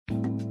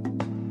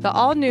The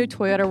all-new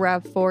Toyota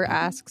RAV4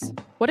 asks,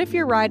 what if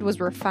your ride was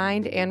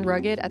refined and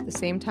rugged at the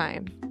same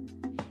time?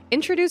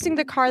 Introducing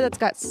the car that's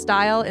got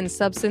style and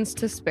substance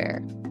to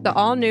spare, the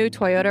all-new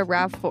Toyota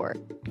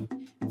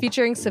RAV4.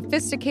 Featuring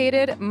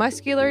sophisticated,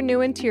 muscular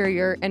new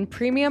interior and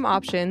premium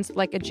options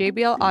like a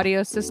JBL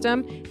audio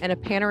system and a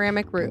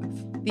panoramic roof.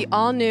 The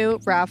all-new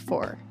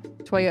RAV4.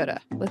 Toyota,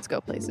 let's go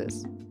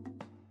places.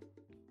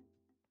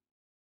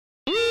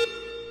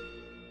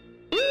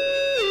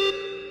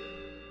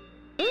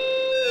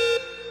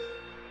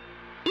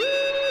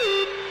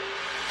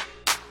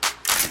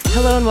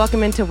 Hello and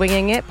welcome into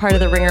Winging It, part of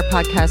the Ringer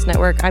Podcast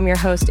Network. I'm your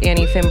host,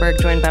 Annie Finberg,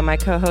 joined by my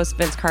co-hosts,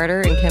 Vince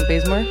Carter and Kent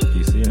Bazemore.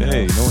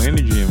 Hey, no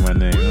energy in my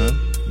name, huh?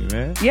 You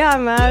mad? Yeah,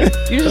 I'm mad.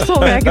 You just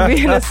told me I could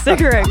be in a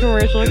cigarette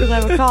commercial because I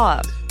have a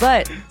cough.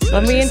 But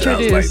let me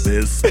introduce...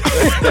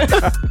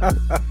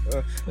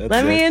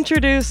 Let me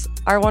introduce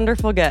our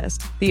wonderful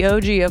guest, the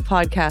OG of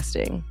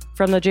podcasting,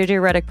 from the JJ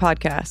Redick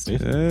podcast.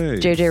 Hey.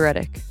 JJ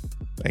Redick.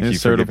 Thank you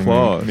Insert for giving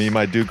applause. me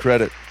my due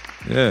credit.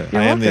 Yeah.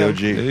 You're I am the welcome.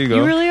 OG There you go.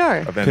 You really are.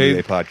 of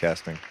NBA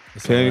podcasting.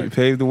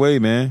 Paved the way,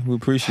 man. We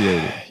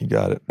appreciate it. You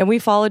got it. And we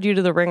followed you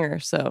to the Ringer,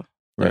 so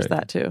there's Right.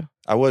 that too.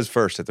 I was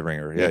first at the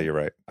Ringer. Yeah, you're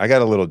right. I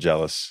got a little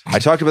jealous. I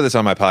talked about this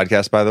on my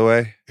podcast, by the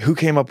way. Who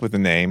came up with the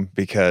name?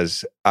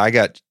 Because I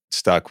got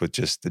stuck with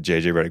just the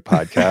JJ Redick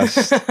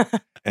podcast,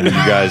 and you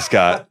guys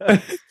got an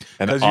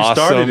 'Cause you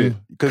started it.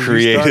 awesome 'Cause you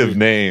creative started it.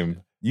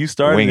 name. You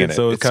started Winging it, it.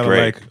 so it's It's kind of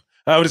great. like,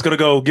 I'm just gonna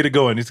go get it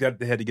going.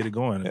 They had to get it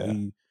going. Yeah.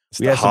 It's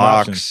We the had some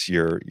options. Hawks.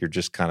 You're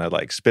just kind of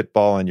like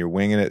spitballing. You're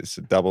winging it. It's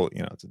a double.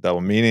 It's a double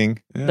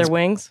meaning, Yeah. Their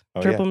wings,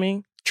 Oh, triple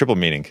me. triple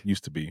meaning.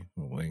 Used to be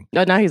a wing.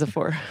 Oh, now he's a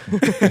 4.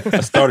 I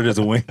started as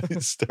a wing.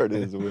 It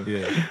started as a wing.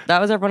 Yeah. That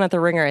was everyone at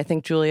the Ringer. I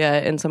think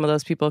Julia and some of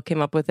those people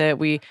came up with it.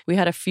 We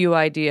had a few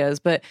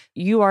ideas, but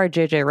you are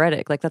JJ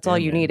Redick. Like that's all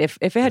Yeah, you man. need. If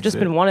it had That's just it.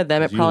 been one of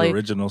them, it You probably were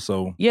original,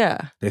 so yeah.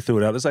 they threw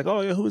it out. It's like,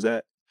 oh yeah, who's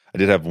that? I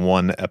did have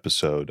one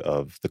episode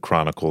of the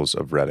Chronicles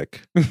of Redick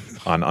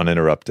on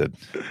Uninterrupted.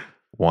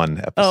 One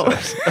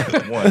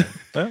episode. One.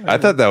 Well, I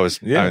thought that was.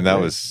 Yeah, I mean, that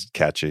yeah. was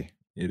catchy.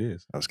 it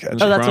is. That was catchy.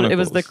 Oh, that's what it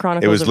was. The Chronicles.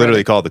 Chronicles. It was of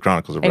literally Redick. called the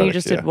Chronicles of Redick. And you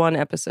just yeah. did one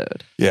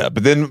episode. Yeah,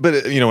 but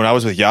when I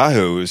was with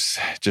Yahoo, it was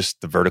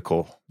just the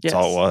vertical. That's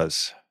all Yes. it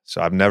was.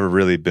 So I've never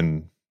really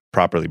been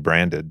properly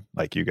branded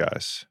like you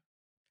guys.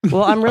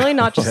 Well, I'm really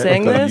not just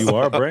saying this, You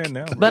are a brand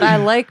now. but I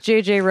like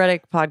JJ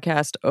Redick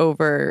podcast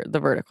over the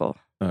Vertical.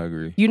 I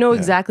agree. You know Yeah.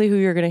 exactly who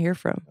you're going to hear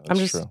from. I'm That's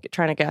just true.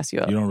 trying to gas you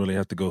up. You don't really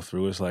have to go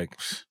through. It's like,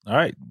 all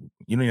right,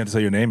 you don't even have to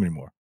say your name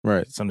anymore.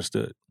 Right. It's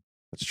understood.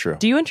 That's true.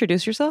 Do you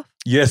introduce yourself?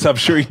 Yes, I'm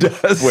sure he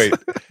does. Wait,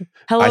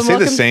 Hello, I and say the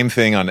welcome. same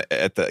thing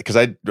because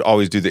I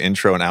always do the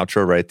intro and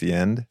outro right at the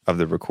end of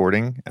the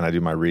recording, and I do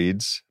my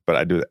reads, but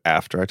I do it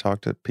after I talk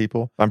to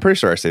people. I'm pretty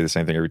sure I say the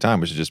same thing every time,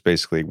 which is just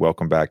basically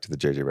welcome back to the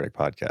JJ Redick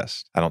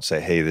podcast. I don't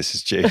say, hey, this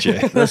is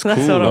JJ. That's what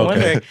I'm Okay.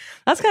 wondering.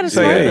 That's kind of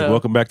Say, smart, hey, though.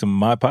 welcome back to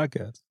my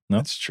podcast. No,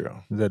 That's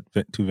true. is that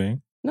too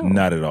vain? No.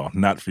 Not at all.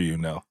 Not for you.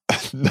 No.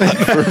 Not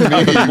for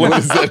me. What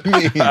does that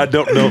mean? I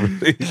don't know.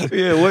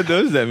 Yeah, what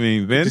does that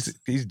mean, Vince?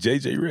 He's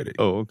JJ Redick.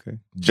 Oh, okay.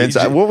 Vince,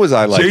 JJ what was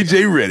I like?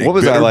 JJ Redick. What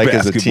was I better like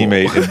as a basketball.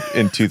 teammate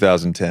in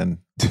 2010?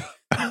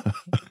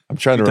 I'm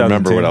trying to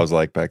remember 2010. what I was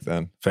like back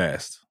then.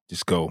 Fast.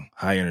 Just go.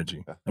 High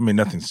energy. I mean,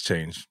 nothing's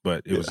changed,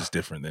 but it was just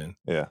different then.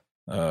 Yeah.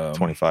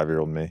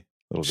 25-year-old me. A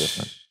little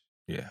different.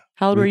 Yeah.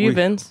 How old were you, we-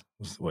 Vince?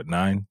 Was what,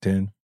 9,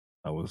 10?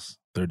 I was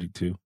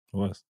 32. It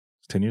was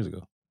 10 years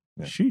ago.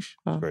 Yeah. Sheesh.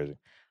 Oh. Crazy.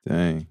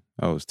 Dang.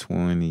 I was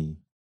 20. I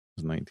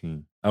was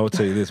 19. I would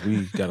tell you this: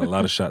 we got a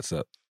lot of shots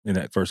up in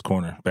that first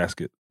corner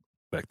basket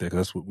back there. 'Cause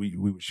that's what we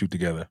would shoot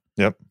together.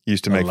 Yep. You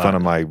used to A make lot. fun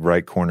of my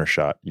right corner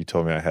shot. You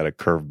told me I had a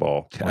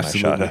curveball when I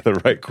shot Absolutely. at the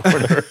right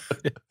corner.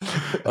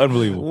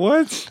 Unbelievable.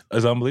 What?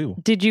 It's unbelievable.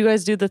 Did you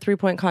guys do the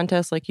 3-point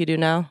contest like you do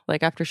now?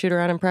 Like after shoot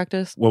around in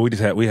practice? Well,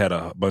 we had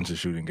a bunch of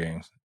shooting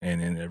games,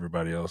 and then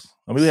everybody else.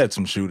 I mean, we had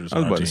some shooters I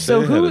on was our about team. to say.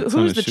 So They had a ton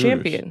who's of the shooters.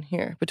 champion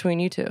here between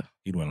you two?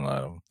 He'd win a lot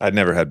of them. I'd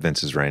never had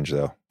Vince's range,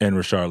 though. And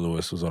Rashard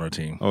Lewis was on our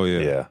team. Oh, yeah.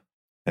 Yeah.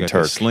 And Got that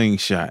Turk.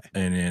 slingshot.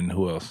 And then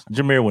who else?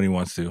 Jameer when he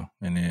wants to.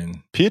 And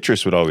then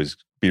Pietrus would always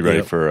be ready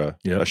Yep. for a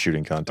Yep.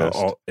 shooting contest.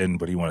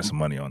 but he wanted some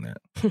money on that.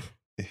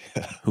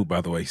 Yeah. Who,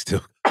 by the way,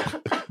 still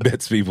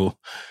bets people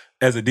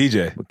as a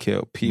DJ.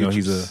 Mikael Pietrus. You know,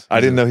 he's a I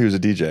didn't know he was a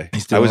DJ.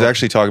 He's still I was on-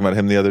 actually talking about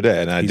him the other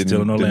day, and I he's didn't,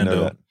 still in didn't know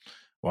Orlando. that.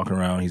 Walking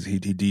around, he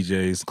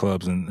DJs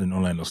clubs in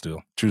Orlando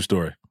still. True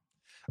story.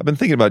 I've been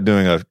thinking about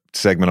doing a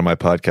segment on my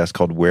podcast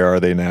called "Where Are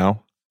They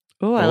Now,"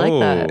 Oh, I like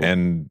that.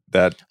 and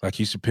that Like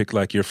you should pick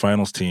like your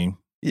finals team.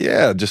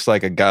 yeah, just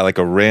like a guy, like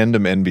a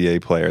random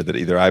NBA player that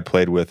either I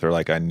played with or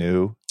like I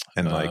knew,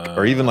 and like,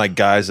 or even like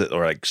guys that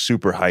are like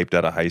super hyped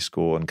out of high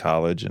school and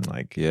college, and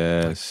like,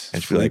 Yes.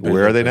 and just be like, Felipe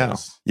where are they now?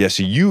 Lopez. Yeah,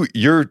 so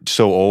you're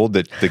so old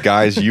that the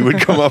guys you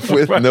would come up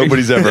with, Right.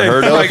 nobody's ever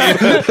heard of.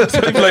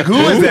 Like, who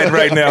is that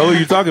right now? Who are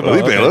you talking about?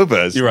 Felipe Okay.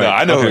 Lopez. You're right. No,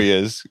 I know who Okay. he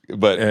is,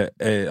 but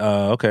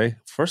Okay.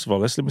 First of all,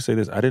 let me say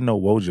this. I didn't know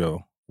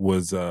Wojo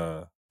was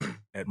at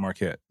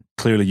Marquette.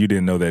 Clearly, you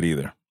didn't know that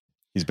either.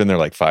 he's been there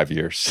like 5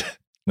 years.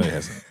 No, he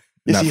hasn't.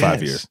 Yes, Not he 5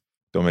 has. years.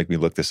 Don't make me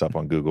look this up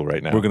on Google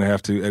right now. We're going to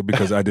have to,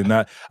 because I did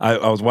not. I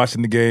was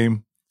watching the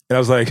game, and I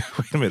was like,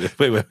 wait a minute.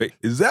 Wait.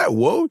 Is that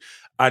Woj?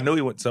 I know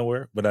he went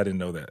somewhere, but I didn't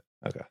know that.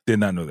 Okay. Did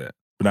not know that.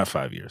 But not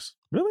 5 years.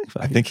 Really?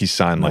 I think he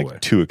signed No like way.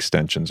 2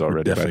 extensions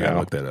already by Definitely got to now.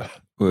 look that up.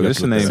 Well,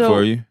 that's a name So-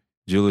 for you.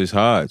 Julius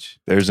Hodge.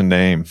 There's a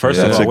name. First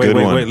That's of all, a good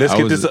one. wait.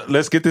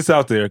 Let's get this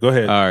out there. Go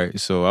ahead. All right.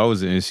 So I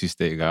was an NC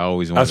State guy. I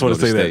always I wanted just to want go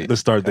to say to that. state.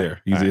 Let's start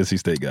there. He's All an right. NC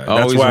State guy. I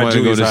That's always why wanted to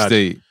go Julius to Hodge.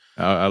 state.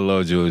 I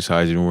love Julius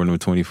Hodge. You wore number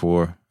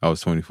 24. I was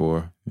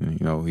 24. And,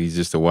 you know, he's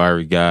just a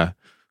wiry guy,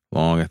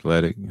 long,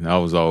 athletic. And I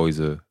was always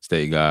a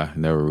state guy.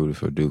 Never rooted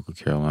for Duke or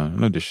Carolina.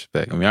 No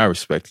disrespect. I mean, I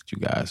respected you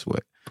guys,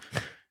 but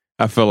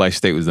I felt like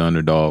State was the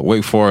underdog.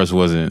 Wake Forest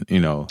wasn't, you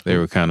know, they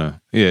were kind of,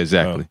 yeah,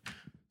 exactly.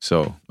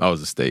 So I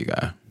was a state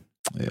guy.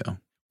 Yeah.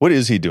 What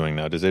is he doing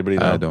now? Does anybody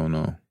know? I don't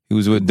know. He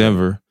was with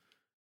Denver,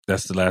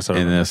 That's the last I and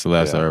remember. that's the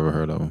last Yeah. I ever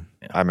heard of him.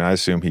 I mean, I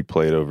assume he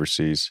played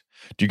overseas.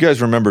 Do you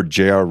guys remember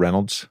J.R.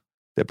 Reynolds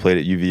that played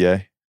at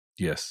UVA?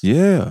 Yes.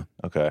 Yeah.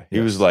 Okay. He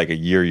Yes. was like a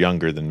year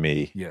younger than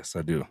me. Yes,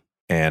 I do.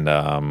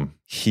 And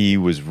he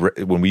was,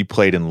 when we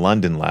played in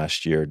London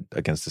last year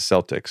against the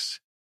Celtics,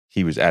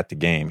 he was at the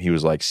game. He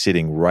was like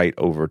sitting right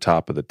over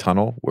top of the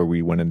tunnel where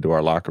we went into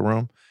our locker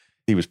room.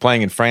 He was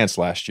playing in France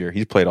last year.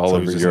 He's played all So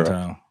he over was just in Europe.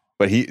 town.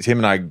 But him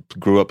and I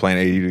grew up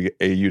playing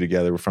AU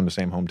together. We're from the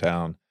same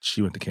hometown.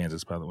 She went to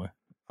Kansas, by the way.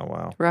 Oh,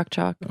 wow. Rock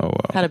Chalk Oh, wow.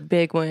 had a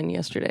big win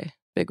yesterday.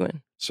 Big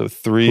win. So Who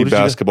 3 did you get?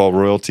 basketball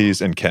royalties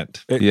in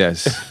Kent.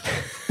 Yes.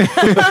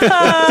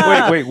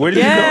 Wait, where did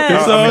Yes. you go?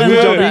 It's all I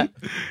good. love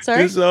that.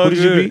 Sorry, It's all Who did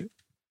you good. beat?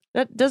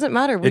 that doesn't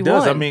matter. We It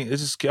does. won. I mean,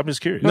 it's just. I'm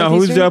just curious. No,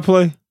 who did y'all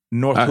play?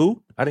 North I-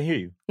 who? I didn't hear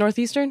you.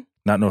 Northeastern.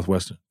 Not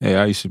Northwestern. Hey,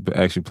 I used to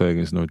actually play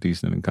against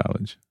Northeastern in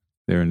college.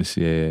 They're in the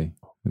CAA.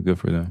 Good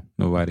for them.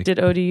 Nobody. Did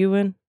ODU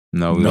win?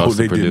 No, we No, lost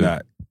to they Purdue. did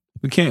not.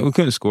 We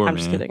couldn't score, I'm man.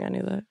 just kidding. I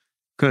knew that.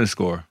 Couldn't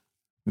score.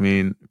 I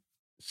mean,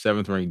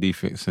 7th ranked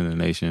defense in the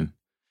nation.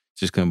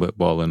 Just couldn't put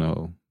ball in the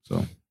hole.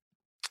 So,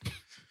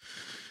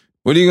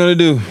 what are you gonna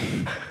do?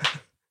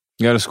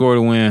 You got to score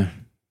to win.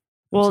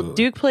 Well,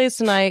 Absolutely. Duke plays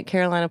tonight.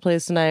 Carolina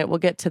plays tonight. We'll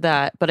get to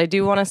that. But I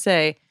do want to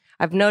say,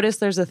 I've noticed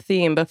there's a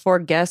theme before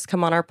guests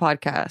come on our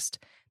podcast.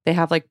 They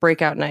have like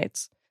breakout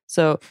nights.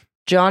 So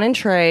John and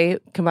Trey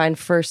combined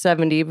for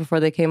 70 before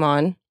they came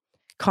on.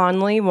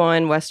 Conley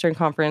won Western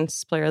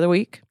Conference Player of the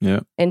Week. Yeah.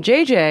 And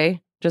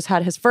JJ just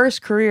had his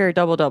first career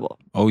double-double.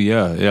 Oh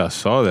yeah, I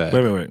saw that.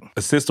 Wait.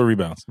 Assists or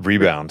rebounds?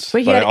 Rebounds.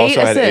 But he I had also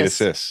 8 had 8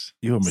 assists. assists.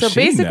 You're a machine So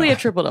basically now. a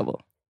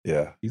triple-double.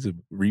 Yeah. He's a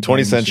rebound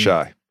 20 cents machine.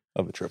 shy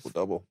of a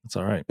triple-double. That's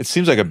all right. It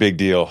seems like a big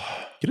deal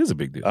It is a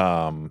big deal.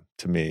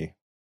 to me.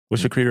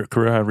 What's your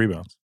career high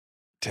rebounds?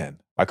 10.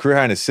 My career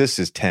high in assists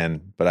is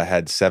 10, but I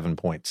had 7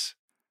 points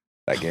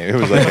that game.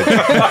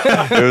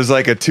 It was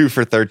like a 2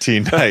 for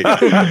 13 night.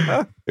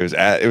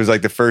 It was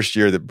like the first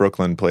year that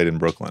Brooklyn played in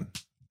Brooklyn,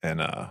 and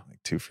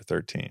like 2 for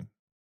 13.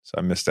 So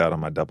I missed out on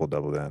my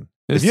double-double then.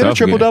 It's Have you had a tough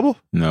getting- triple-double?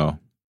 No.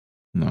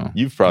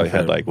 You've probably I've had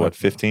had like what, what?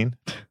 15?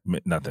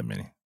 Not that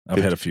many.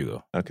 I've had a few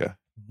though. Okay.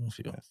 A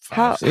few.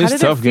 How- Five, It's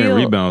did it tough getting feel?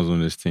 rebounds on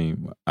this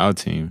team, our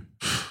team.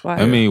 Wow.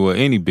 I mean, well,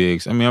 any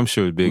bigs. I mean, I'm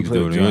sure bigs played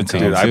do it with on your John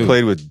team Dude, too. I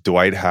played with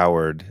Dwight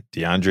Howard,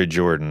 DeAndre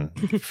Jordan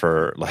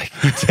for like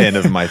 10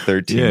 of my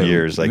 13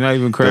 years. Like you're not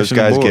even those crashing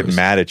guys the get boards.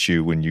 mad at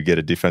you when you get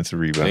a defensive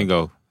rebound.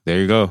 Bingo. There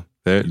you go.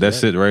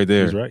 That's right. it right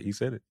there. He's right. He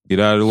said it. Get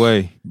out of the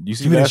way. You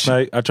see, Give me that last shit.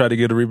 night I tried to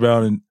get a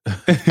rebound, and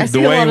I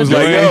see a lot Dwayne of was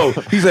like, Dwayne.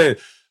 "Yo," he said,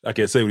 "I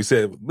can't say what he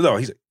said." No,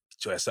 he said,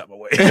 "Get your ass out my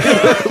way."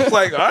 I was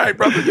like, "All right,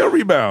 brother, your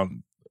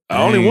rebound."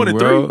 I only Dang, wanted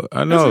bro. 3.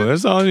 I know.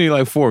 That's only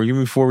like 4. Give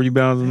me 4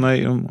 rebounds a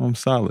night. I'm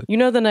solid. You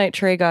know the night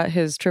Trey got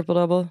his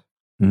triple-double?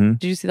 Mm-hmm.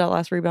 Did you see that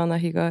last rebound that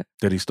he got?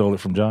 That he stole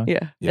it from John. Yeah.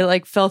 Yeah. It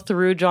like fell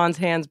through John's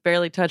hands,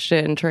 barely touched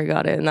it, and Trey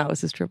got it, and that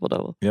was his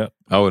triple-double.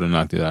 I would have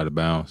knocked it out of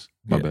bounds.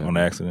 My Yeah, bad. on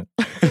accident.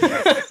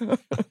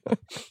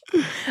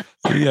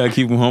 You gotta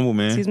keep him humble,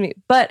 man. Excuse me.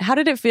 But how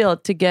did it feel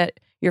to get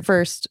your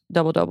first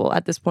double-double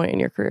at this point in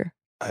your career?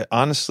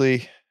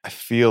 I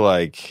feel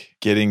like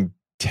getting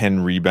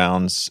 10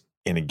 rebounds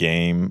in a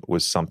game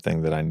was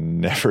something that I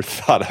never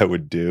thought I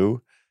would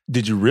do.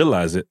 Did you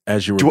realize it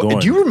as you were going?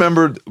 Do you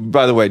remember,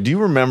 by the way, do you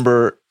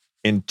remember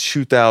in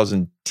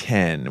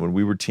 2010 when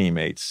we were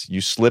teammates,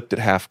 you slipped at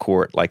half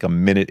court like a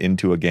minute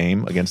into a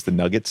game against the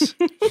Nuggets?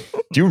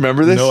 Do you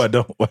remember this? No, I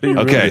don't. Why do you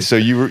remember Okay, this?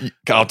 so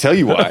I'll tell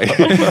you why.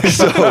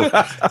 So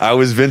I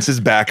was Vince's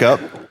backup,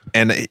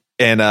 and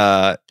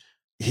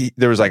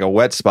there was like a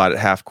wet spot at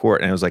half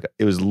court, and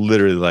it was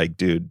literally like,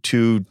 dude,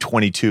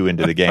 2:22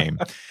 into the game,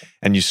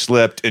 and you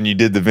slipped and you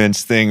did the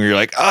Vince thing where you're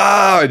like,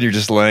 and you're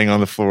just laying on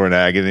the floor in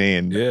agony,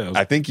 and Yeah, it was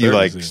I think you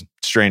like embarrassing.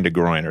 strained a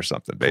groin or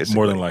something, basically.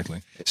 More than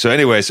likely. So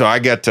anyway, so I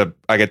got to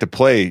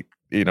play,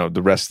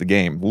 the rest of the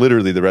game.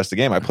 Literally the rest of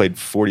the game, I played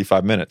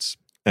 45 minutes.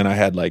 And I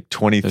had like That's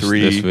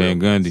 23, Van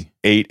Gundy.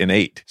 8, and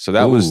 8. So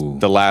that was Ooh.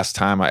 the last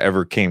time I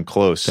ever came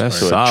close That's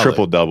to a solid.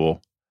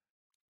 triple-double.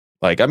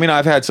 Like, I mean,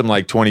 I've had some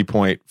like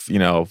 20-point,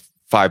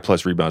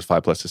 5+ rebounds,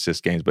 5+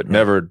 assist games, but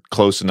never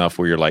close enough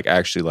where you're like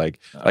actually like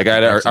I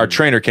had our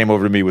trainer came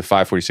over to me with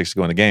 5:46 to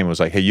go in the game and was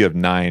like, hey, you have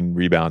 9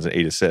 rebounds and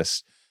 8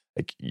 assists.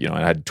 like, you know,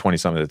 I had 20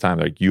 something at the time.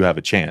 Like, you have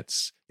a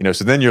chance, you know.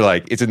 So then you're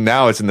like, it's in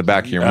the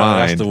back of your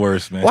mind. That's the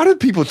worst, man. Why do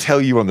people tell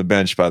you on the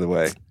bench? By the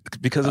way,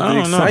 Because of I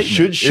the don't know.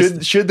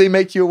 excitement. Should they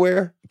make you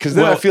aware? Because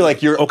then I Well, feel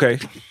like you're okay.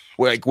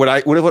 like, what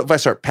if I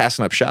start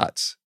passing up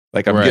shots?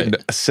 Like I'm Right. getting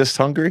assist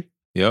hungry.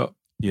 Yep.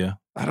 Yeah.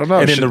 I don't know.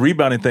 And then the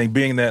rebounding thing,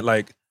 being that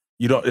like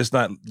it's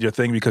not your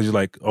thing because you're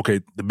like,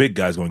 okay, the big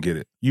guy's going to get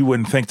it. You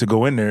wouldn't think to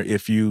go in there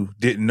if you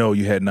didn't know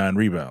you had 9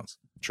 rebounds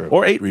True.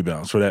 or 8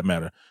 rebounds for that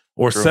matter,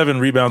 or True. 7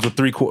 rebounds with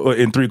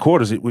in 3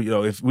 quarters. You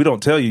know, if we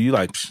don't tell you, you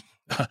like,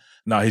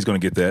 nah, he's going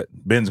to get that.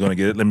 Ben's going to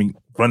get it. Let me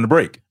run the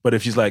break. But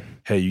if she's like,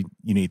 hey,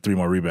 you need 3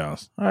 more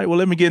rebounds. All right, well,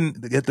 let me get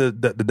the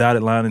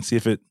dotted line and see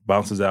if it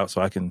bounces out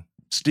so I can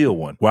steal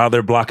one while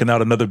they're blocking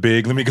out another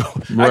big. Let me go.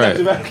 I got Right.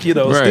 you back. You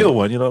know, Right. steal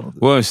one. You know,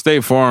 Well, in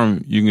State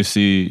Farm, you can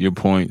see your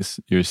points,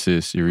 your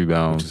assists, your which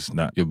rebounds, is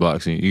not your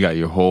blocks. You got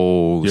your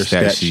whole your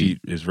stat sheet.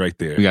 is right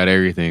there. We got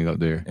everything up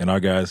there. And our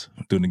guys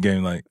doing the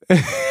game like,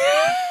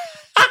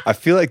 I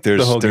feel like The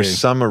whole there's game.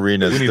 some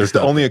arenas. We need to There's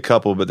stop only a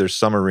couple, but there's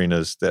some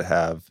arenas that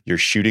have your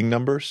shooting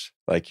numbers.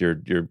 Like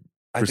your.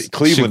 I think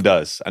Cleveland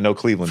does. I know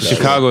Cleveland does.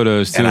 Chicago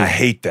does too. and I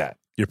hate that.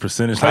 your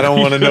percentage. I don't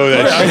want to know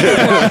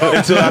that shit.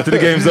 until after the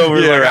game's over.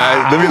 Yeah, like,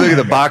 right. Let me look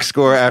at the box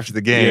score after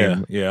the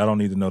game. Yeah. I don't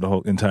need to know the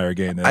whole entire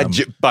game. Then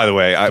By the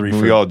way, 3 we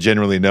for all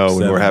generally know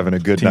when we're having a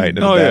good 17. night and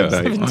a Oh,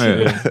 bad yeah. night.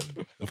 Oh,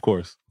 yeah. of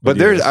course. But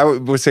yeah. there's, I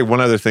would say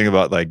one other thing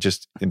about like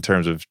just in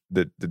terms of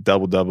the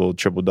double-double,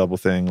 triple-double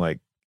thing, like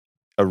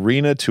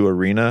arena to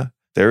arena,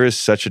 there is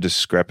such a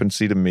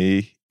discrepancy to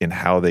me in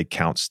how they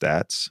count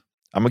stats.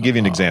 I'm going to give you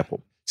an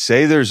example.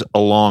 Say there's a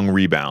long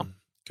rebound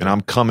and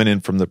I'm coming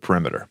in from the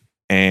perimeter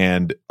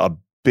and a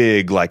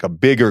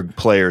bigger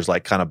player's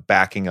like kind of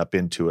backing up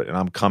into it and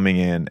I'm coming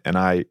in and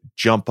I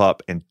jump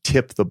up and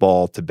tip the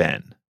ball to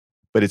Ben.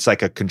 But it's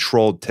like a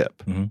controlled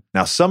tip. Mm-hmm.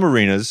 Now, some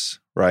arenas,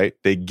 right,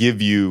 they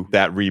give you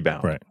that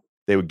rebound. Right.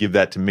 They would give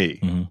that to me.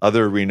 Mm-hmm.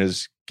 Other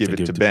arenas give They it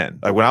give to it to- Ben.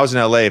 Like when I was in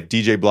LA, if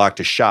DJ blocked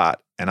a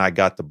shot and I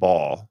got the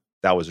ball,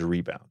 that was a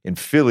rebound. In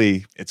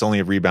Philly, it's only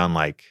a rebound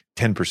like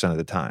 10% of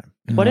the time.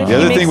 What if The he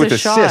other makes thing with a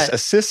assists, shot?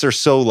 assists are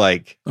so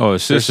like Oh,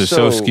 assists They're are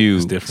so so- skewed.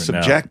 It's different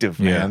now. subjective,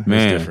 Yeah, man. it's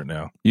Man. different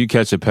now. You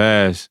catch a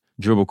pass,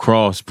 dribble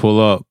cross, pull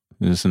up,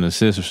 and it's an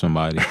assist or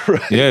somebody.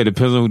 Right. Yeah, it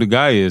depends on who the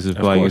guy is. If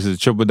Of like course. it's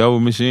a triple double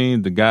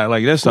machine, the guy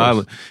like that's Of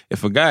course. solid.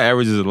 If a guy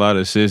averages a lot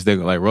of assists, they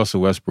like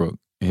Russell Westbrook,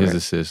 his Right.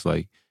 assists,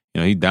 like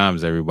he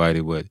dimes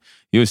everybody, but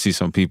you'll see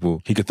some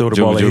people He could throw the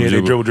ball ahead,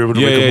 they dribble,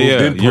 yeah, make a move,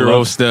 then pull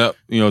Euro up. step,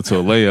 to a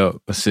layup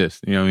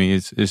assist. You know what I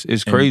mean? It's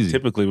And crazy.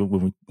 Typically,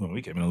 when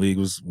we came in the league, it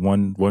was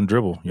one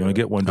dribble. You only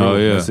get one dribble. Oh,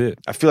 yeah. That's it.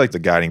 I feel like the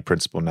guiding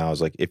principle now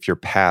is like if your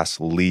pass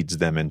leads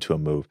them into a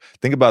move.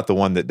 Think about the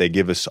one that they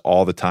give us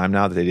all the time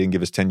now that they didn't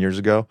give us 10 years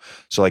ago.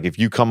 So like if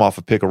you come off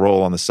a pick and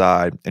roll on the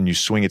side and you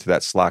swing it to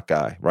that slot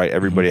guy, right?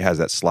 Everybody has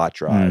that slot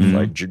drive, Mhm.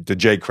 like the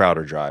Jay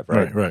Crowder drive,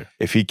 right? Right.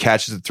 If he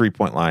catches the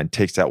 3-point line,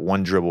 takes that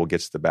one dribble,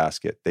 gets to the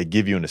basket, they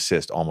give you an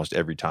assist almost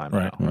every time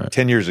Right, now. right.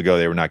 10 years ago,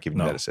 they were not giving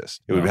you No. that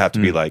assist. It would No. have to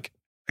be Mm. like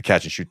a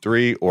catch and shoot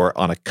 3 or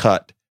on a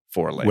cut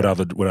for a layup. Without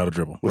a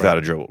dribble. Without Right.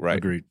 a dribble, right?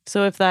 Agreed.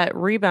 So if that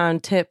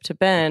rebound tip to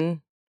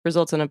Ben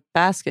results in a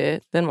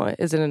basket, then what?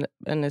 Is it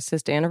an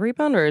assist and a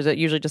rebound, or is it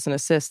usually just an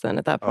assist then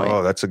at that point?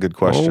 Oh, that's a good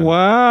question. Oh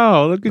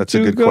wow! Look at That's a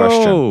you good go.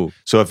 question.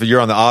 So if you're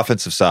on the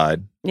offensive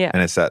side Yeah.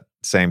 and it's that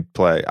same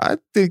play, I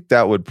think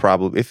that would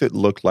probably, if it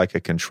looked like a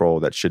control,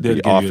 that should They'd be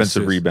give you an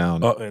offensive assist.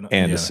 rebound Oh, and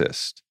yeah.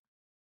 assist.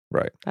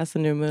 Right. That's the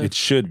new move. It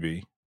should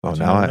be. Oh, But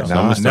now you I- don't now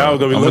know. I'm So now we're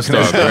gonna be I'm looking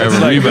gonna at start stats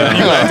grabbing like, rebounds.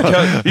 you gonna have to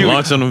count- you-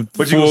 Launch on them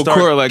But you full can start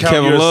court like counting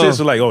Kevin your Love.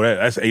 assists. Like, oh,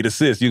 that's 8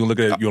 assists. You can look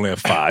at it. You only have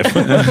 5.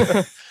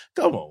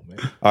 Come on,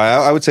 man.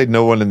 I would say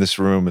no one in this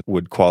room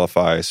would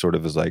qualify sort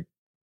of as like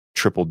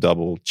triple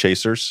double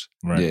chasers.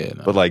 Right. Yeah,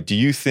 no. But like, do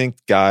you think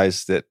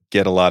guys that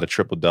get a lot of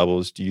triple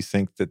doubles, do you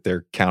think that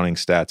they're counting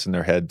stats in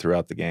their head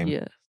throughout the game?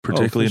 yeah.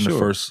 Particularly for in the sure.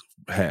 first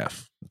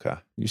half. Okay.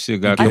 You see a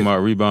guy come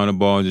out, rebound the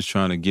ball, and just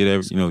trying to get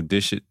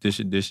dish it.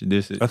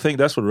 I think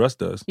that's what Russ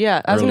does.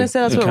 Yeah, I was going to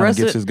say that's what Russ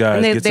gets his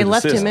guys. and they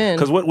left him in.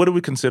 Because what do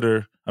we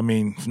consider? I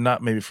mean,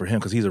 not maybe for him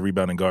because he's a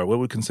rebounding guard. What do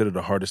we consider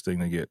the hardest thing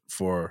to get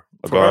for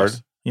A guard?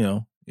 us?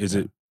 Is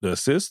it the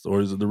assist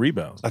or is it the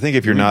rebounds? I think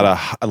if you're not a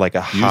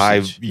high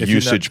Usage. If you're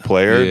usage not-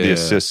 player, the Yeah.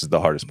 assist is the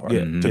hardest part.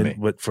 Yeah, to me.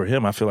 but for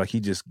him, I feel like he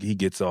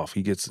gets off.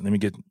 Let me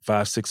get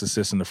 5-6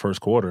 assists in the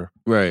first quarter.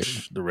 Right.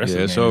 The rest Yeah,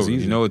 of it's the game is over.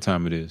 easy. You know what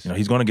time it is.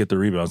 He's going to get the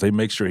rebounds. They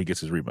make sure he gets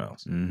his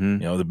rebounds.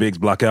 Mm-hmm. The bigs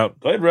block out.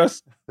 Go ahead,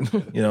 Russ.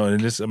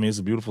 And it's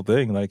a beautiful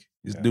thing. Like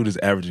this dude is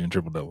averaging a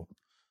triple double.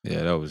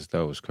 Yeah, that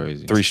was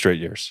crazy. 3 straight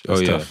years. Oh,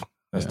 That's yeah. tough.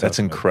 Yeah. That's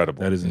man.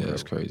 incredible. That is Yeah, incredible.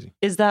 that's crazy.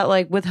 Is that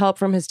like with help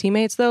from his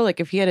teammates though?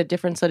 Like if he had a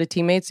different set of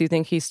teammates, do you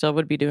think he still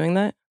would be doing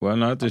that? Well,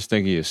 no, I just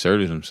think he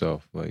asserted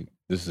himself. Like,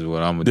 this is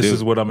what I'm gonna do. This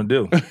is what I'm gonna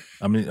do.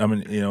 I'm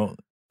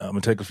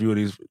gonna take a few of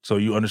these so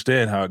you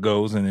understand how it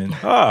goes, and then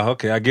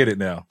okay, I get it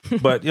now.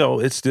 But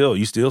it's still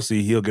you still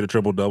see he'll get a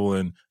triple double,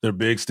 and their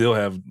bigs still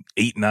have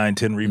 8, 9,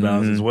 10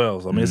 rebounds Mhm. as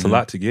well. So, I mean, it's a Mhm.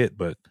 lot to get,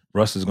 but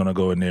Russ is gonna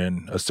go in there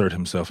and assert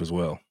himself as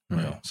well.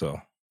 Right.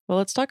 So Well,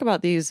 let's talk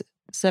about these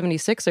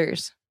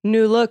 76ers.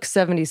 New look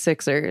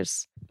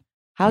 76ers.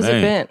 How's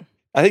it Man. been?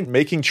 I think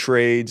making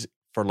trades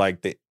for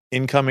like the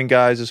incoming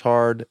guys is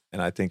hard.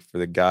 And I think for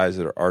the guys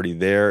that are already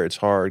there, it's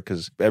hard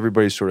because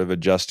everybody's sort of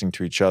adjusting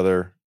to each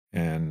other.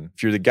 And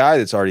if you're the guy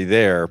that's already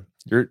there,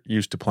 you're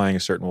used to playing a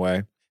certain way.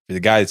 If you're the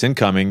guy that's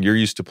incoming, you're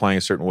used to playing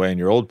a certain way in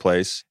your old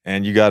place.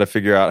 And you got to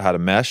figure out how to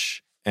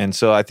mesh. And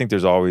so I think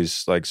there's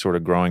always like sort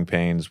of growing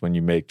pains when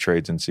you make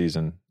trades in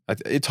season.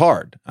 It's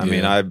hard. I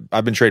mean,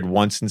 I've been traded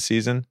once in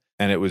season,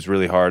 and it was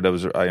really hard.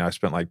 I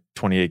spent like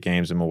 28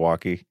 games in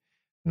Milwaukee.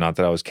 Not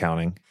that I was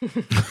counting.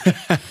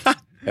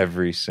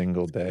 Every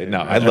single day.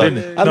 No, I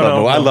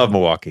love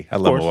Milwaukee. I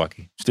love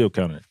Milwaukee. Still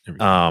counting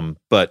it.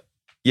 But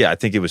yeah, I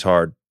think it was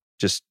hard.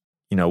 Just,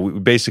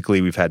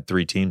 we've had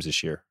 3 teams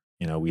this year.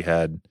 We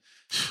had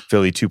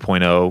Philly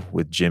 2.0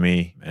 with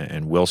Jimmy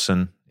and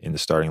Wilson in the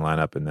starting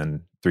lineup, and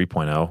then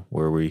 3.0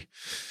 where we,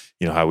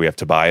 how we have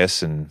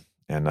Tobias and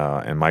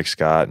Mike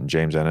Scott and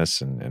James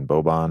Ennis and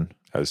Boban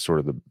as sort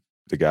of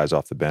the guys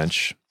off the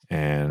bench.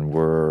 And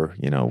we're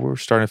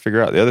starting to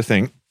figure out. The other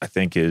thing I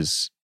think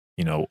is,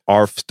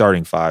 our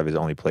starting 5 has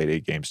only played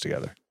 8 games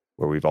together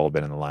where we've all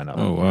been in the lineup.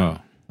 Oh,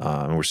 wow.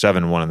 And we're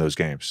 7-1 in those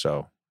games.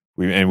 So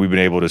we've been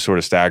able to sort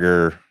of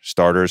stagger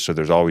starters. So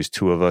there's always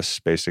 2 of us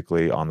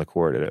basically on the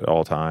court at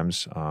all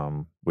times,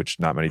 which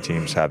not many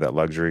teams have that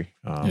luxury,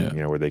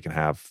 where they can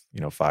have,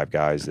 5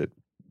 guys that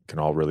can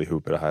all really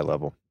hoop at a high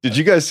level. Did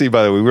you guys see,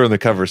 by the way, we were on the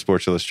cover of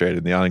Sports Illustrated,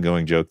 and the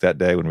ongoing joke that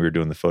day when we were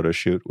doing the photo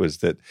shoot was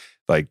that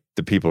like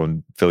the people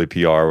in Philly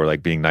PR were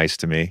like being nice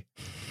to me.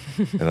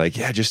 And like,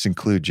 yeah, just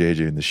include JJ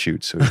in the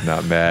shoot so he's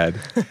not mad.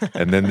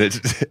 And then the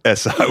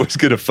SI was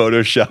going to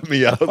Photoshop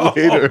me out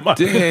later. Oh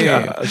my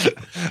gosh.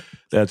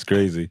 That's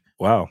crazy.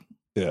 Wow.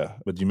 Yeah.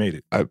 But you made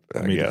it. I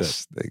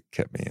guess they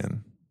kept me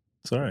in.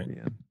 It's all right.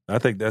 I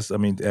think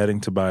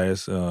adding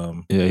Tobias.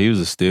 He was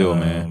a steal,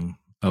 man.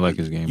 I like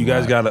his game. You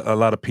guys got a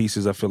lot of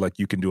pieces. I feel like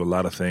you can do a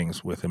lot of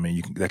things with him,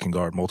 and that can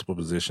guard multiple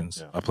positions.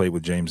 Yeah. I played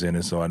with James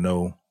Ennis, so I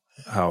know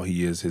how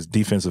he is, his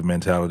defensive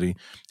mentality,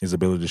 his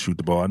ability to shoot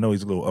the ball. I know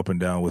he's a little up and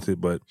down with it,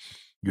 but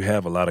you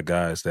have a lot of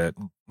guys that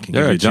can give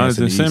you a chance.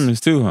 Jonathan Simmons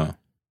too, huh?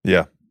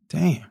 Yeah.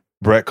 Damn.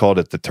 Brett called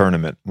it the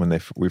tournament when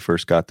we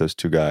first got those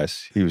 2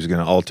 guys. He was going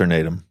to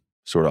alternate them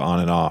sort of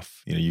on and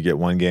off. You get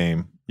one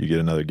game, you get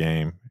another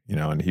game,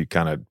 and he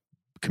kind of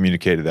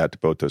communicated that to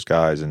both those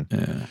guys.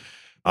 And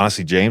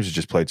honestly, James has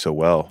just played so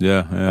well.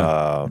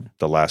 Yeah.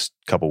 The last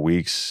couple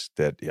weeks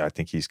that I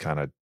think he's kind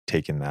of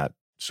taken that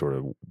sort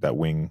of that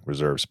wing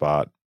reserve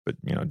spot. But,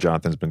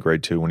 Jonathan's been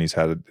great too when he's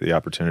had the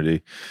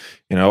opportunity.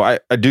 I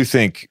do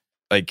think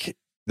like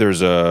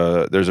there's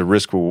a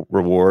risk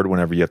reward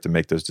whenever you have to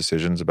make those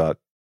decisions about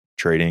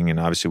trading. And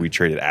obviously we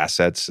traded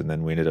assets, and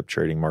then we ended up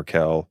trading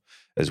Markelle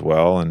as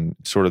well. And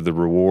sort of the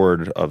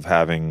reward of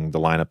having the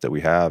lineup that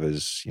we have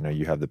is,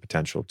 you have the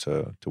potential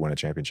to win a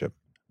championship.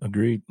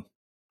 Agreed.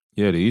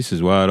 Yeah, the East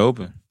is wide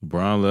open.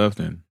 LeBron left,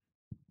 and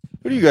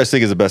who do you guys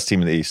think is the best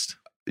team in the East?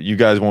 You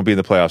guys won't be in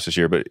the playoffs this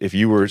year, but if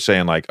you were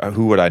saying like,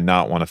 who would I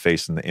not want to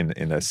face in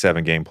a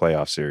 7-game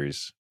playoff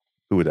series,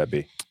 who would that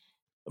be?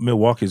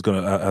 Milwaukee's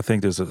gonna. I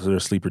think they're a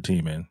sleeper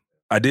team, man.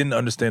 I didn't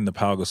understand the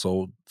Pau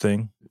Gasol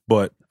thing,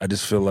 but I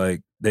just feel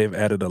like they've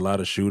added a lot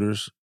of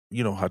shooters.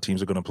 You know how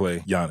teams are going to play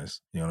Giannis.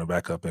 The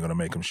backup, they're going to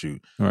make him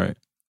shoot. Right.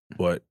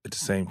 But at the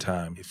same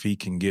time, if he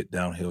can get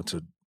downhill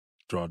to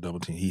draw a double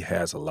team, he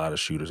has a lot of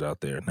shooters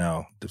out there.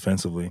 Now,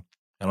 defensively,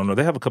 I don't know.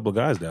 They have a couple of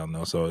guys down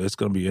though, so it's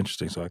going to be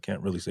interesting. So I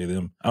can't really say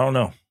them. I don't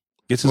know.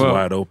 Gets us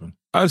wide open.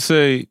 I'd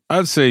say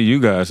you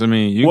guys. I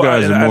mean, you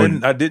guys are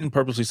more. I didn't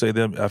purposely say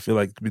them. I feel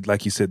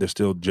like you said, they're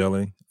still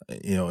gelling.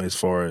 As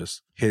far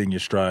as hitting your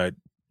stride.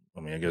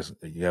 I mean, I guess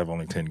you have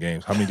only 10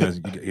 games. How many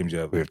games you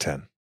have? We have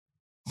 10.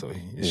 So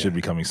it should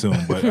be coming soon.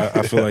 But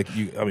I feel like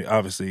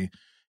obviously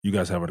you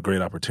guys have a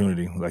great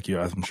opportunity. Like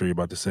I'm sure you're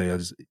about to say.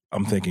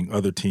 I'm thinking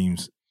other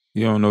teams.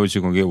 You don't know what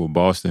you're gonna get with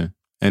Boston,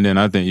 and then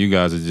I think you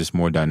guys are just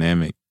more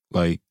dynamic.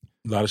 Like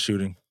a lot of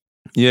shooting.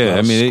 Yeah,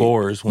 I mean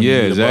scores. When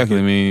yeah, exactly.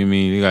 I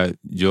mean, you got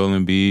Joel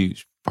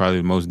Embiid, probably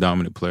the most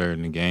dominant player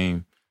in the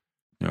game.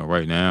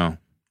 Right now.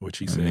 What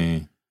he said. I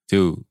mean,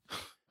 dude.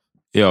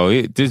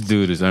 This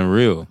dude is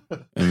unreal.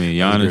 I mean,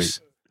 Giannis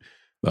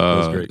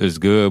is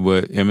good,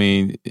 but I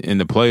mean, in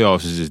the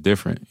playoffs, it's just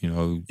different.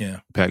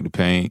 Pack the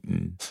paint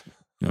and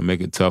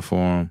make it tough for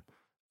him.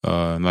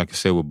 And like I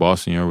said, with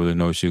Boston, you don't really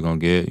know what you're gonna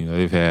get.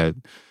 They've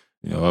had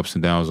ups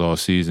and downs all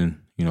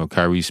season.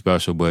 Kyrie's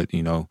special, but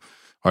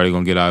are they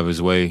gonna get out of his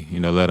way?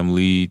 Let him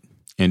lead.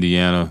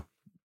 Indiana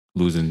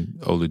losing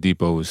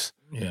Oladipo is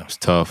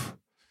tough.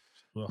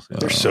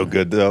 They're so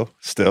good though.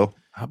 Still,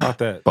 how about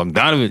that,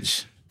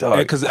 Bogdanovich?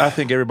 Because I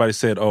think everybody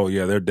said, "Oh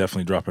yeah, they're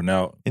definitely dropping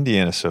out."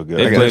 Indiana's so good.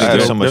 I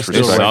have so much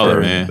respect. They're solid,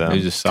 man. They're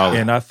just solid.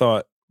 And I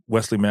thought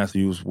Wesley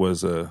Matthews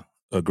was a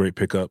great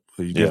pickup.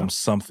 You give him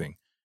something.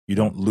 You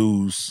don't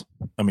lose.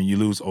 I mean, you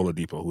lose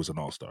Oladipo, who's an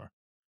all-star,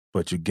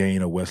 but you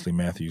gain a Wesley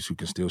Matthews who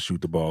can still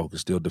shoot the ball, who can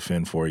still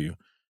defend for you,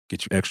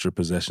 get you extra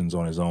possessions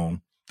on his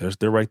own.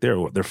 They're right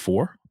there. They're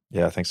 4.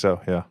 Yeah, I think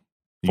so. Yeah,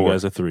 4. You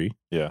guys are 3.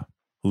 Yeah.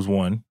 Who's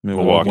 1?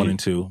 Milwaukee. 1 and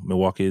 2.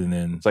 Milwaukee, and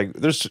then it's like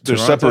there's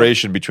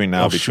separation between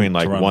like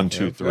Toronto. 1,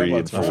 2, 3,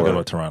 and 4. I forgot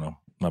about Toronto.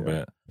 My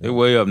bad. They're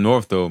way up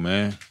north though,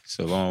 man. It's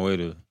a long way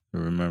to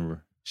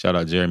remember. Shout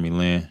out Jeremy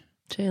Lin.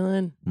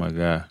 Jalen, My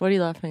guy. what are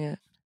you laughing at?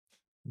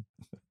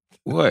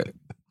 What?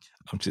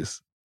 I'm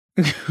just.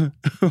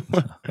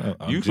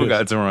 You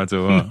forgot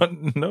Toronto, huh?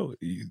 No,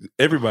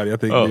 everybody I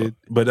think did.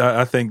 But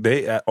I think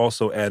they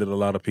also added a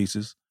lot of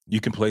pieces. You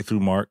can play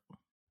through Mark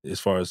as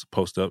far as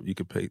post up. You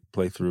can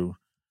play through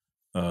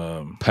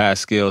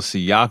Pascal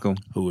Siakam.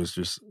 who is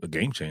just a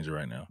game changer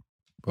right now.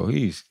 Bro,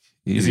 Is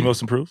he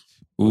most improved?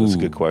 That's a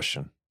good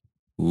question.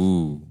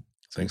 Ooh.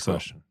 I think so.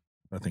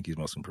 I think he's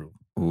most improved.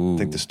 Ooh. I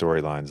think the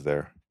storyline's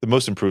there. The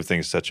most improved thing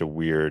is such a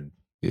weird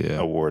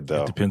award,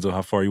 though. It depends on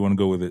how far you want to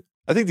go with it.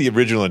 I think the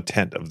original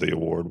intent of the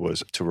award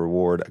was to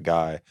reward a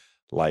guy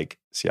like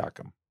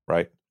Siakam,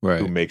 right? Right.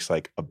 Who makes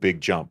like a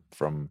big jump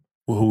from.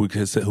 Well,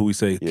 who we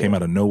say came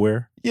out of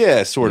nowhere.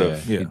 Yeah, sort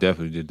of. He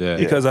definitely did that.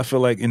 Because I feel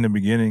like in the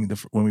beginning,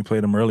 when we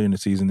played him early in the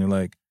season, they're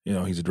like,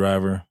 he's a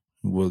driver.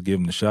 We'll give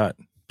him the shot.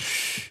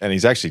 And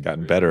he's actually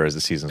gotten better as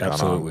the season's gone on.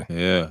 Absolutely.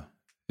 Yeah.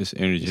 His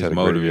energy, He's his had a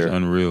great motive is year.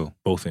 unreal.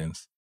 Both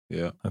ends.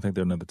 Yeah. I think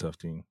they're another tough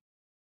team.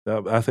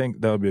 I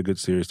think that would be a good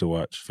series to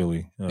watch,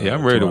 Philly. Yeah,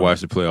 I'm ready to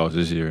watch the playoffs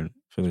this year.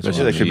 Philly.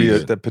 Especially that could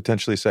be a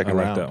potentially second I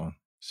like round. that one.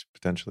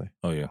 Potentially.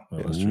 Oh, yeah.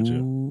 That's true, too.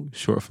 Ooh,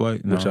 short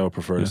flight. Which I No. would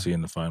prefer to see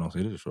in the finals.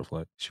 It is a short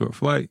flight. Short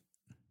flight.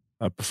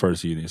 I prefer to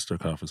see the Eastern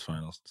Conference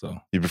Finals. So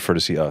You prefer to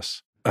see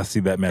us. I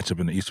see that matchup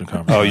in the Eastern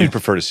Conference. Oh, you'd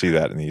prefer to see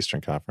that in the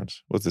Eastern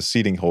Conference. Well, the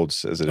seeding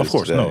holds as it is Of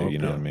course, today. no, You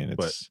know yeah, what I mean?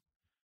 but- It's.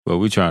 Well,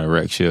 we trying to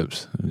wreck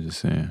ships. I'm just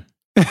saying.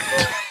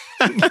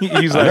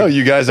 He's I know like,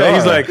 you guys are.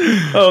 he's like,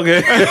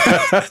 okay.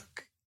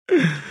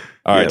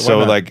 All right, Yeah, so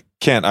why not? like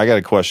Kent, I got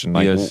a question.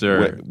 Like, Yes,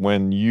 sir.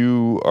 When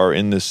you are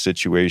in this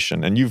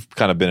situation, and you've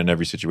kind of been in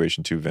every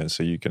situation too, Vince,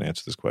 so you can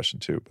answer this question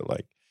too. But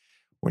like,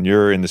 when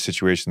you're in the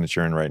situation that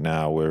you're in right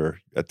now, where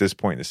at this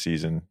point in the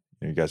season,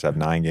 you guys have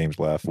 9 games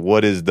left.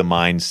 What is the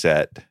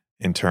mindset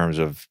in terms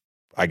of,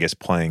 I guess,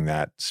 playing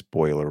that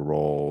spoiler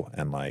role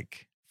and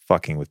like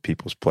fucking with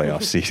people's playoff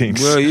seedings?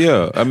 Well,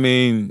 yeah. I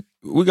mean,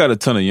 we got a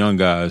ton of young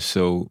guys,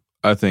 so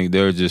I think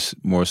they're just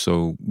more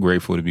so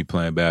grateful to be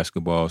playing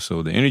basketball.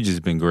 So the energy's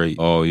been great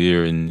all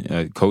year,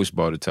 and Coach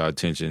brought it to our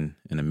attention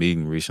in a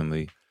meeting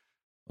recently.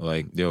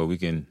 Like, we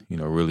can,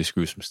 really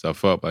screw some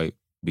stuff up. Like,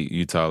 beat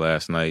Utah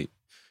last night,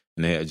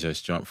 and they had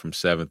just jumped from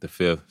 7th to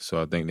 5th,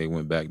 so I think they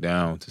went back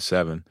down to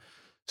 7.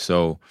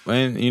 So,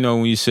 and,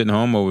 when you're sitting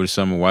home over the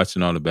summer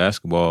watching all the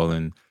basketball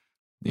and,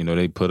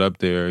 they put up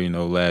their,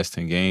 last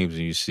 10 games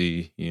and you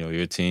see,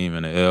 your team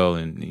in the L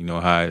and,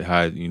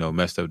 how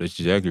messed up the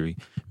trajectory,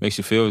 makes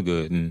you feel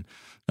good. And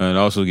it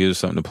also gives us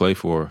something to play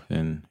for.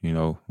 And,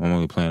 I'm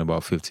only playing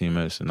about 15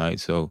 minutes a night.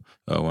 So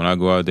when I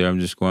go out there,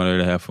 I'm just going there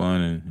to have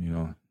fun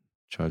and,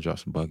 try to drop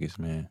some buckets,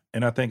 man.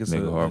 And I think it's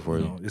Make it hard for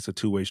you. It's a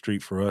two-way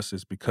street for us.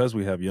 It's because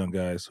we have young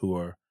guys who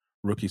are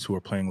rookies who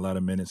are playing a lot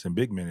of minutes and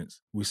big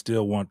minutes. We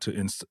still want to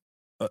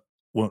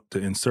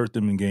insert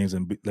them in games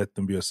and let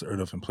them be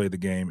assertive and play the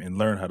game and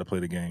learn how to play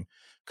the game,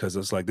 because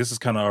it's like this is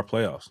kind of our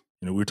playoffs.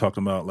 We were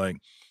talking about, like,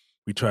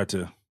 we tried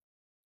to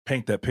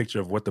paint that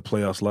picture of what the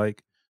playoffs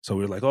like. So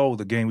we were like, oh,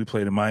 the game we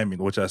played in Miami,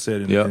 which I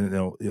said,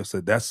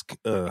 said that's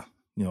a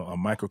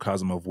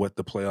microcosm of what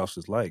the playoffs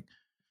is like.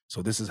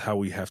 So this is how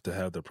we have to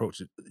have the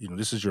approach.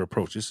 This is your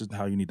approach. This is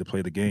how you need to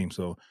play the game.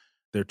 So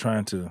they're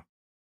trying to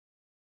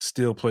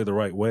still play the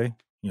right way.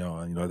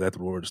 That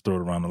word is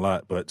thrown around a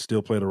lot, but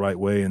still play the right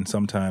way. And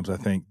sometimes I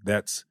think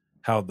that's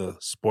how the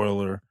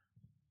spoiler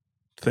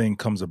thing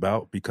comes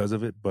about because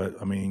of it. But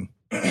I mean,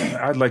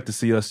 I'd like to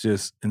see us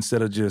just,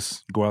 instead of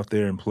just go out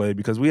there and play,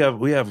 because we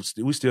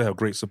still have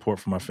great support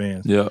from our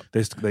fans. Yeah.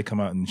 They come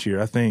out and cheer.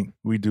 I think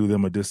we do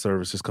them a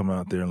disservice just coming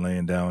out there and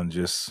laying down and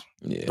just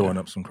throwing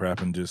up some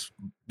crap and just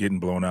getting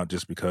blown out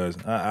just because.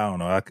 I don't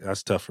know.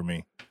 That's tough for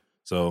me.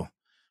 So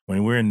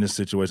when we're in this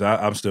situation,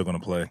 I'm still going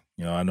to play.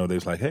 I know they're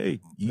like,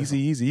 hey,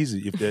 easy.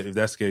 If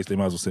that's the case, they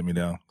might as well sit me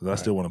down because I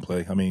still want to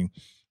play. I mean,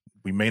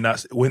 we may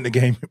not win the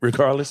game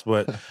regardless,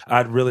 but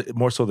I'd really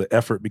more so the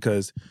effort,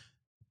 because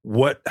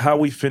how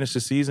we finish the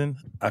season,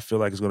 I feel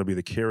like is going to be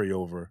the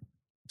carryover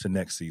to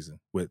next season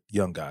with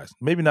young guys.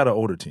 Maybe not an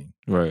older team,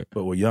 Right.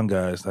 but with young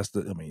guys, to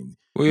the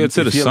if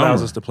he summer.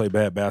 allows us to play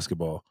bad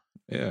basketball,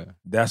 Yeah.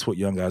 that's what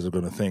young guys are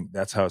going to think.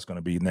 That's how it's going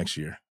to be next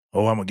year.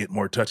 Oh, I'm going to get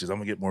more touches. I'm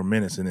going to get more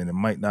minutes. And then it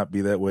might not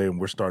be that way, and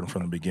we're starting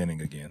from the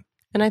beginning again.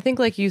 And I think,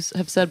 like you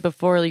have said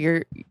before,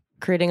 you're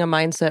creating a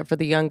mindset for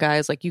the young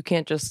guys. Like, you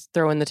can't just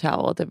throw in the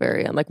towel at the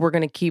very end. Like, we're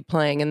going to keep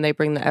playing, and they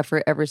bring the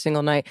effort every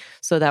single night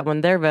so that when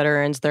they're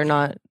veterans, they're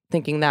not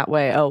thinking that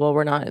way. Oh, well,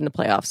 we're not in the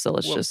playoffs, so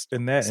let's just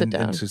sit down.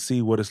 And to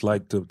see what it's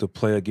like to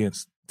play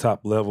against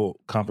top level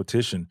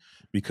competition,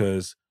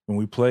 because when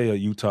we play a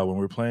Utah, when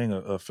we're playing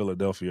a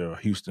Philadelphia or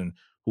Houston,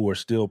 who are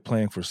still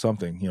playing for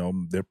something,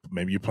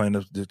 maybe you're playing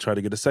to try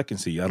to get a second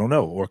seed, I don't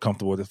know, or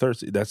comfortable with the third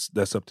seed.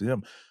 That's up to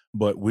them.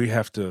 But we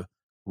have to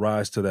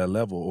rise to that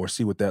level or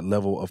see what that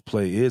level of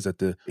play is at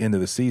the end of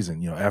the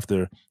season.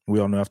 After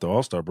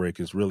All-Star break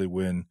is really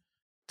when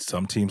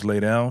some teams lay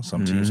down,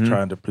 some teams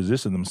trying to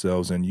position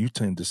themselves, and you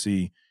tend to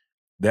see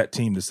that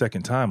team the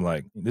second time,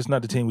 like, this is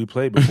not the team we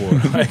played before.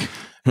 Like,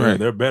 Right.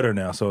 They're better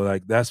now. So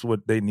like that's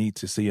what they need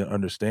to see and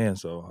understand.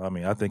 So I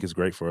mean, I think it's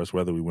great for us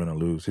whether we win or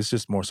lose. It's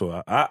just more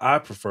so I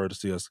prefer to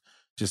see us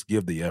just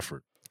give the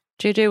effort.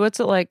 JJ, what's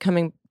it like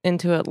coming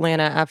into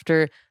Atlanta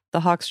after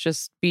the Hawks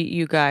just beat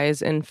you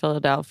guys in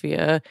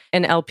Philadelphia?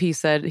 And LP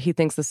said he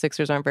thinks the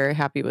Sixers aren't very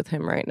happy with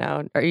him right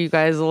now. Are you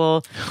guys a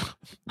little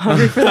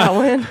hungry for that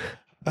win?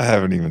 I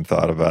haven't even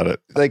thought about it.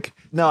 Like,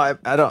 no,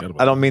 I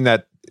don't mean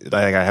that.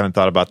 Like, I haven't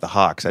thought about the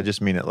Hawks. I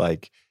just mean it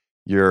like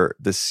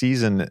the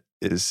season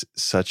is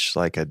such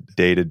like a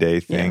day-to-day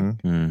thing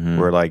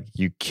where like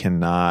you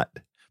cannot.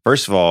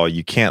 First of all,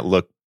 you can't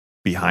look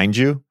behind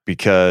you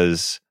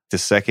because the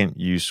second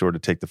you sort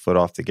of take the foot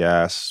off the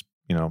gas,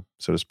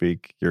 so to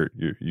speak,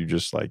 you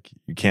just like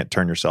you can't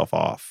turn yourself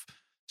off.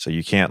 So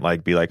you can't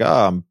like be like,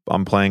 oh,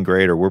 I'm playing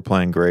great or we're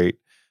playing great.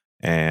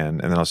 And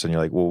then all of a sudden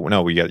you're like, well,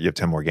 no, you have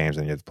 10 more games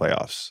and you have the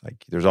playoffs.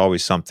 Like there's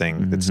always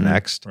something that's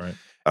next. Right.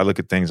 I look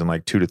at things in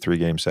like 2 to 3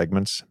 game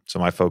segments. So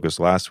my focus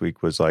last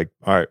week was like,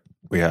 all right,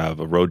 we have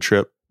a road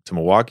trip to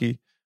Milwaukee,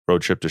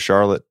 road trip to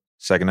Charlotte,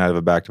 second night of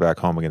a back-to-back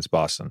home against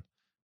Boston.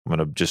 I'm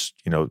going to just,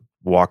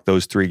 walk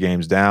those 3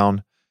 games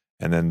down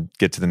and then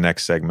get to the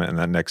next segment. And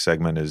that next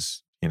segment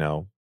is,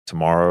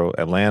 tomorrow,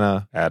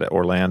 Atlanta, at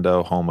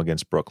Orlando, home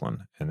against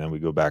Brooklyn. And then we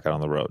go back out on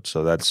the road.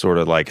 So that's sort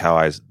of like how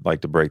I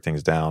like to break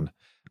things down.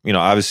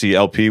 Obviously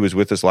LP was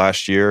with us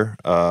last year.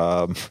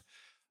 I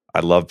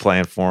love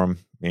playing for him.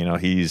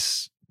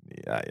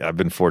 I've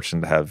been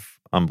fortunate to have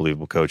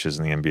unbelievable coaches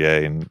in the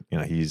NBA,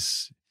 and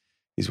he's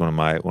one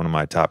of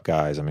my top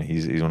guys. I mean,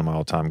 he's one of my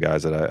all time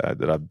guys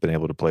that I've been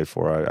able to play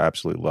for. I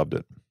absolutely loved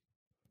it.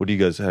 How do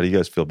you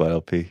guys feel about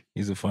LP?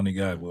 He's a funny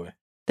guy, boy.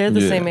 They're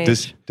the same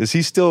age. Does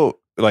he still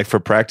like for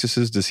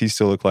practices? Does he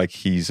still look like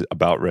he's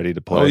about ready to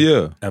play? Oh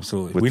yeah,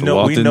 absolutely. We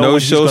know no when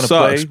show he's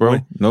socks, play, bro.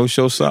 No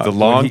show socks. The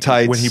long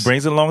tights. When he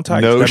brings in long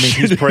tights, No that means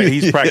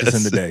he's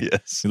practicing yes, today.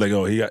 Yes. He's like,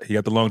 oh, he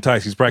got the long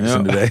tights. He's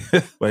practicing today.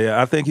 But yeah,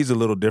 I think he's a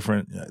little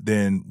different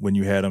than when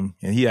you had him,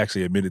 and he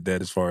actually admitted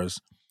that as far as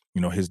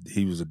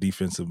he was a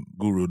defensive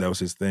guru. That was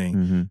his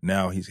thing.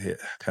 Now he's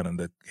kind of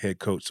the head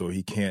coach, so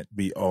he can't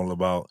be all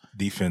about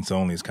defense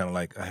only. It's kind of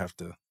like I have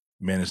to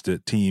manage the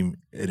team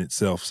in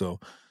itself. So.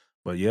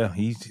 But yeah,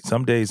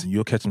 some days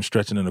you'll catch him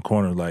stretching in the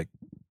corner like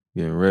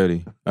getting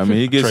ready. I mean,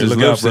 he gets Trey, his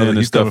lifts in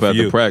and stuff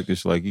after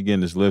practice. Like he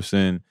getting his lifts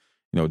in,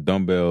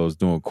 dumbbells,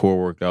 doing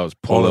core workouts,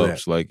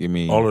 pull-ups. Like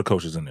all of the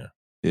coaches in there.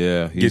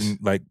 Yeah,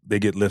 they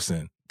get lifts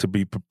in to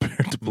be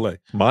prepared to play.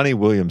 Monty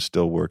Williams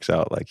still works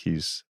out like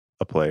he's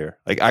a player.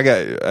 Like I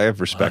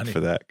have respect for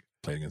that.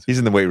 He's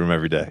in the weight room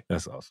every day.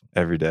 That's awesome.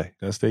 Every day.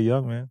 Gotta stay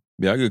young, man.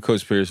 Yeah, I give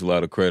Coach Pierce a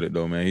lot of credit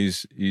though, man.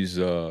 He's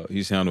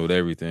handled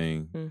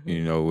everything,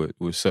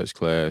 with such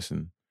class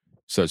and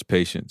such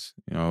patience.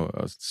 I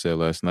said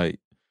last night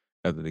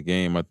after the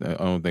game, I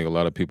don't think a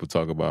lot of people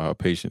talk about how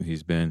patient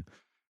he's been,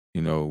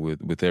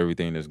 with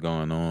everything that's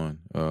going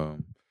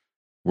on.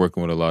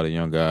 Working with a lot of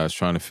young guys,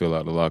 trying to fill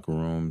out the locker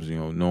rooms,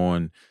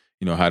 knowing,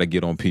 how to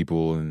get on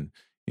people and,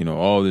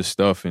 all this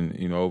stuff.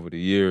 And, over the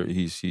year,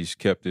 he's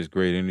kept this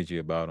great energy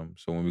about him.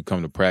 So when we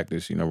come to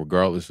practice,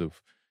 regardless of,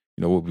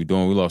 what we're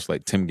doing, we lost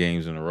like 10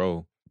 games in a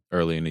row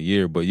early in the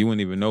year, but you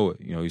wouldn't even know it.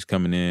 He's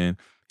coming in,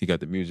 he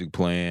got the music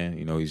playing,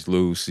 he's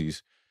loose,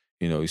 he's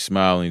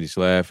smiling, he's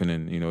laughing,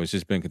 and, it's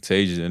just been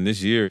contagious. And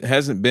this year, it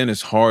hasn't been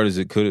as hard as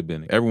it could have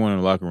been. Everyone in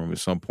the locker room at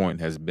some point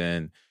has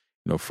been,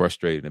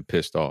 frustrated and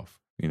pissed off,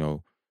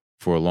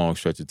 for a long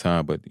stretch of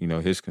time. But,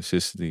 his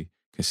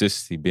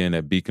consistency being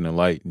that beacon of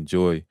light and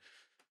joy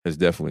has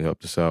definitely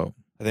helped us out.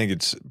 I think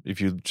it's,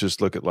 if you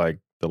just look at like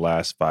the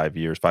last 5,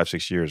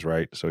 6 years,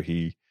 right? So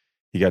he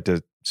got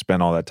to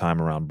spend all that time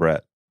around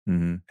Brett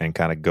and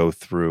kind of go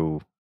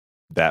through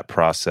that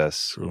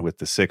process with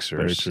the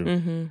Sixers. Very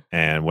true.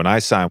 And when I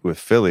signed with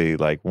Philly,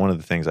 like one of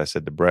the things I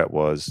said to Brett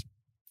was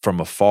from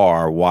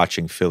afar,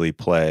 watching Philly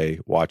play,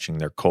 watching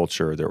their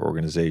culture, their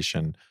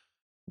organization,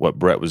 what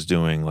Brett was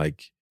doing,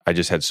 like I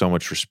just had so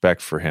much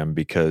respect for him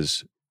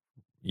because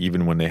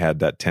even when they had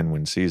that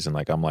 10-win season,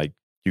 like I'm like,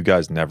 you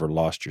guys never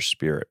lost your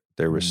spirit.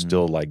 There was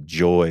still like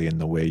joy in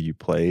the way you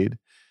played.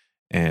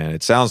 And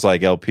it sounds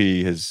like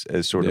LP has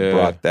sort of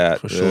brought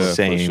that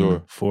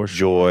same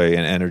joy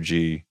and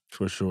energy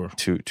for sure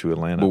to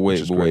Atlanta. But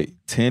wait,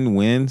 10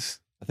 wins?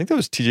 I think that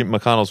was TJ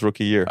McConnell's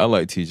rookie year. I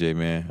like TJ,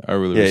 man. I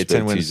really respect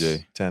 10 wins,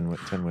 TJ.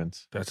 10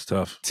 wins. That's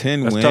tough.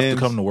 10 That's wins. tough to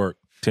come to work.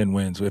 10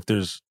 wins if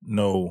there's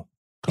no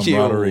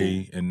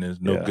camaraderie and there's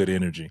no good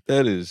energy.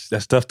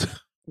 That's tough to.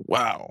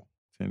 Wow.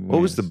 10 wins.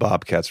 What was the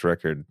Bobcats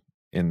record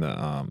in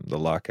the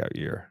lockout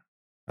year?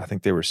 I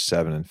think they were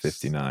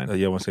 7-59.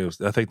 Yeah, I want to say it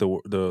was. I think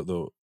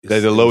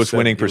the lowest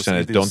winning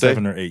percentage, don't they?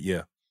 7 or 8,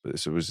 yeah.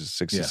 So it was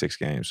 66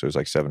 games, so it was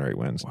like 7 or 8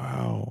 wins.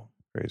 Wow,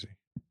 crazy!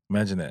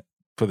 Imagine that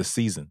for the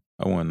season.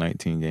 I won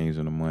 19 games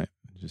in a month.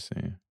 Just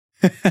saying.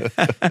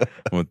 I'm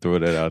gonna throw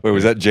that out. Wait,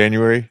 was that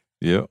January?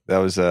 Yep. That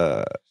was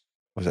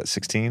that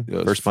 16?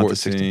 First 14, month of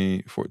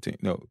 16? 14.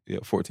 No, yeah,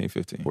 14,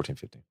 15. 14,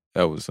 15.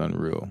 That was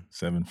unreal.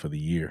 7 for the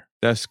year.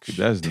 That's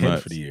 10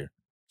 nuts. for the year.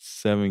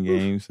 7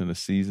 games in a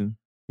season.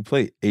 We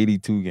played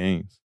 82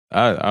 games.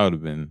 I would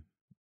have been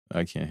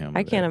I can't handle.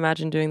 I can't that.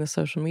 imagine doing the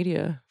social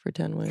media for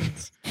 10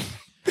 wins.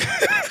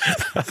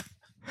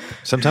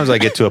 Sometimes I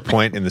get to a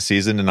point in the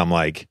season and I'm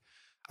like,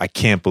 I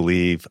can't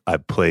believe I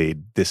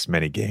played this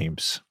many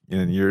games.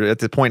 And you're at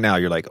the point now,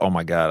 you're like, oh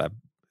my God,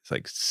 it's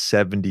like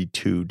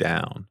 72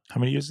 down. How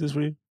many years is this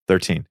for you?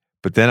 13.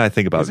 But then I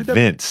think about Is it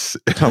Vince.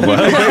 I'm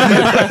like,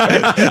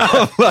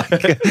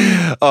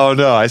 oh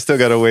no, I still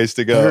got a ways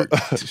to go.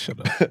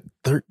 Shut up.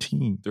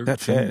 13. That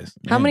fast.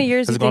 How many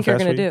years do Has you it think you're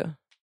gone going fast to for do?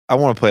 I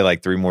want to play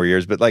like 3 more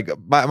years, but like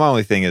my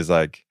only thing is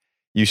like,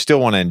 you still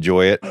want to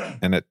enjoy it.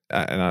 And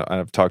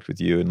I've talked with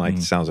you and like,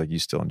 it sounds like you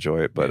still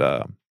enjoy it, but,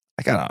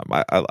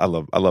 I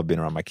love being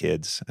around my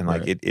kids, and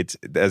like it's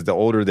as the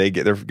older they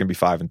get, they're going to be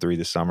 5 and 3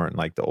 this summer, and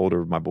like the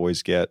older my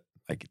boys get,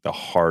 like the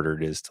harder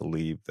it is to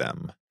leave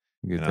them.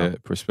 You get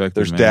that perspective.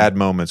 There's man. dad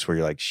moments where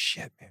you're like,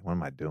 shit, man, what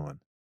am I doing?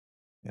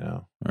 You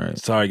know. All right.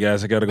 Sorry,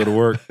 guys, I got to go to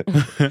work.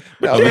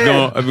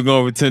 I've been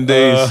going for 10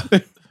 days.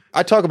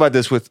 I talk about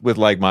this with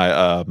like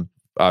my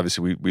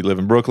obviously we live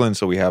in Brooklyn,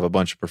 so we have a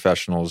bunch of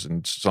professionals,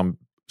 and some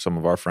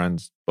of our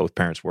friends, both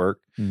parents work,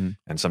 and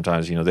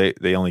sometimes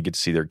they only get to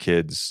see their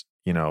kids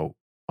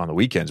on the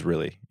weekends,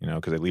 really,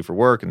 because they leave for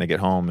work and they get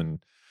home and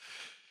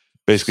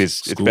basically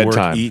it's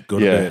bedtime. Eat, go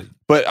to bed.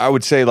 But I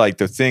would say like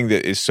the thing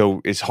that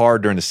it's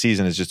hard during the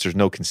season is just there's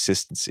no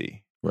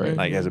consistency. Right.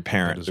 Like as a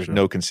parent, there's true.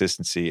 no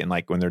consistency. And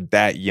like when they're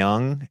that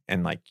young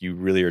and like you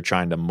really are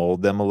trying to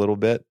mold them a little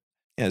bit,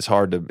 it's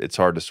hard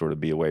to sort of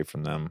be away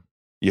from them.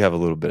 You have a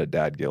little bit of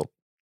dad guilt.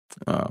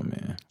 Oh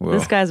man. Well,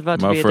 This guy's about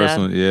to my be a first dad.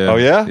 one, yeah. Oh,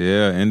 yeah?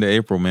 Yeah, end of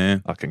April,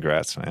 man. Oh,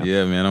 congrats, man.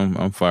 Yeah, man.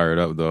 I'm fired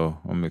up though.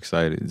 I'm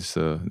excited. It's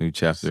a new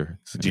chapter.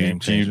 It's a Do game you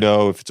changer.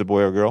 know if it's a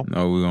boy or girl?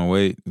 No, we're gonna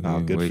wait. Oh,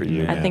 good Wait, for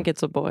you, man. I Yeah. think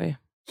it's a boy,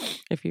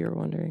 if you were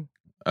wondering.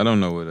 I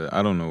don't know what.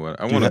 I don't know what.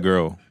 I Do want you a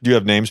girl. Do you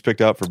have names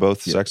picked out for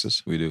both Yes.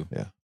 sexes? We do.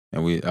 Yeah.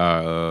 And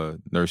our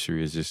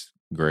nursery is just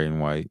gray and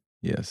white.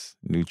 Yes.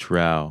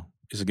 Neutral.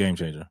 It's a game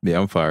changer. Yeah,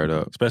 I'm fired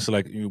up. Especially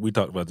like we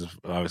talked about this.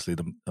 Obviously,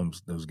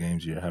 those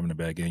games you're having a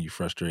bad game, you're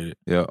frustrated.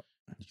 Yeah.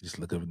 You just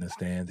look up in the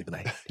stands and be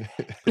like,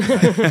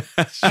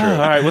 It's "Oh, all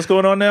right, what's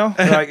going on now?"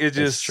 Like it It's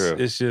just, true.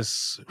 it's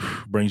just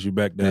brings you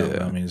back down.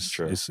 Yeah, I mean, it's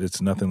true.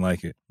 it's nothing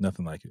like it.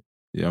 Nothing like it.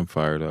 Yeah, I'm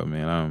fired up,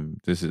 man.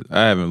 I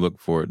haven't looked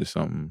forward to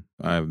something.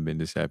 I haven't been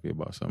this happy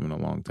about something in a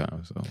long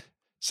time. So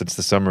Since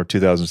the summer of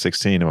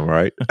 2016, am I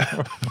right?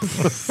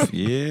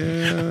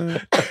 yeah.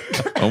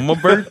 On my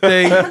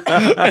birthday. On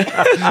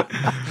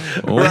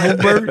my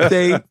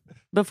birthday.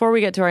 Before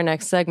we get to our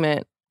next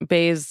segment,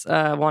 Baze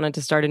wanted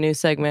to start a new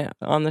segment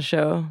on the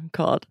show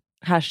called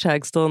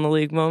 #Still in the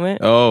League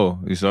Moment. Oh,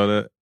 you saw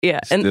that? Yeah,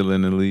 Still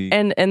in the league.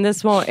 and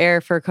this won't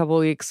air for a couple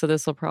weeks, so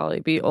this will probably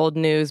be old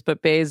news.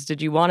 But Baze,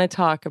 did you want to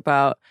talk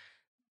about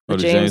the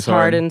James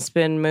Harden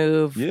spin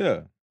move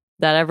Yeah.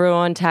 that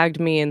everyone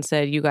tagged me and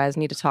said, you guys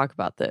need to talk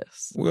about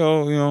this?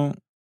 Well, you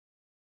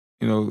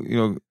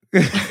know.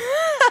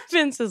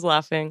 Vince is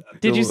laughing.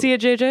 Did you see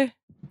it, JJ?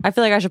 I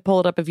feel like I should pull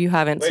it up if you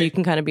haven't, so you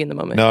can kind of be in the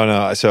moment.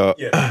 No. So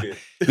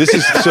this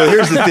is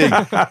here's the thing.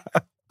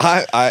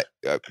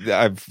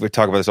 We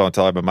talk about this all the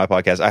time on my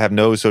podcast. I have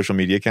no social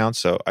media accounts,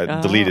 so I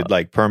deleted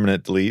like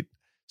permanent delete.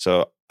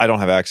 So I don't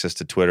have access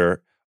to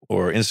Twitter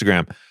or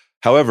Instagram.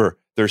 However,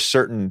 there's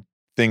certain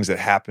things that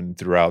happen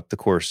throughout the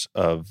course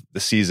of the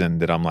season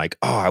that I'm like,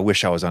 oh, I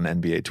wish I was on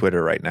NBA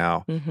Twitter right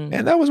now. Mm-hmm.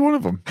 And that was one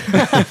of them.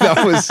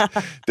 That was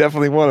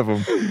definitely one of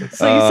them.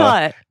 So you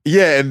saw it.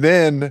 Yeah, and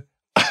then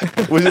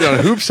was it on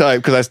Hoops Hype?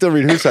 Because I still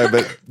read Hoops Hype,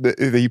 but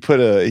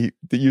he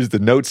used the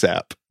Notes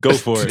app. Go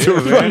for it. To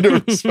run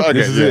to respond.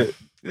 This is Okay, it.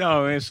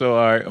 No, man. So,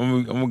 all right,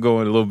 I'm gonna go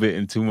in a little bit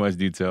in too much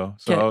detail.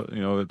 So,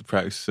 Okay. at the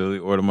practice facility,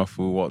 order my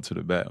food, walk to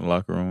the back in the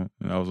locker room,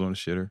 and I was on the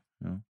shitter,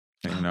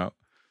 hanging out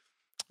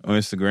on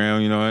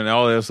Instagram, and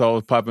all that all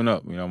was popping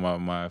up.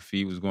 My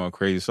feed was going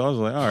crazy. So I was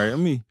like, all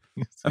right,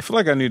 I feel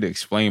like I need to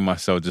explain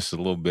myself just a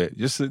little bit,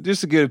 just to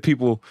give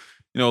people,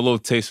 a little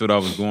taste of what I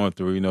was going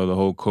through. The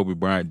whole Kobe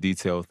Bryant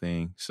detail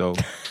thing. So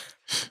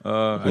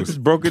I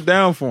just broke it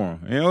down for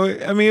him.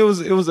 It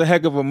was a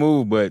heck of a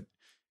move, but.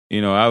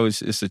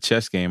 It's a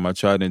chess game. I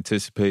tried to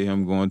anticipate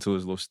him going to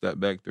his little step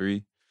back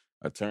three.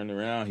 I turned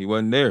around, he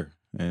wasn't there.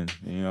 And,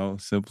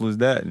 simple as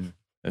that. And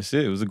that's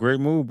it. It was a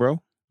great move,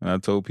 bro. And I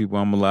told people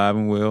I'm alive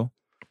and well.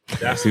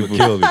 That's what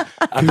killed me.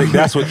 I think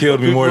that's what killed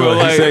me more. People were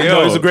He like, said,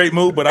 yo. it was a great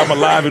move, but I'm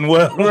alive and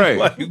well. Right.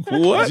 Like,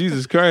 what?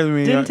 Jesus Christ.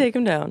 Didn't take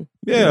him down.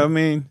 Yeah,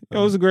 it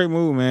was a great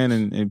move, man.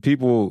 And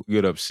people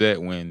get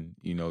upset when,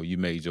 you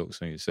make jokes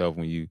on yourself,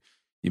 when you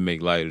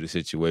make light of the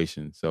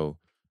situation. So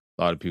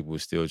a lot of people were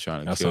still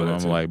trying to kill him.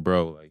 I'm like,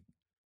 bro, like,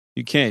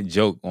 you can't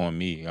joke on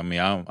me.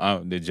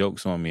 The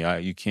joke's on me.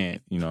 You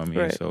can't,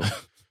 Right. So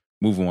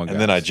move on, guys.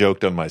 And then I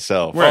joked on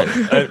myself. Right.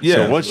 Yeah.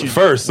 So once you it's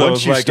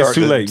like, start it's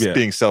too late. Yeah.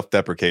 being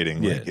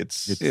self-deprecating, Yeah. like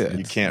It's-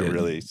 you can't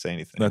really say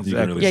anything. Nothing you can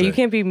Exactly. really Yeah, say. you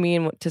can't be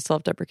mean to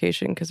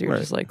self-deprecation because you're Right.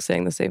 just like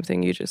saying the same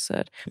thing you just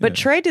said. But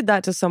Yeah. Trey did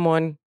that to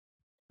someone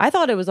I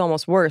thought it was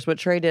almost worse. What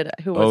Trey did?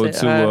 Who was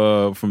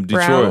it? From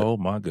Brown. Detroit. Oh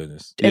my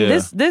goodness. And Yeah.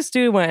 this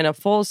dude went in a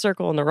full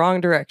circle in the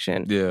wrong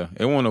direction. Yeah,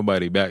 it wasn't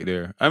nobody back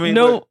there. I mean,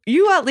 No,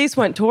 you at least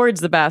went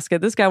towards the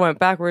basket. This guy went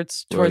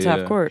backwards towards yeah.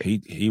 half court.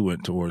 He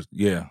went towards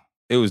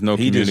it was no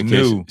He just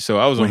communication. knew So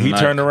I was when on he the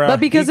turned ninth. around. But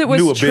because he it was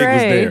knew a big was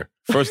Trey. there.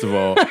 First of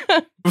all,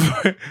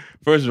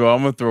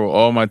 I'm gonna throw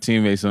all my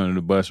teammates under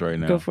the bus right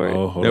now. Go for it.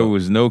 Oh, hold There on.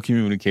 was no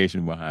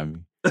communication behind me.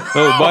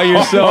 So by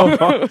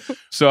yourself.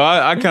 So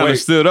I kind of Wait.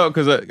 stood up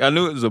because I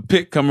knew it was a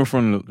pick coming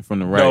from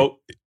the right. No,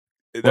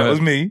 that What?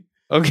 was me.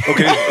 Okay.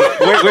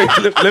 Okay,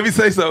 wait. Let me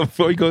say something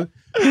before you go.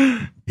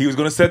 He was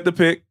going to set the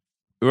pick.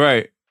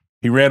 Right.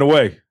 He ran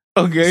away.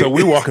 Okay. So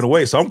we're walking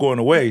away. So I'm going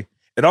away.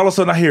 And all of a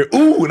sudden I hear,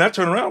 ooh, and I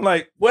turn around, I'm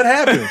like, what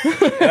happened?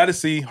 And I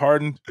just see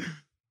Harden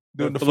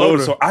doing the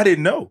floater. So I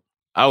didn't know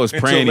I was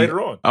until praying. later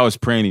on. I was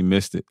praying he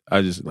missed it.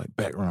 I just like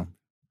background.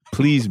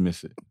 Please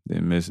miss it.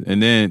 Didn't miss it.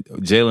 And then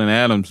Jalen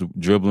Adams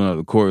dribbling up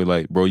the court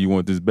like, bro, you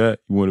want this back?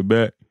 You want it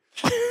back?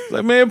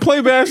 Like, man, play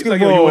He's basketball,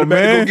 like, yo, you want to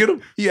man. go get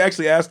him? He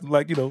actually asked him,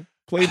 like,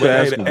 Play but, hey,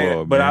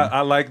 basketball, but man.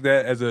 I like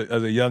that as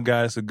a young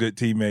guy. It's a good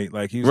teammate.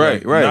 Like he's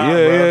Right, like, right, nah,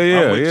 yeah, bro,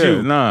 yeah, I'm with yeah.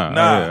 you. Nah,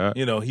 yeah.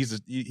 You know,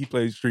 he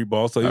plays street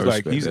ball, so I he's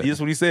like, respect that. that's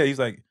what he said. He's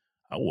like,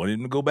 I wanted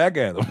him to go back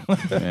at him.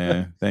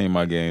 Man, that ain't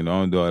my game. I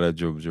don't do all that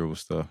dribble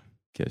stuff.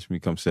 Catch me,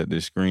 come set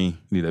this screen.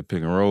 Need that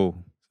pick and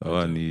roll. That's all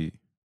I need.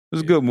 It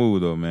was a good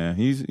move though, man.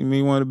 He's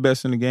one of the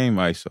best in the game.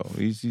 ISO.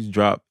 He's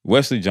dropped.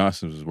 Wesley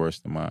Johnson was worse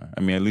than mine.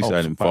 I mean, at least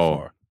I didn't by fall.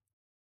 far.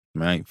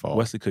 Man, I ain't fall.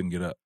 Wesley couldn't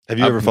get up. Have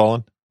you ever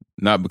fallen?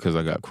 Not because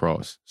I got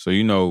crossed. So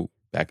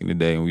back in the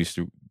day when we used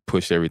to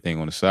push everything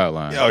on the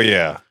sideline. Oh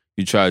yeah,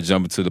 You try to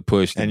jump into the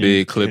push, the And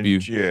big clip and- you.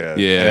 Yeah,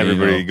 Yeah, And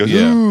everybody you know, goes,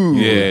 yeah. ooh.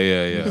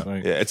 Yeah.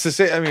 Like, Yeah, it's the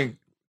same. I mean,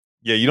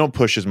 yeah, you don't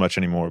push as much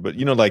anymore, but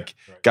like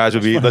guys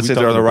would That's be, funny. let's We say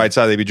they're on talked the about right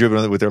side, they'd be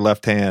dribbling with their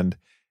left hand,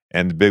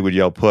 and the big would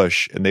yell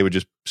push, and they would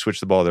just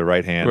switch the ball to their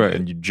right hand, Right.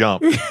 and you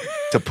jump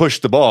to push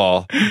the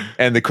ball,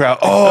 and the crowd,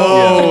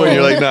 and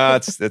you're like, nah,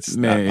 it's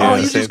Man, not. yeah.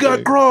 you the same just got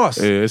thing.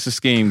 crossed. Yeah, it's a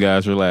scheme,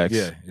 guys. Relax.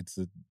 Yeah, it's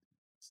a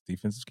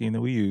defensive scheme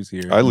that we use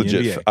here. I in the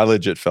legit,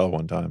 NBA. fell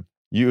one time.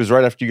 It was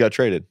right after you got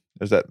traded.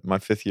 It was that my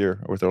 5th year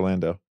with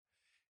Orlando.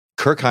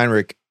 Kirk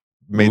Heinrich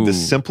made Ooh. the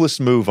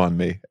simplest move on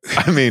me.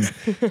 I mean,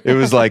 it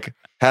was like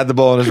had the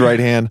ball in his right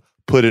hand,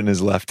 put it in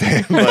his left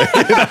hand. Like,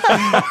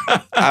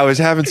 I was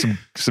having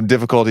some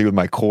difficulty with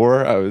my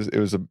core. It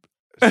was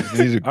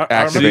needed to I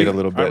activate remember- a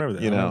little I bit. remember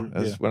that. You I know, remember-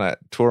 that's yeah. when I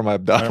tore my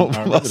abdominal I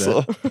remember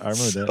muscle. that. I remember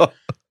So, that.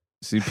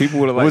 See, people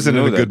would have I liked wasn't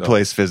to know in a that, good though.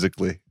 place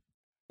physically.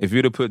 If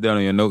you'd have put that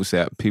on your notes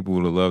app, people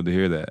would have loved to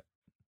hear that.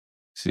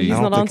 See, He's I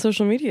don't not on think-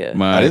 social media.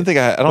 my, I didn't think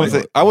I don't Wait,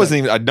 think I wasn't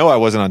even. I know I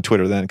wasn't on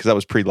Twitter then because that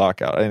was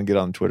pre-lockout. I didn't get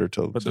on Twitter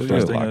till But the the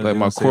first first thing lockout. like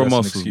my They're gonna say core that's an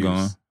muscles excuse.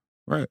 gone.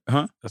 Right?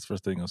 Huh? That's the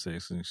first thing I'm gonna say.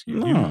 It's an excuse.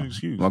 No, Give me an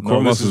excuse. my No, core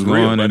this muscles is real,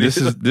 gone, and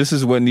buddy. this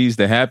is what needs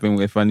to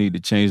happen if I need to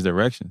change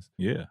directions.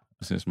 Yeah.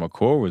 Since my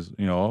core was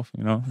off,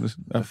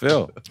 I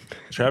fell.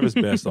 Travis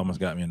Best almost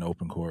got me in the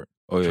open court.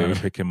 Oh Trying yeah.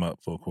 to pick him up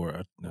full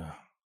court.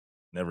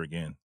 Never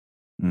again.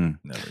 Mm.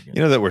 Never again.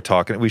 You know that we're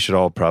talking. We should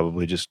all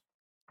probably just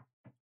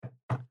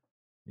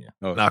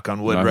Oh, knock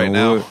on wood knock right on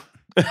now,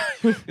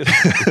 wood.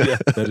 Yeah,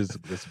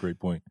 that's a great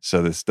point.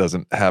 so this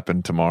doesn't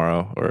happen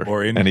tomorrow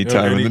or in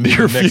anytime or in any- the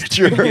near next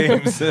future.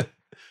 games. You're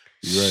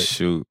right.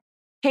 Shoot.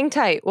 Hang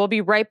tight. We'll be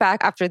right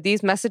back after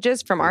these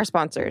messages from our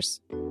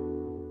sponsors.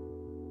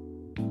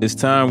 It's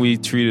time we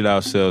treated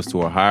ourselves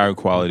to a higher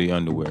quality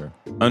underwear.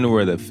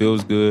 Underwear that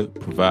feels good,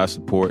 provides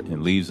support,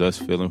 and leaves us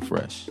feeling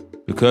fresh.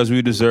 Because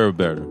we deserve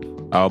better.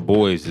 Our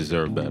boys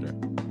deserve better.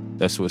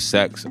 That's what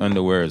Sax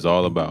underwear is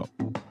all about.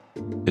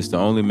 It's the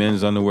only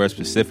men's underwear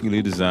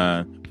specifically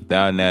designed with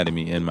our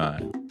anatomy in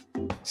mind.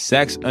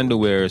 Sax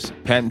Underwear's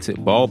patented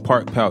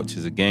ballpark pouch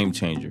is a game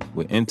changer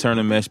with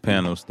internal mesh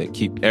panels that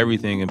keep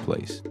everything in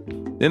place.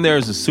 Then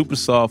there's the super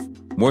soft,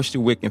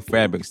 moisture-wicking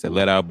fabrics that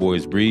let our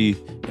boys breathe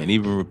and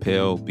even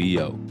repel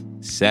BO.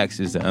 Sax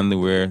is the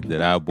underwear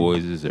that our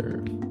boys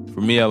deserve.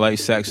 For me, I like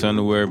Sax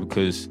underwear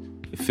because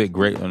it fit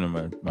great under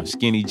my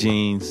skinny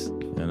jeans,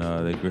 and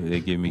they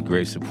give me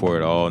great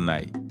support all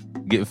night.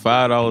 Get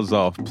 $5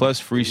 off plus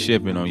free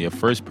shipping on your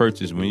first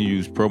purchase when you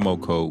use promo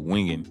code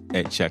WINGIN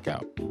at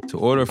checkout. To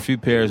order a few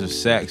pairs of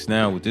Sax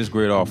now with this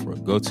great offer,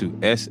 go to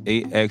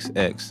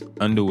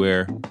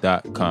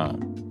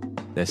saxxunderwear.com.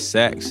 That's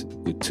Sax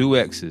with 2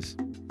 X's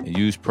and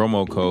use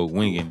promo code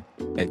WINGIN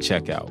at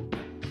checkout.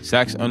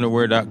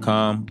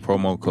 saxunderwear.com,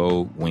 promo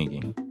code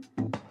WINGIN.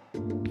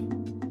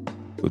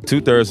 With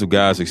 2/3 of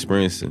guys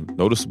experiencing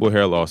noticeable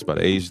hair loss by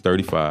the age of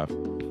 35,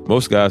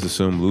 most guys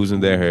assume losing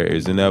their hair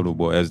is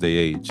inevitable as they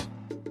age.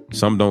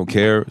 Some don't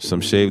care,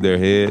 some shave their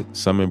head,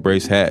 some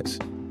embrace hats.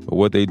 But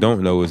what they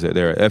don't know is that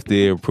there are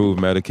FDA-approved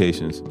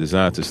medications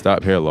designed to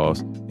stop hair loss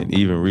and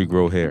even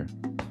regrow hair.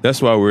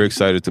 That's why we're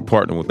excited to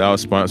partner with our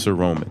sponsor,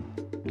 Roman.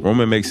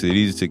 Roman makes it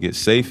easy to get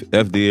safe,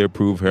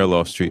 FDA-approved hair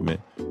loss treatment,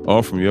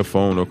 all from your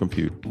phone or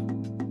computer.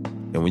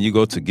 And when you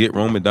go to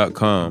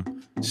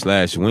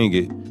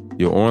getroman.com/wingit,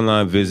 your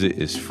online visit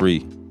is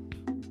free.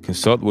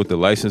 Consult with a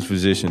licensed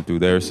physician through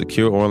their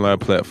secure online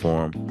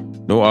platform.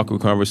 No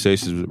awkward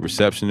conversations with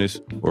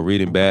receptionists or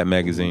reading bad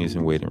magazines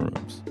in waiting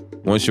rooms.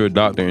 Once your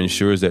doctor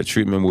ensures that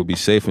treatment will be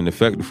safe and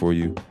effective for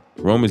you,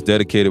 Roman's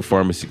dedicated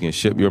pharmacy can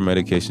ship your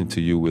medication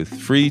to you with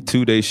free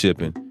 2-day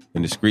shipping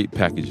and discreet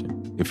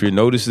packaging. If you're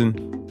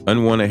noticing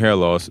unwanted hair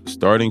loss,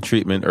 starting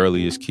treatment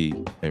early is key,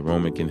 and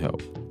Roman can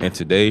help. And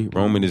today,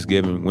 Roman is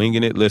giving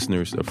Winging It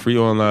listeners a free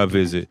online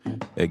visit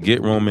at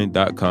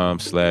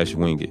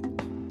GetRoman.com/wingit.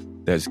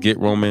 That's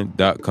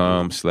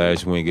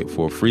GetRoman.com/wingit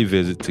for a free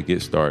visit to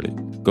get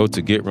started. Go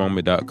to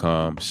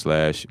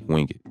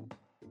GetRoman.com/wingit.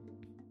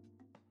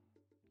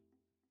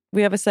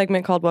 We have a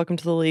segment called Welcome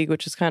to the League,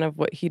 which is kind of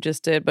what he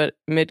just did, but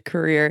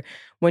mid-career,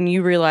 when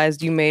you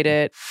realized you made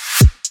it.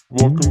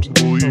 Welcome to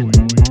the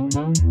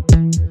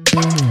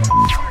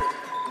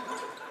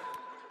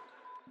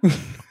league.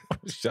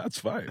 Shots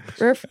fired.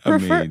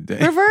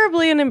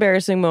 Preferably an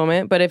embarrassing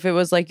moment, but if it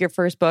was like your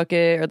first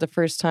bucket or the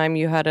first time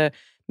you had a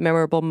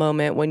memorable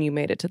moment when you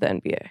made it to the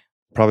NBA.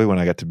 Probably when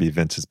I got to be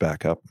Vince's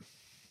backup.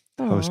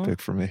 That was Aw. big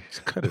for me.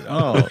 Cut it.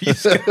 Oh, Annie. Do you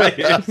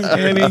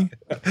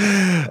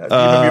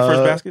remember your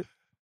first basket?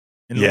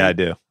 In the Yeah,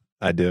 league?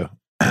 I do.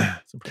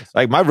 That's impressive.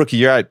 Like my rookie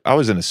year, I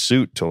was in a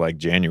suit till like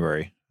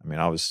January. I mean,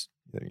 I was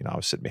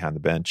sitting behind the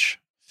bench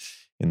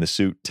in the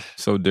suit.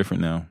 so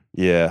different now.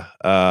 Yeah.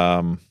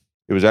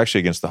 It was actually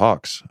against the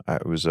Hawks.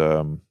 It was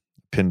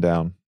pinned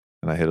down,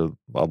 and I hit a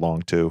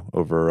long two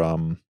over.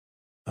 It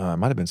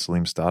might have been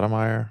Salim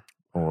Stoudemire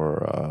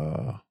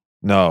or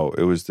no,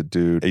 it was the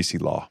dude AC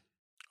Law.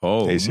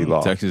 Oh, AC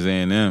Law. Texas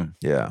A&M,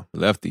 Yeah,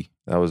 lefty,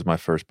 that was my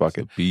first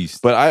bucket.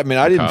 beast. But I mean,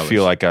 I in didn't college.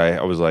 feel like I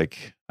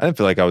didn't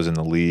feel like I was in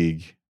the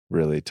league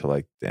really till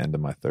like the end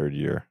of my third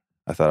year.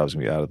 I thought I was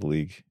gonna be out of the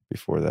league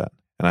before that,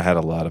 and I had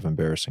a lot of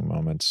embarrassing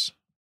moments.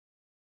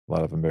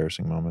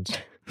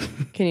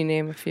 Can you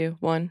name a few?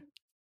 One.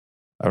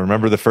 I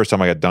remember the first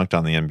time I got dunked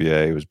on the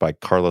NBA. It was by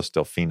Carlos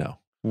Delfino.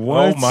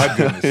 Oh my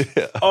goodness.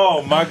 yeah.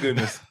 Oh my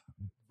goodness.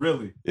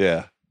 Really?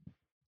 Yeah.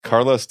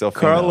 Carlos Delfino.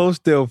 Carlos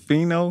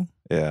Delfino.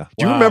 Yeah.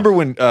 Do you Wow. remember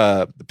when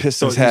the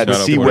Pistons had Shout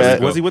out C Puerto Webb?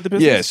 Rico. Was he with the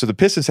Pistons? Yeah. So the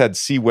Pistons had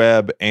C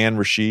Webb and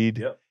Rashid,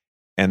 Yep.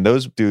 and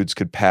those dudes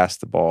could pass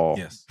the ball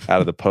Yes. out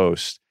of the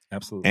post.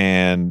 Absolutely.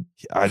 And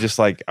I just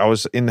like, I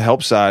was in the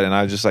help side and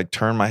I just like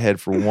turned my head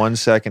for 1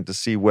 second to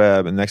see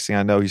Webb. And next thing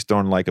I know, he's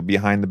throwing like a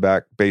behind the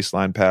back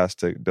baseline pass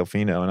to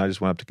Delfino. And I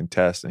just went up to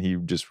contest and he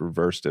just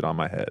reversed it on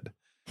my head.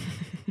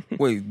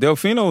 Wait,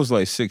 Delfino was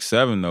like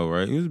 6'7" though,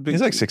 right? He was a big.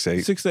 He's like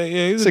 6'8". 6'8",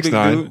 yeah, he was a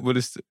 6'9". big dude, but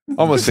it's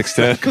Almost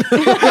 6'10".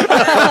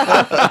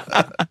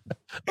 I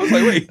was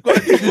like, wait.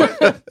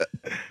 What?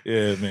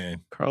 Yeah,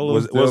 man.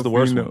 Carlos. What was the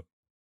worst Delfino. one?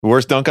 The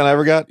worst dunk I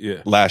ever got?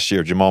 Yeah. Last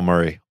year, Jamal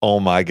Murray. Oh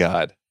my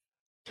God.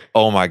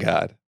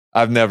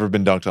 I've never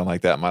been dunked on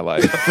like that in my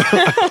life.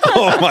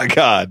 Oh my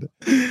God.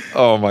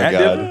 Oh my At God.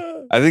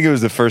 Denver? I think it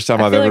was the first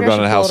time I I've feel ever like I gone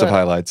on should House pull of it up.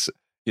 Highlights.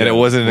 Yeah, And it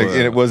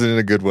wasn't well, in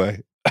a good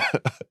way.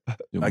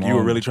 Like you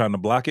were really trying to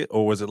block it,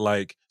 or was it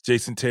like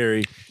Jason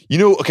Terry?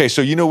 Okay,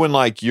 so when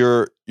like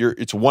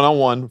it's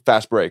one-on-one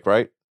fast break,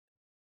 right?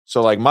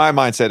 So like my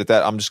mindset at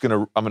that, I'm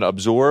gonna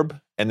absorb,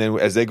 and then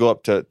as they go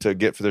up to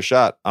get for their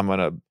shot, I'm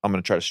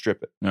gonna try to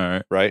strip it, All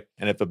right. right?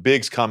 And if a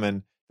big's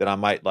coming, then I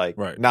might like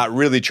Right. not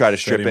really try to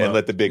Set strip him it and up.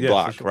 let the big Yeah, for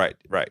block. sure.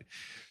 Right.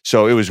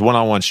 So it was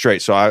one-on-one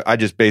straight. So I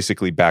just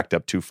basically backed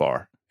up too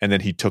far, and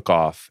then he took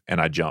off, and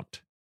I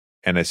jumped.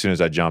 And as soon as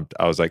I jumped,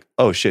 I was like,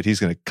 "Oh shit, he's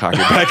gonna cock it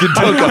back and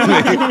dunk on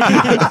me."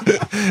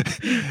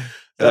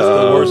 That's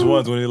the worst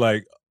ones when you're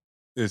like,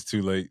 it's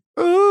too late.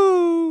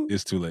 Ooh.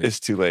 It's too late. It's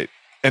too late.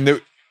 And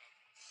there,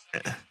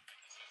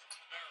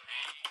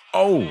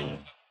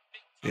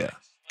 yeah,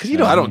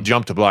 because I don't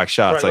jump to block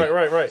shots.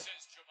 right.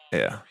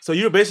 Yeah, So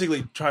you're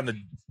basically trying to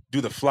do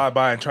the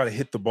flyby and try to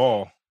hit the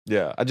ball.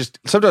 yeah.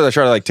 Sometimes I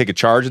try to like take a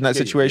charge in that Yeah,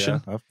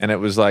 situation, yeah. and it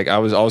was like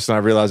all of a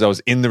sudden I realized I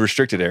was in the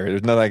restricted area.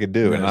 There's nothing I could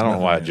do, Yeah, and I there's don't know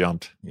why I nothing there.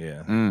 jumped.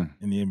 Yeah. Mm.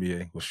 In the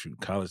NBA. Well, shoot,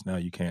 college now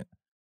you can't.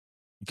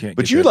 But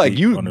get you that like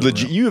deep under the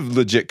rim. you have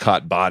legit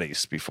caught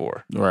bodies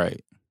before,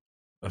 Right.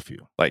 A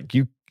few. like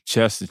you.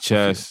 Chest to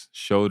chest,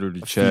 shoulder to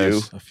few.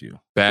 chest, A few.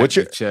 back What's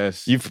to your-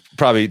 chest. You've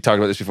probably talked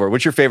about this before.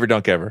 What's your favorite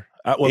dunk ever?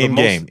 Well, In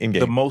the game.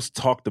 The most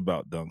talked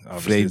about dunk,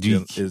 obviously,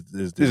 Frederic. is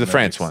the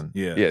France Mavericks. one.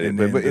 Yeah. Yeah, And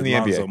but then in the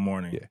NBA. Lonzo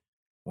Mourning Yeah.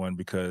 one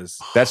because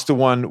That's the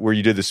one where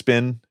you did the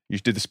spin. You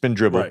did the spin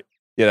dribble. right.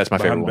 Yeah, that's my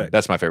Behind favorite the one. back.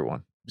 That's my favorite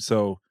one.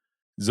 So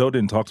Zoe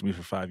didn't talk to me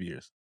for 5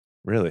 years.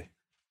 Really?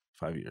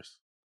 5 years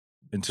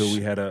until we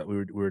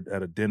were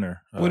at a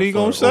dinner. What are you for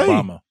gonna say?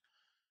 Obama.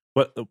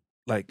 But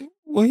like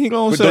What he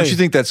gonna But say? don't you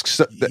think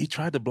that's he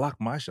tried to block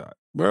my shot,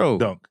 bro?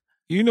 dunk.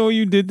 You know what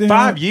you did to him?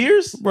 5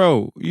 years?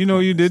 bro. You know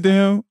what you did to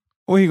him?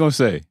 What he gonna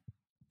say?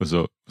 What's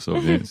up? What's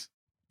up, Vince?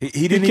 He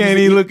He didn't can't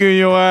even look in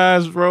your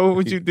eyes, bro.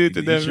 What you did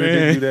to he that sure man?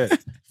 did do that.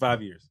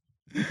 5 years.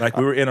 Like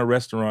we were in a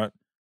restaurant,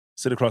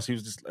 sit across.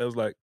 It was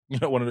like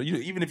one of the,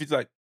 even if it's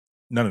like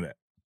none of that.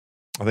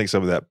 I think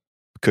some of that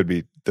could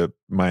be the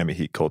Miami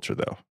Heat culture,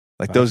 though.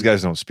 Like 5 those years.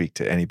 guys don't speak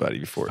to anybody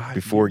before 5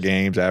 years.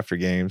 games, after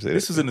games.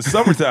 This was in the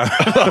summertime.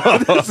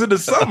 This was in the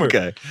summer.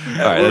 Okay, all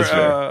right, that's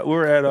fair. We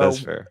were at That's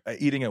fair.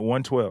 eating at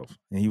 112,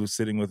 and he was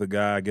sitting with a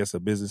guy, I guess a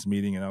business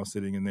meeting, and I was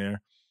sitting in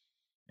there.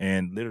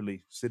 and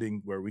literally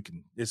sitting where we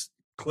can. It's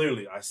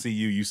clearly I see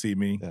you, you see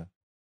me. Yeah.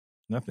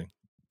 Nothing.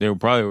 They were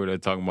probably over there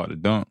talking about the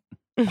dunk.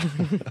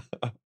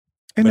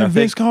 And then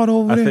Vince called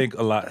over I there. think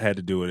a lot had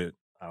to do with it.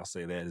 I'll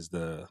say that is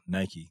the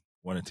Nike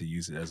wanted to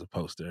use it as a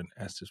poster and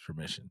asked his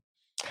permission.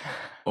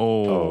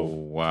 Oh,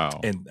 wow.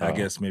 And I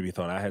guess maybe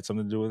thought I had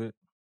something to do with it.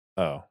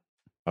 Oh,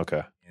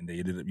 okay. And they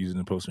ended up using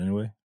the poster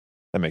anyway.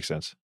 That makes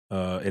sense.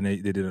 And they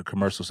did a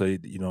commercial. Say,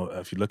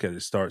 if you look at it,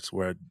 it starts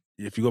where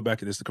if you go back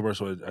to this, the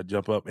commercial, I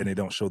jump up and they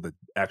don't show the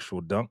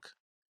actual dunk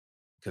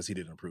because he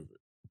didn't approve it.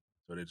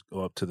 So they just go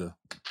up to the.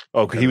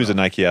 Oh, he was a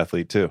Nike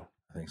athlete too.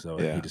 I think so.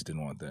 Yeah. He just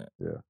didn't want that.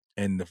 Yeah.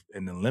 And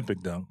in the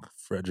Olympic dunk,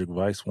 Frederick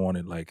Weiss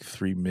wanted like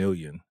 $3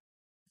 million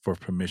for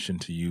permission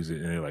to use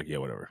it, and they're like, "Yeah,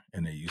 whatever."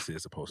 And they used it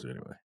as a poster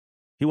anyway.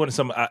 He wanted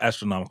some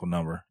astronomical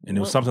number, and it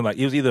was something like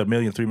it was either $1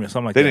 million, $3 million,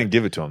 something like They that. didn't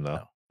give it to him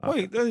though.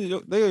 Wait,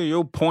 they are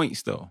your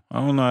points though.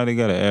 I don't know how they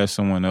got to ask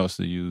someone else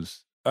to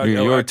use Yeah,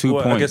 your 2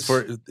 I points.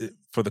 guess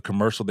for the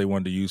commercial they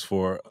wanted to use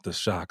for the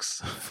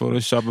shocks.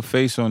 Photoshop a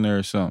face on there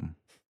or something.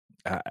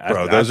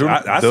 Bro, those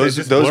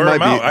those might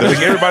be. I think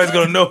everybody's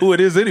gonna know who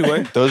it is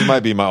anyway. Those might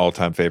be my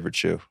all-time favorite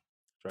shoe.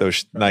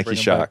 Those Try to Nike bring 'em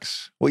back.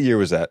 Shocks. What year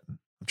was that? I'm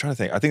trying to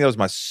think. I think that was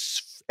my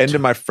end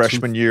of my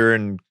freshman year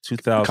in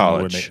 2000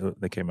 college. when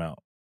they came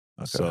out.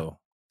 Okay. So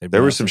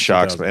There were some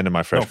shocks at the 2000. end of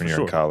my freshman for year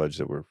sure. in college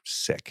that were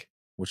sick.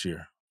 Which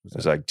year? It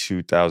was like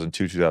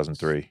 2002,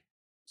 2003.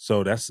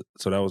 So that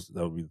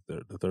would be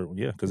the third one.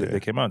 Yeah, because Yeah. they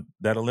came out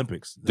that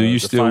Olympics. Do you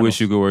still wish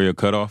you could wear your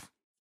cutoff?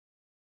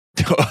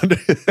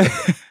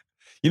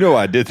 You know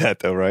I did that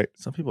though, right?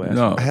 Some people ask.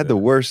 No. me I had the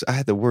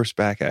worst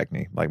back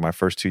acne like my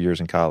first 2 years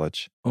in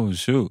college. Oh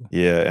shoot!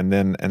 Yeah, and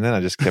then I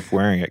just kept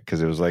wearing it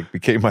because it was like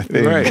became my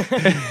thing. Right.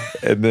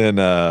 and then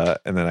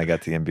I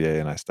got the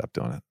NBA and I stopped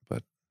doing it.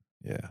 But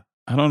yeah,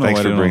 I don't know thanks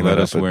why for they bringing don't let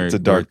that us up. wear. It's a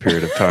dark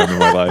period of time in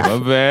my life.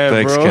 My bad,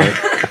 Thanks,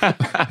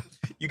 bro.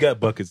 You got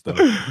buckets though.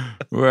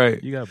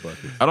 Right. You got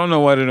buckets. I don't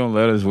know why they don't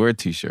let us wear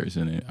t-shirts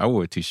in it. I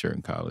wore a t-shirt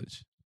in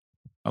college.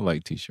 I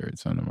like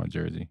t-shirts under my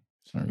jersey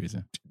for some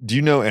reason. Do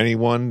you know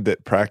anyone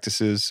that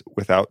practices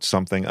without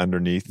something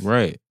underneath?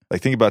 Right.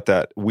 Like think about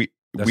that. We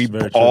That's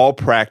very true. all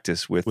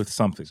practice with With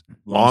something.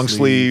 Long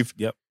sleeve.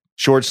 Yep.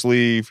 short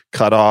sleeve,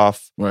 cut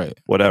off, Right.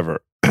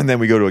 whatever. And then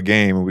we go to a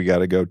game and we got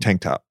to go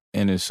tank top.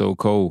 And it's so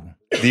cold.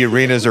 The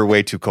arenas are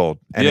way too cold,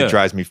 and Yeah. it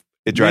drives me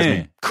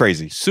Man.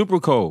 crazy. Super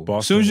cold. Boston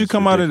as soon as you is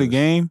come out of the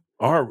ridiculous.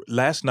 game,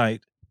 Last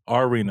night,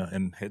 our arena,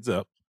 and heads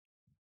up,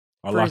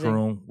 our Freezing. locker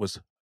room was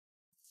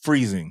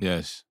freezing.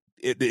 yes.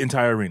 The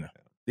entire arena,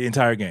 the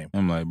entire game.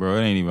 I'm like, bro,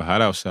 it ain't even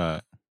hot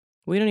outside.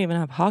 We don't even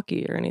have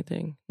hockey or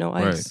anything. No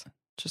ice. Right.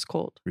 Just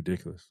cold.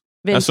 Ridiculous.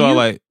 Vince, That's why I you-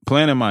 like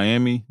playing in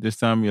Miami this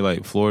time of year,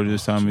 like Florida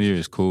this time of year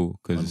is cool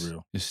because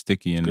Unreal. it's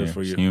sticky in Good there.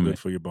 for It's your humid. good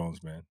for your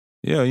bones, man.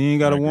 Yeah, you ain't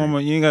got to I agree. warm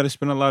up. You ain't got to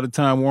spend a lot of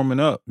time warming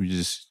up. You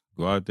just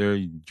go out there,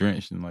 you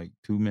drench in like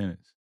 2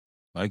 minutes.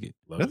 Like it.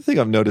 Love Another it. thing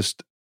I've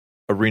noticed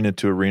arena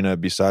to arena,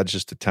 besides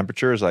just the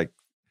temperature, is like,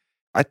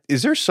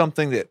 is there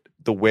something that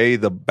the way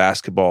the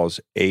basketballs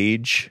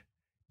age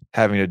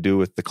having to do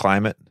with the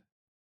climate,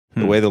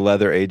 the Hmm. way the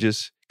leather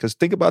ages? Because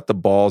think about the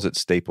balls at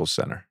Staples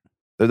Center.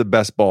 They're the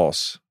best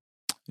balls.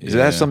 Does it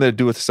have something to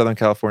do with the Southern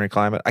California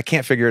climate? I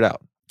can't figure it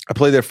out. I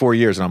played there 4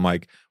 years and I'm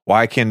like,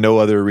 why can no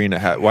other arena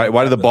have, why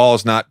do the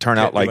balls not turn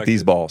out Can't do like like these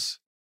this. balls?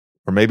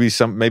 Or maybe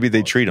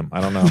they treat them.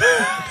 I don't know.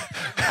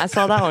 I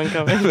saw that one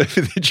coming. Maybe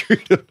they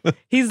treat them.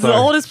 He's the Sorry.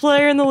 oldest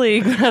player in the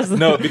league. because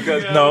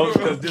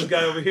this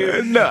guy over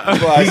here. No.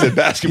 Well, I said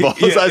basketball.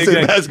 Yeah, I said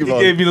exactly. basketball.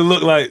 He gave me the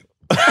look like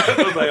I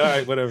was like, all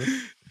right, whatever.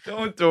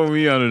 Don't throw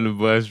me under the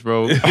bus,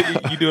 bro.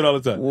 You do it all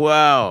the time.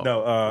 Wow.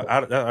 No,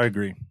 I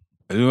agree.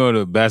 You know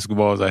the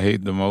basketballs I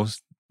hate the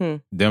most? Hmm.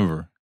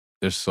 Denver.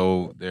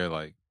 They're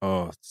like,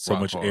 Oh, so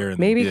Rock much hard. air in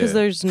Maybe Yeah. because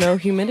there's no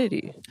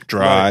humidity. the, a lot of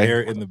Dry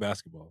air in the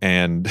basketball.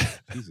 and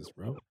Jesus,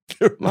 bro.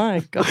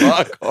 My God.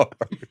 rock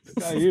hard. This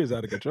guy here is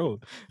out of control.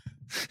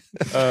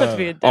 Must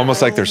be a dad.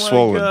 Almost like they're Oh my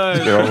swollen. gosh.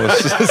 They're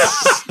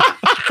almost.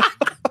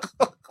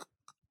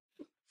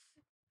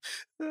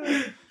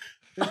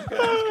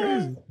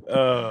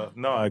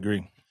 No, I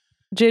agree.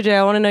 JJ,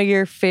 I want to know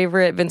your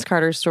favorite Vince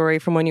Carter story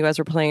from when you guys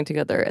were playing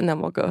together, and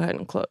then we'll go ahead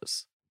and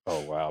close.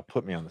 Oh wow!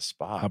 Put me on the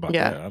spot. How about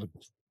Yeah. that?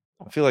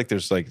 I feel like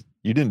there's like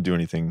you didn't do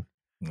anything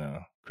No.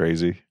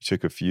 crazy. You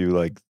took a few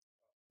like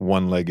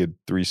one-legged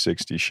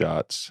 360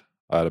 shots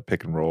out of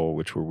pick and roll,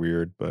 which were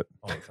weird. But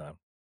All the time.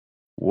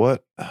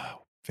 what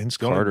Vince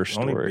The only- Carter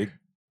only story?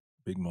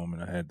 big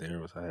moment I had there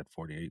was I had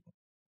 48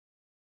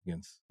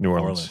 against New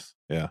Orleans.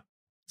 It's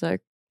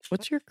like,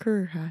 what's your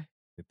career high?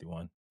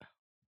 51.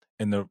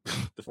 And the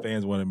the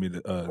fans wanted me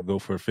to go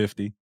for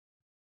 50.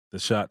 The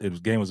shot,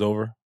 game was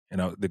over,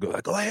 and they go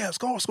like, "Oh yeah,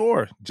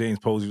 score!" James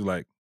Posey was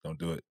like, "Don't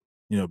do it."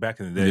 You know, back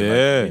in the day,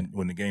 Yeah. like,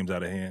 when the game's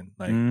out of hand,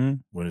 like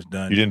Mhm. when it's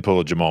done, You didn't pull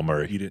a Jamal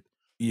Murray. You did,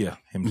 yeah,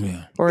 him too.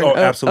 Yeah. Or an Oh,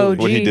 absolutely. OG?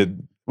 What he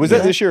did was Yeah.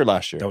 that this year or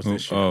last year? That was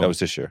this year. Oh. That was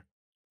this year.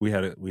 We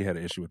had an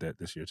issue with that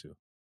this year too.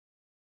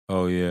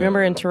 Oh yeah.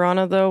 Remember in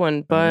Toronto though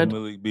when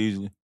Malik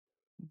Beasley.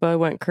 Bud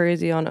went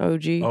crazy on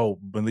OG? Oh,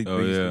 Malik Oh,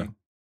 Beasley. yeah.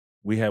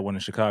 We had one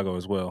in Chicago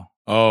as well.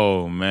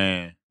 Oh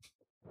man.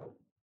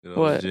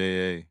 What?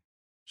 JA.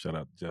 Shout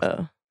out to Justin.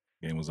 Oh.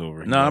 Game was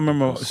over. No, I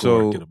remember.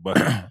 So get a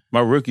bucket. my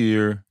rookie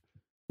year,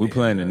 we Yeah.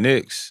 playing the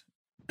Knicks.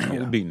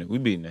 Yeah. We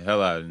beating the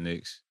hell out of the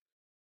Knicks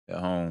at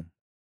home,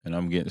 and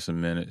I'm getting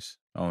some minutes.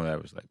 I only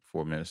average like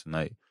 4 minutes a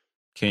night.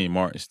 Kenyon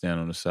Martin standing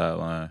on the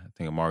sideline. I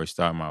think Amari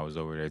Stoudemire was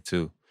over there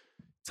too.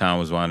 Time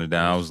was winding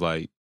down. I was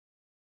like,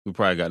 we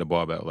probably got the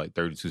ball back with like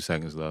 32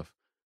 seconds left.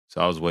 So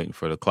I was waiting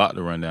for the clock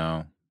to run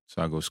down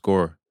so I go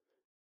score.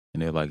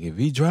 And they're like, if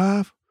he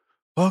drive,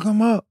 fuck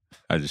him up.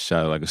 I just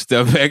shot like a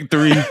step back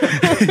 3,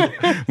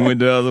 went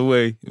the other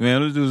way.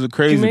 Man, those dudes are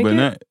crazy, make but it?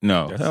 not,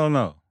 no, That's- hell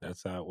no.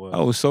 That's how it was.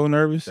 I was so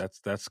nervous.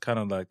 That's kind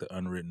of like the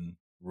unwritten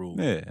rule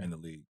Yeah. in the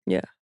league.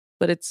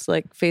 But it's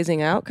like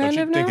phasing out Don't kind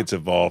you of think now? it's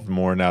evolved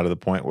more now to the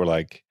point where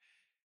like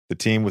the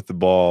team with the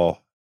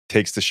ball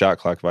takes the shot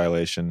clock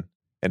violation,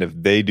 and if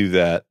they do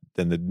that,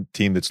 then the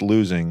team that's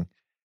losing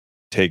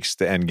takes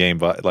the end game.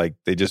 Like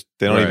they don't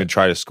Right. even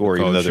try to score They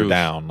call even though it they're truce.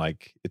 down.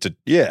 Like it's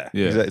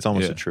it's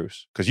almost yeah. a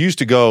truce. Because you used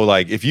to go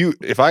like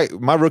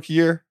my rookie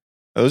year,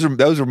 those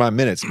were my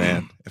minutes,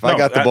 man. If I No,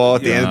 got the ball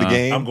at the end of the yeah,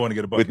 game I'm going to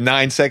get a bucket. with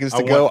 9 seconds to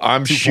I go, want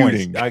I'm 2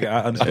 shooting. points.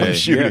 I understand. I'm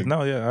shooting.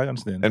 I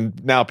understand.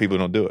 And now people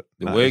don't do it.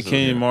 The Nah, way it's-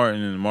 Kenyon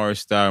Martin and Amari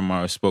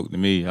Stoudemire spoke to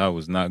me, I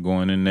was not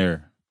going in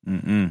there.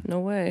 Mm-mm.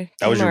 No way.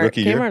 That was your Kmart-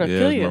 rookie year? Kmart will Yeah,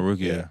 kill it was you. my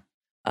rookie Yeah. year.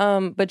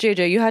 But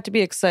JJ, you had to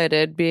be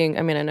excited being,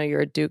 I mean, I know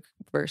you're a Duke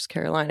versus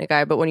Carolina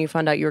guy, but when you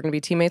found out you were going to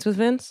be teammates with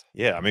Vince?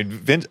 Yeah, I mean,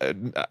 Vince,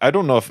 I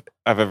don't know if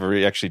I've ever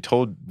actually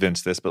told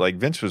Vince this, but like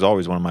Vince was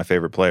always one of my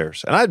favorite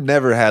players. And I've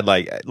never had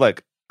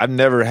I've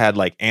never had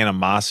like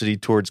animosity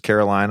towards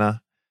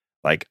Carolina.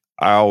 Like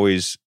I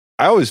always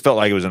felt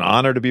like it was an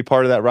honor to be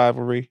part of that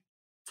rivalry.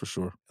 For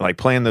sure. Like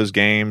playing those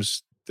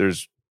games,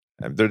 there's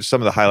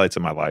some of the highlights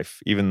of my life,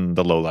 even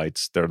the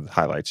lowlights, they're the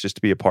highlights, just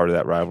to be a part of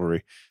that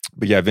rivalry.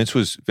 But yeah, Vince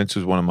was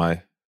one of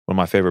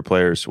my favorite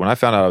players. When I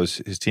found out I was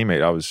his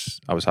teammate, I was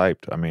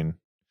hyped. I mean,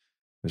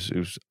 it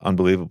was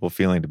unbelievable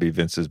feeling to be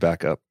Vince's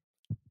backup.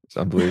 It's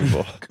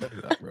unbelievable.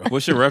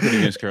 What's your record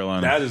against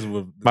Carolina? That is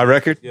what, My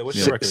record? Yeah, what's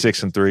your record?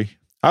 6-3.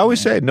 I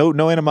always say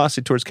no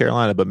animosity towards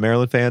Carolina, but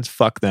Maryland fans,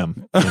 fuck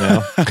them. You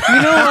know,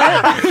 You know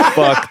what?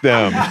 fuck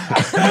them.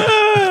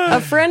 A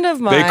friend of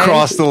mine. They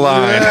crossed the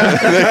line.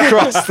 They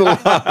crossed the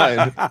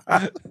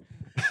line.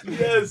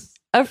 Yes.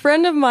 A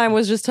friend of mine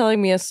was just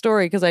telling me a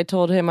story because I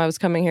told him I was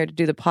coming here to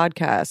do the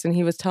podcast, and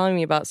he was telling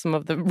me about some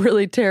of the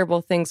really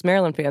terrible things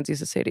Maryland fans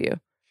used to say to you.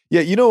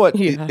 Yeah, you know what?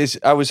 Yeah.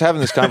 I was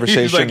having this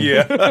conversation. He's like,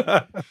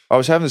 yeah. I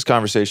was having this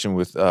conversation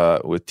with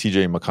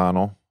TJ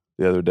McConnell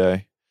the other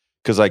day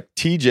because like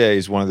TJ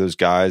is one of those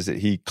guys that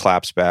he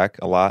claps back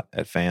a lot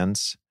at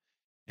fans,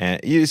 and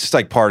it's just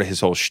like part of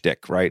his whole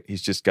shtick, right?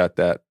 He's just got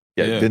that.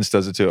 Yeah, Yeah. Vince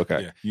does it too.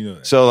 Okay, Yeah, you know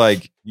that. so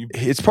like You-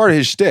 it's part of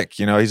his shtick,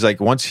 you know. He's like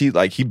once he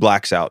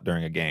blacks out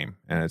during a game,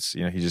 and it's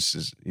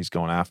he's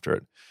going after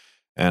it.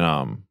 And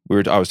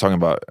I was talking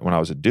about when I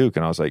was at Duke,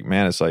 and I was like,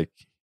 man, it's like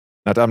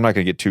I'm not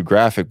going to get too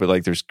graphic, but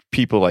like there's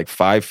people like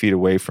 5 feet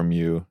away from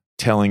you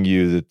telling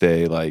you that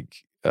they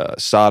like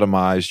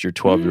sodomized your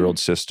 12-year-old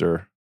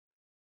sister,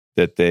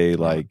 that they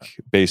like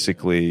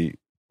basically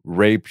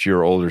raped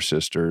your older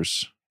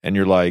sisters, and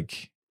you're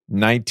like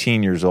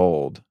 19 years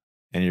old.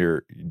 And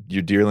you're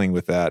dealing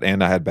with that,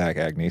 and I had back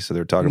acne, so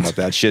they're talking about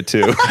that shit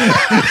too.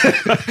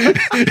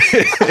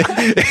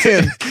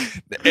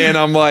 and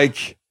I'm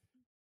like,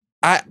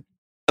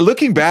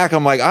 looking back,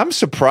 I'm like, I'm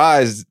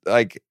surprised.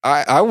 Like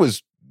I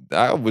was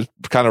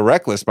kind of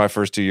reckless my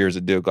first 2 years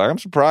at Duke. Like I'm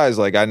surprised.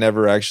 Like I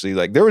never actually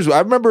like I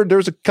remember there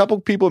was a couple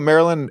people in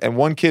Maryland and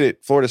one kid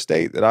at Florida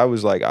State that I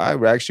was like, I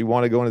actually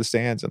want to go into the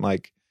stands and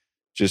like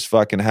just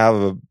fucking have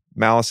a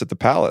Malice at the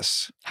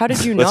Palace. How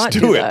did you Let's not do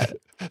do it.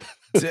 that?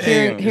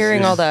 Damn,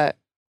 Hearing all that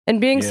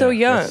and being so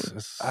young.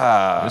 It's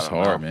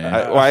hard, man.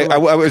 I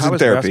was in college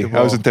therapy. I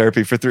was in basketball-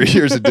 therapy for 3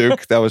 years at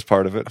Duke. That was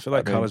part of it. I feel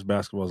like mean, college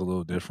basketball is a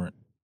little different.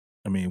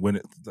 I mean, when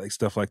it like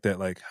stuff like that,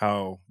 like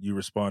how you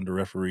respond to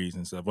referees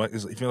and stuff. Like, I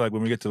feel like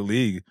when we get to the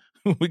league,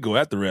 we go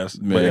at the refs.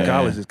 But in Man.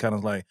 college, it's kind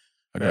of like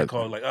I bad got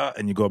call, like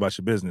and you go about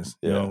your business.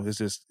 You Yeah. know, it's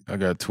just I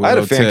got 12 I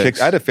had a fan texts.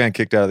 kicked. I had a fan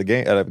kicked out of a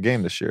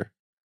game this year.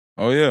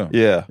 Oh yeah,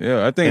 Yeah,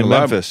 yeah. I think In a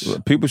lot Memphis.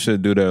 of people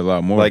should do that a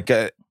lot more. like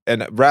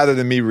and rather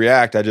than me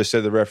react, I just said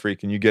to the referee,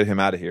 "Can you get him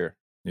out of here?"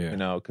 yeah. You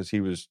know, because he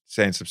was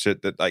saying some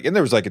shit that like, and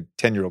there was like a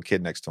 10-year-old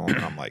kid next to him,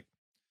 and I'm like,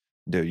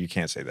 "Dude, you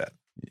can't say that."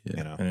 Yeah.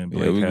 You know, And Yeah,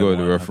 Blake we had go to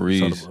one. I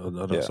referees.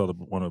 saw the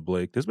one of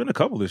Blake. There's been a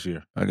couple this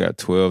year. I got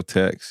 12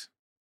 texts.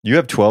 you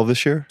have 12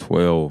 this year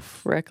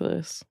 12.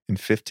 Reckless. in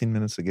 15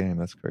 minutes a game.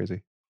 That's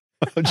crazy.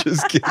 I'm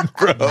just kidding,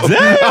 bro.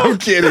 I'm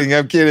kidding.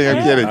 I'm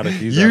kidding.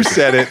 He's You out.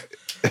 said it.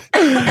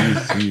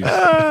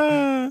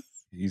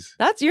 He's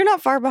You're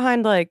not far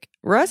behind. Like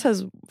Russ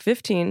has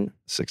 15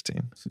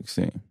 16.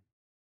 16.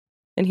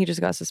 and he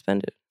just got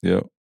suspended.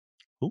 Yep.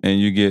 Who? And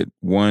you get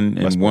 1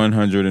 Westbrook. and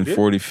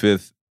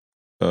 145th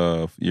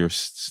of your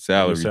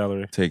salary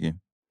salary.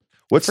 taken.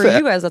 What's For the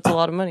you guys, that's a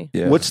lot of money.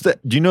 Yeah. What's the?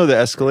 Do you know the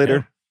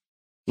escalator?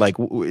 Like,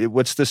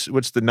 what's this?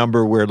 What's the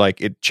number where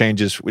like it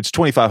changes? It's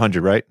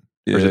 2,500, right?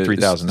 Or is it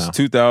 3,000 it's now?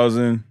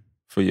 2,000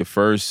 for your You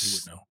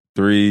first would know.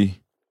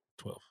 3.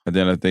 12. And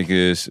then I think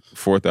it's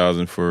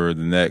 4,000 for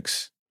the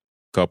next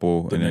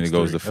couple, and then it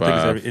goes to I think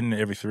it's 5.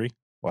 every 3.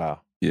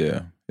 Wow.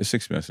 Yeah, it's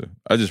expensive.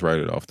 I just write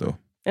it off though.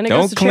 And it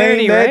goes to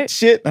charity, right?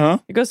 shit, huh?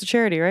 It goes to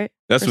charity, right?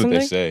 That's Or what they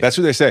something? say. That's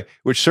what they say.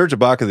 Which Serge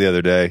Ibaka the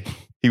other day,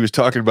 he was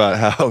talking about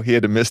how he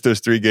had to miss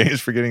those 3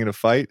 games for getting in a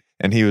fight,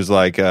 and he was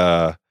like,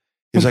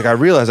 I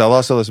realized I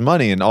lost all this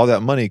money, and all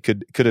that money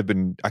could have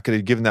been, I could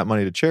have given that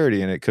money to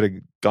charity, and it could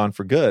have gone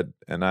for good.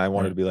 And I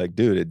wanted to be like,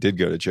 dude, it did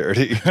go to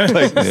charity.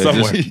 Like Yeah,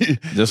 somewhere.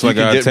 just You like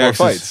can our get more taxes.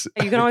 fights.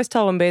 You can always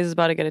tell when Baze is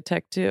about to get a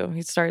tech too.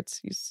 He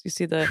starts. You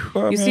see the.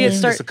 Well, You see it man,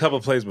 start. Just a couple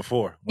of plays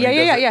before. When Yeah, he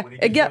yeah, does yeah, it- yeah. when he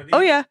gets Yeah. one of Oh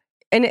these- yeah.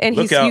 And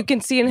Look he's out. you can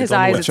see in his It's on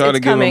the eyes way. it's I try to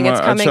give coming, him.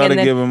 it's I coming, try to and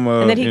then give him.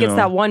 and then he you gets know,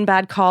 that one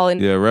bad call and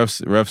Yeah,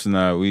 refs and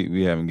I,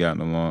 we haven't gotten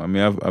along. I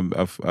mean,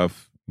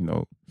 I've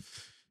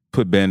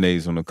put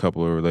band-aids on a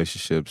couple of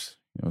relationships,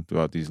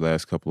 throughout these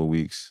last couple of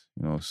weeks.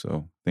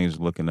 So things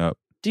are looking up.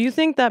 Do you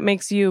think that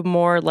makes you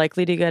more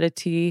likely to get a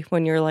T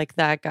when you're like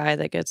that guy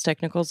that gets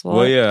technicals a lot?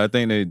 Well, yeah, I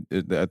think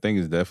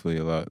it's definitely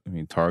a lot. I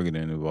mean,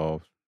 targeting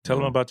involved. Tell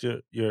them about your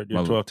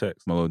My- 12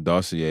 texts. my little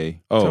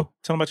dossier. Tell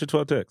them about your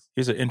 12 texts.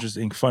 Here's an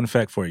interesting fun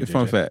fact for you.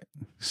 Fun JJ. fact.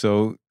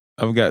 So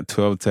I've got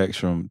 12 texts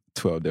from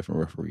 12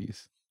 different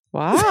referees.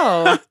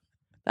 Wow,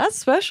 that's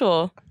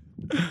special.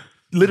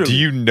 Literally. Do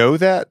you know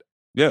that?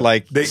 Yeah,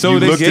 Like, They- you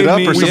they looked gave it up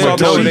me- or we someone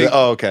saw told the you? sheet.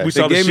 Oh, okay. We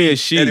saw gave the me a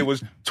sheet, and sheet. it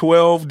was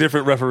 12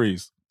 different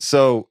referees.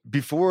 So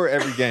before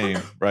every game,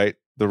 right,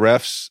 the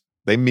refs,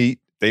 they meet,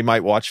 they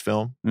might watch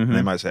film, and they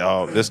Mhm. might say,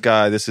 oh, this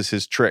guy, this is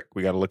his trick.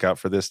 We got to look out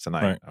for this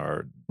tonight. Right.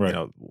 Or,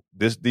 Right.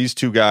 these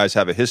 2 guys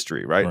have a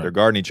history, right? Right. They're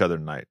guarding each other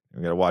tonight.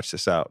 We got to watch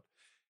this out.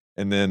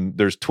 And then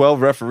there's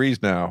 12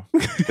 referees now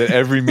that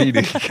every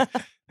meeting,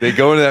 they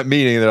go into that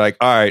meeting, they're like,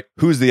 all right,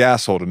 who's the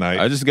asshole tonight?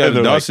 I just got And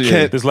a they're dossier.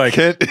 Kent, It's like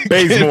Kent,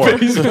 Bazemore.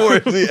 Bazemore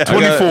is the I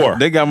got- 24.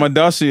 They got my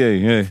dossier.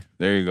 Yeah,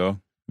 there you go,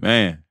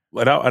 man.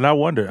 And I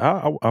wonder.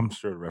 I'm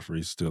sure the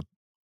referees still.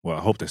 Well,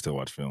 I hope they still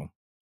watch film.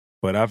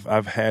 But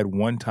I've had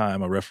one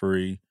time a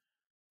referee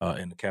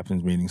in the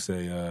captain's meeting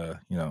say,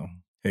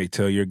 hey,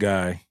 tell your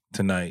guy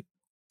tonight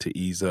to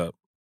ease up.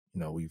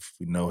 We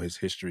know his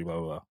history, blah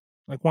blah blah.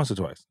 Like once or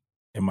twice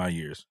in my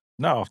years,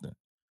 not often,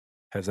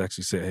 has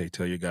actually said, hey,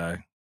 tell your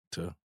guy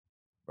to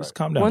just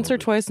calm down. Once a or little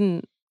bit. twice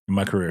in in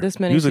my career. this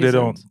many Usually they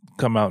don't seasons.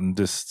 come out and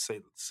just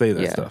say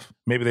that Yeah. stuff.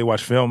 Maybe they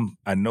watch film.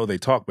 I know they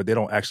talk, but they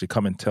don't actually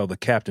come and tell the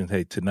captain,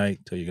 hey, tonight,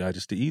 tell your guy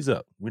just to ease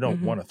up. We don't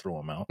Mhm. want to throw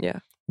him out. Yeah.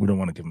 We don't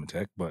want to give him a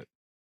tech, but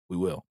we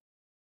will.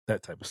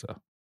 That type of stuff.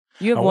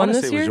 You I have want one to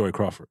this say it was year. Joey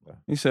Crawford.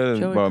 He said it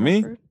Joey about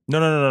me. Crawford? No.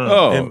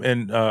 Oh. In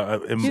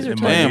He's my retired.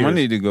 Damn, I years.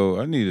 need to go.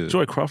 I need to.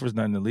 Joey Crawford's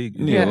not in the league.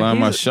 You need to align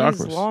my he's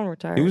chakras. long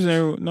retired. He was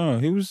there. No,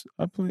 he was.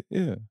 I played.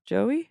 Yeah,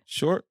 Joey,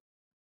 short.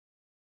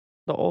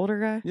 the older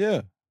guy,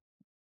 Yeah,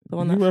 the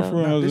one he that fell. refereed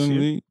when I Not was this in the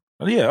year. league.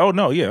 Oh, yeah. Oh,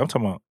 no. Yeah. I'm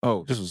talking about.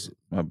 Oh, This was.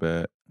 my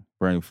bad.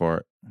 Brain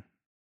fart.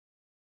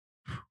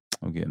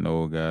 I'm getting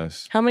old,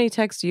 guys. How many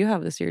texts do you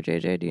have this year,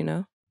 JJ? Do you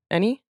know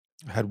any?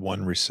 I had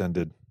one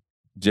rescinded.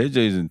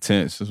 JJ's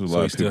intense. This was a So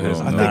lot he of still people has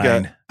don't I know. think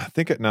nine. I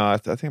think no, I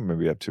think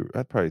maybe I have 2. I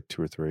had probably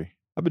 2 or 3.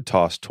 I've been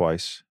tossed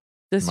twice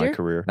This in my year?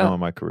 career. Oh. No, in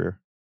my career.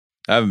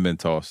 I haven't been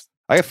tossed.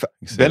 I have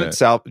You say Bennett that.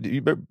 South.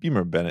 You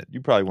remember Bennett?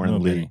 You probably weren't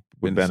in the No, league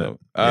with Been Bennett.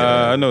 so-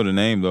 I know the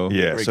name though.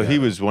 Yeah, Great so guy, he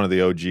though. was one of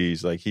the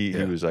OGs. Like he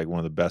Yeah. was like one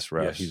of the best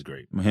refs. Yeah, he's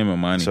great. Him and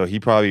Money. So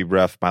he probably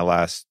ref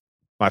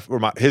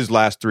his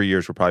last 3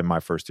 years were probably my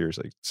first years,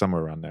 like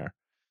somewhere around there.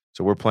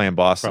 So we're playing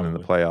Boston in the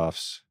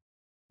playoffs,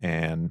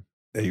 and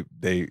it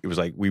was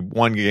like we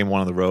won game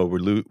 1 on the road.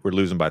 We're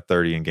losing by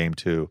 30 in game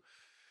 2,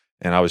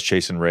 and I was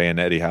chasing Ray and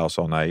Eddie House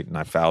all night, and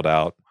I fouled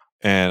out,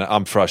 and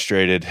I'm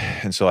frustrated,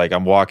 and so like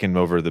I'm walking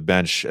over the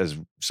bench as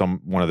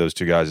one of those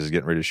 2 guys is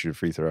getting ready to shoot a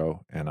free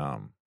throw, and I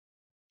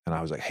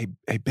was like, hey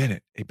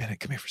Bennett,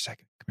 come here for a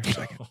second.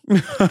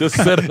 The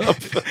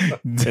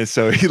setup. And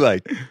so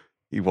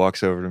he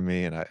walks over to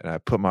me, and I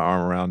put my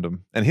arm around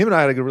him, and him and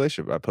I had a good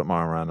relationship. I put my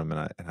arm around him,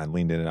 and I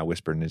leaned in and I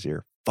whispered in his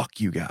ear, "Fuck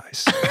you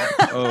guys,"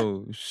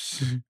 oh,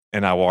 shit.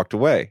 and I walked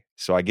away.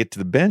 So I get to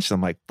the bench, and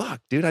I'm like,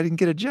 "Fuck, dude, I didn't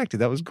get ejected.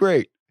 That was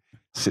great."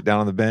 Sit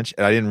down on the bench,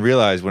 and I didn't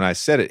realize when I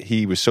said it,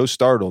 he was so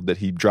startled that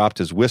he dropped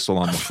his whistle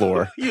on the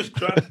floor. He was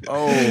trying.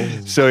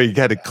 Oh. So he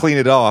had to clean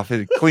it off.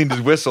 He cleaned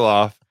his whistle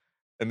off,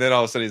 and then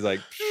all of a sudden he's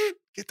like,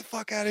 "Get the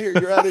fuck out of here!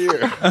 You're out of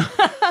here!"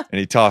 And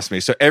he tossed me.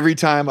 So every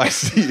time I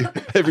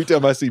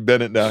see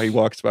Bennett now, he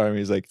walks by me.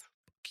 He's like,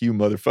 "Fuck you,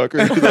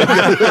 motherfucker!"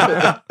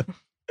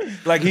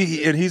 Like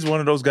he's one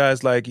of those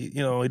guys. Like he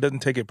doesn't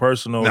take it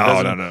personal. No,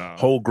 doesn't no.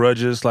 hold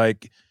grudges.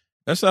 Like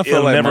That's I feel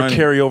it'll like never Money.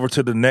 carry over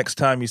to the next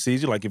time he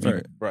sees you. Like if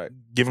you Right.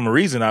 give him a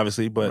reason,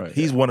 obviously. But Right.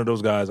 he's one of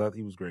those guys.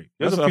 He was great.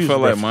 There's That's a what I few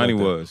felt like refs Money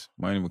that. was.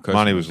 Money McCutcheon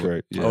Money was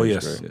great. Yeah, Oh, he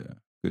yes. was great. Yeah,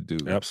 good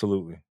dude.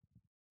 Absolutely.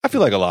 I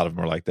feel like a lot of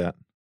them are like that,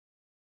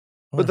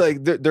 but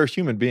like they're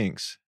human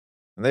beings,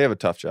 and they have a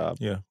tough job.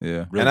 Yeah. Really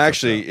and tough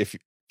actually, job. if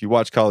you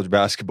watch college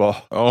basketball,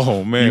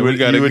 Oh man, you would, we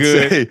got you it would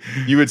good.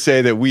 say you would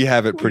say that we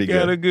have it pretty we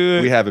got good. it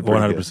good. We have it pretty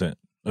 100% good.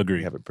 agree.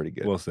 We have it pretty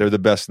good. Well said. They're the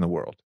best in the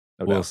world.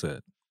 No Well doubt.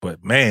 said.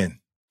 But man,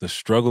 the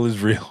struggle is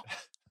real.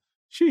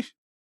 Sheesh.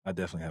 I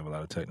definitely have a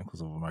lot of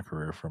technicals over my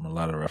career from a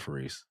lot of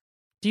referees.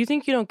 Do you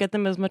think you don't get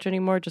them as much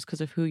anymore just because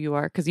of who you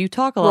are? Because you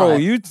talk a lot. Bro,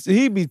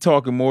 he be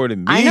talking more than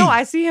me. I know.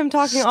 I see him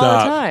talking all the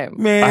Stop. time.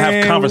 Man, I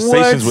have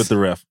conversations what? with the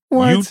ref.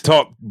 What? You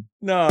talk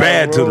Nah,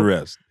 bad bro. to the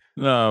refs.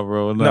 Nah,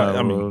 bro. No, Nah,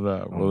 I mean, bro.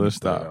 Nah, bro. Let's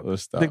stop.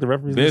 Let's I stop. think the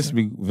referees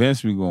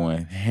Vince be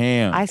going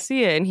ham. I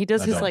see it, and he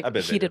does I his don't. like I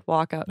bet they heated do.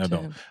 walkout No, to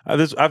don't. him. I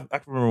can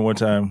remember one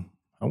time.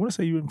 I want to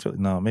say you were in Philly.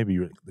 No, maybe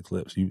you were at the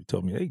Clips. You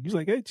told me, hey, you was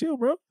like, hey, chill,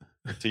 bro.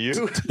 To you?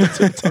 Talk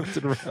to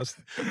the refs.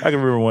 I can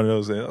remember one of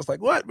those. I was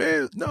like, what,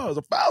 man? No, it's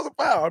a foul. It's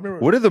a foul. I remember.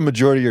 What are the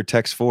majority of your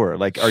texts for?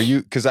 Like, are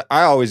you, because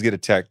I always get a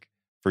tech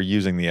for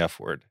using the F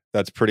word.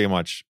 That's pretty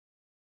much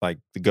like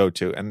the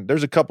go-to. And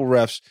there's a couple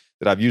refs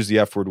that I've used the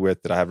F word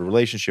with that I have a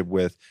relationship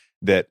with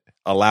that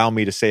allow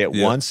me to say it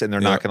Yeah. once and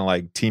they're not Yeah. going to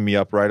like team me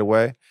up right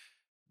away.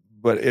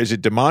 But is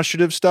it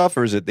demonstrative stuff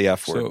or is it the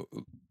F word? So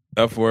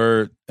F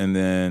word, and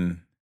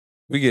then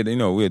we get,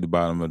 we're at the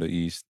bottom of the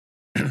East.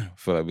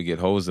 Feel like we get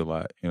hosed a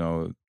lot.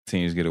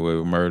 Teams get away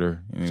with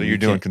murder. So you're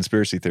doing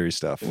conspiracy theory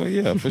stuff. Well,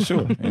 yeah, for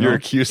sure. You're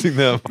accusing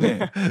them.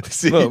 Yeah.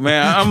 See, Look,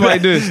 man, I'm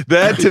like this.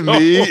 That to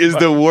me is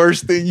the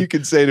worst thing you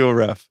can say to a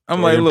ref.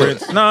 I'm like, Torian look,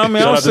 Prince. no, I mean, I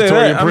Shout don't out to say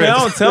Torian that. I mean, I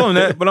Prince. don't tell him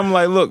that, but I'm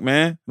like, look,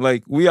 man,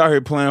 like we out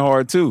here playing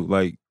hard too.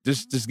 Like,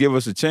 just give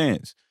us a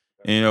chance.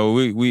 And,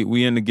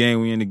 we in the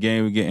game,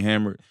 we get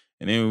hammered.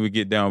 And then when we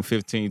get down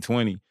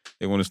 15-20,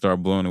 they want to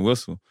start blowing the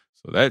whistle.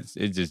 So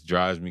it just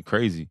drives me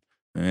crazy.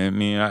 And I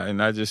mean,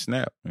 I just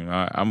snap.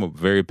 I'm a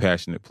very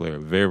passionate player,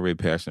 very, very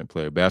passionate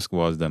player.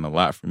 Basketball has done a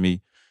lot for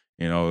me.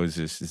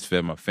 It's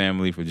fed my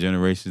family for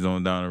generations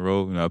on down the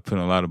road. I put in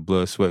a lot of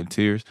blood, sweat, and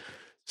tears.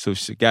 So,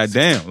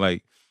 goddamn,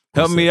 like,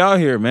 help me out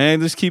here,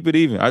 man. Just keep it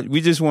even. We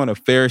just want a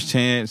fairest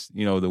chance, to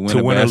win To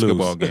a win or lose.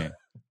 basketball game.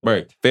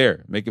 Right,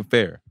 fair. Make it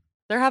fair.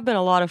 There have been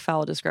a lot of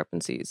foul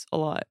discrepancies. A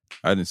lot.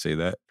 I didn't say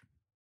that.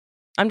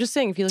 I'm just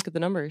saying, if you look at the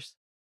numbers.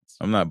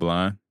 I'm not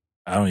blind.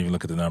 I don't even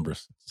look at the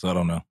numbers, so I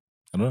don't know.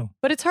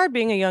 But it's hard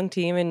being a young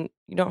team and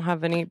you don't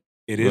have any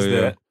It is Well,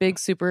 yeah. that. big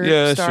superstars.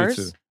 Yeah, that's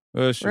true too.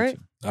 Well, that's true Right?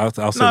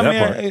 too. I'll say No, that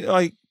man,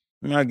 part.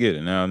 I get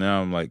it now.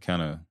 Now I'm like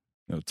kind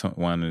of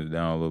winding it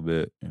down a little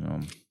bit.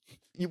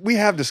 We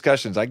have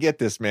discussions. I get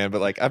this, man,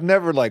 but like I've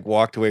never like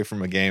walked away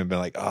from a game and been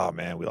like, oh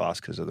man, we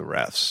lost because of the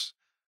refs.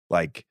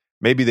 Like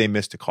maybe they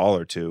missed a call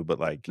or two, but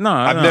like No,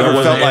 I've no, never it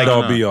felt wasn't like end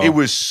all be all. it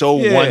was so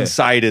Yeah.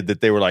 one-sided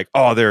that they were like,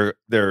 oh,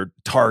 they're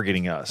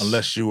targeting us.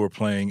 Unless you were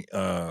playing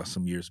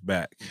some years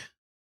back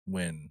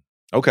when.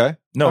 Okay.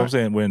 No, All I'm right.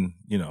 saying when,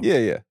 Yeah.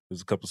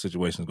 there's a couple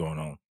situations going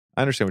on.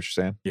 I understand what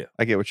you're saying. Yeah.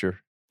 I get what you're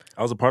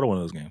I was a part of one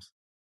of those games.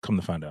 Come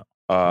to find out.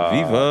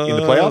 Viva in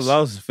the playoffs.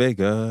 Las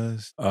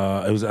Vegas.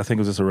 I think it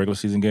was just a regular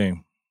season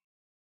game.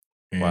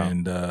 Wow.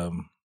 And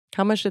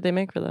How much did they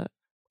make for that?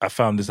 I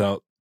found this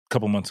out a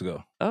couple months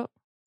ago. Oh.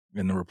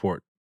 In the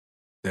report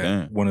that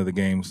Damn. one of the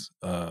games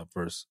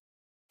versus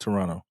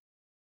Toronto,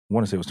 I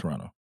want to say it was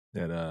Toronto,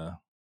 that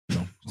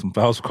some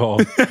fouls were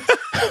called.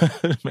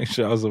 Make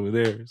sure I was over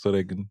there so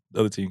the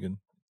other team can.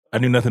 I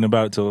knew nothing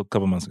about it till a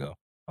couple months ago.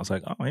 I was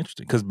like, oh,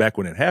 interesting. Because back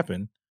when it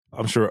happened,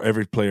 I'm sure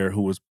every player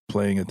who was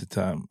playing at the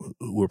time,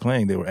 who were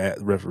playing, they were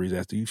at referees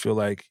asked, do you feel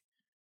like,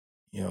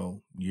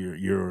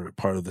 you're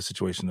part of the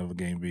situation of a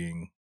game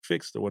being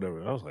fixed or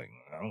whatever? I was like,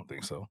 I don't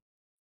think so.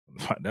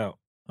 Find out.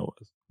 I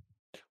was.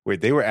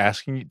 Wait, they were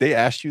asking you. They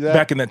asked you that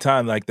Back in that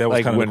time, like that was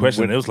Like kind of when- a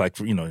question. when- It was like,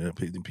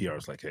 the PR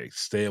was like, hey,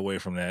 stay away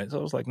from that. So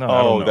I was like, no,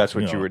 I don't know. that's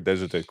what you know. were.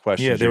 Those are the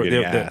questions Yeah, you're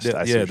getting asked.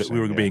 I see what that you're we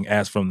were saying, being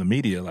asked from the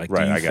media. Like,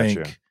 Right, do you I got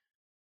you. think,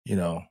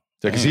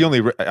 because he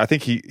only. I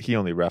think he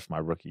only ref my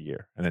rookie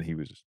year, and then it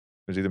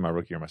was either my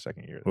rookie or my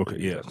second year. Okay,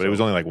 yeah, but it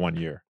was only like 1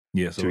 year.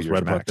 yeah, so 2 it was years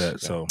right about max, that.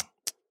 yeah. So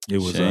it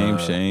was Shame,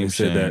 They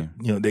said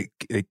shame. that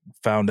they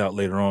found out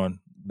later on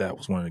that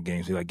was one of the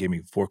games. He gave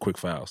me 4 quick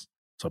fouls,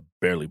 so I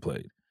barely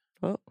played.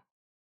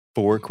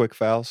 4 quick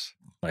fouls.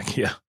 Like,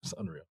 yeah, it's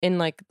unreal. In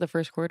like the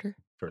first quarter?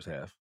 First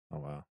half. Oh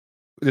wow.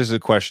 This is a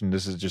question.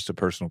 This is just a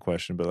personal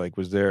question, but like,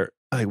 was there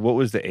like what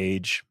was the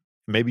age?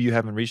 Maybe you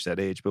haven't reached that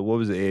age, but what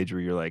was the age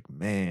where you're like,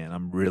 man,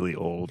 I'm really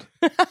old?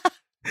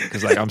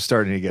 Because like I'm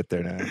starting to get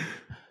there now.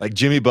 Like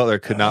Jimmy Butler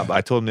could not.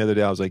 I told him the other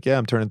day, I was like, yeah,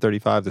 I'm turning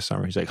 35 this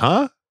summer. He's like,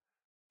 huh?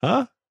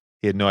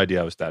 He had no idea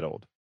I was that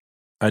old.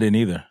 I didn't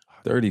either.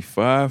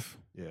 35.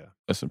 Yeah.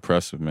 That's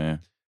impressive, man.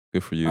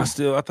 Good for you. I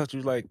thought you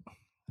were like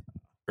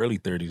early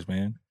 30s,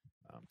 man.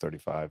 I'm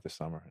 35 this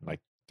summer in like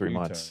 3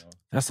 months.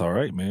 That's all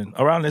right, man.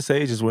 Around this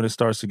age is when it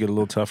starts to get a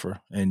little tougher,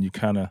 and you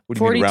kind of. What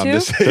do you mean around 42?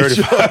 this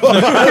age? 35.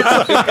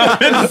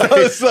 I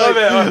was like,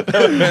 My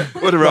bad.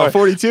 what around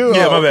 42?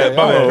 Yeah, my bad.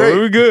 My bad. Great.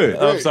 we good.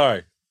 I'm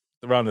sorry.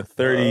 Around the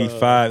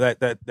 35,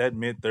 that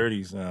mid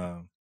 30s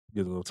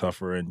gets a little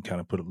tougher, and kind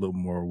of put a little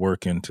more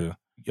work into.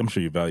 I'm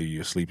sure you value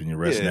your sleep and your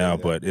rest Yeah, now,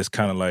 yeah. but it's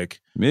kind of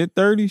like. Mid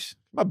 30s.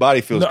 My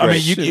body feels No, great.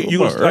 I mean, you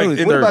What about like,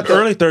 early in 30s?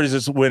 early 30s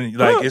is when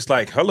like it's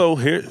like, hello,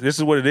 here, this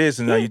is what it is,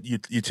 and now you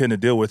tend to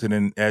deal with it,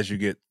 and as you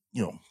get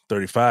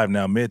 35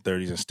 now, mid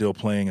 30s, and still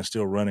playing and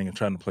still running and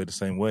trying to play the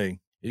same way,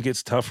 it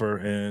gets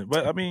tougher.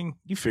 But I mean,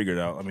 you figure it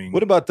out. I mean,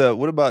 What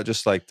about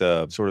just like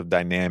the sort of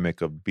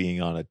dynamic of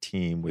being on a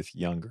team with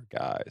younger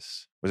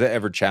guys? Was that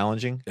ever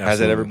challenging? Has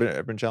that ever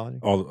Absolutely. been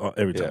challenging? all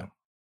every Yeah. time.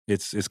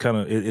 it's kind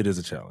of it is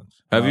a challenge.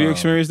 Have you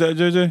experienced that,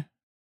 JJ?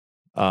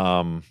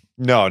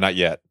 No, not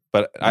yet.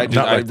 But I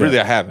Not like really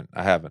that.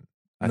 I haven't.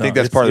 I No, think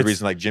that's part of the it's-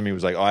 reason. Like Jimmy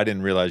was like, "Oh, I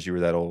didn't realize you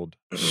were that old."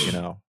 You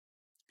know,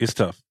 It's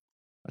tough.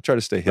 I try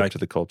to stay hip Like- to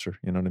the culture.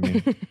 You know what I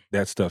mean?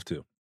 That stuff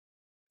too.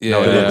 Yeah,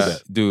 No, it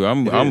is. dude.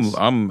 I'm It I'm is.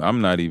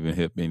 I'm not even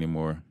hip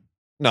anymore.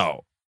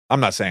 No, I'm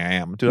not saying I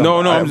am. Dude, No,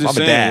 I'm just a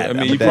saying. dad. I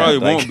mean, I'm a you dad. probably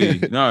Like-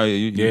 won't be. No,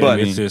 Yeah, But-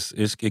 it's just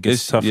it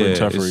gets tougher and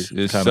tougher. It's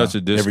kinda such a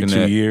every 2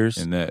 disconnect years.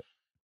 in that.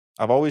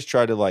 I've always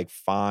tried to like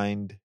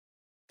find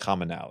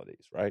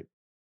commonalities, right?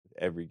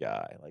 Every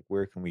guy, like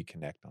where can we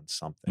connect on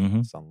something Mhm.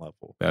 on some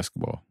level?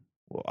 Basketball.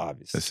 Well,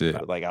 obviously, That's it.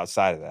 But like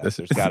outside of that, That's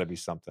there's it. got to be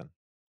something.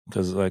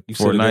 Because like you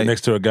sit Fortnite.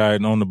 next to a guy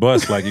on the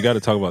bus, like you got to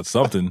talk about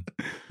something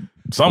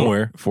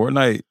somewhere.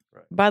 Fortnite.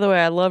 By the way,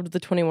 I loved the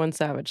 21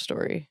 Savage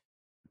story.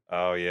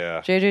 Oh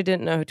yeah. JJ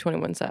didn't know who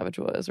 21 Savage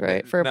was,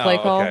 right? For a No, play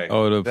call. okay.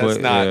 Oh, the That's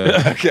play. not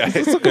yeah. okay.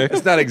 It's okay.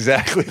 That's not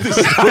exactly the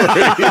story.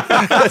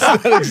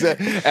 That's not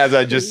exactly as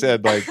I just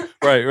said. Like,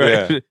 Right,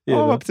 yeah. Yeah,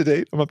 oh, I'm no. up to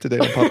date. I'm up to date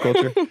on pop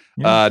culture.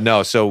 Yeah.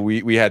 No, so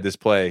we had this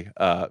play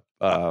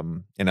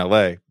in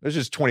LA. It was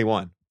just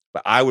 21,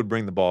 but I would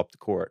bring the ball up the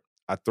court.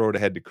 I'd throw it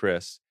ahead to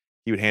Chris.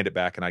 He would hand it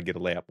back, and I'd get a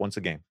layup once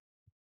a game.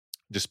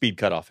 Just speed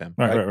cut off him.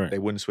 Right. They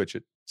wouldn't switch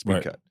it. Speed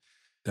Right. cut.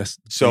 That's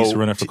So, so used to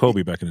run it for t-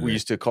 Kobe back in the We day.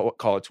 used to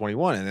call it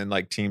 21, and then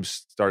like teams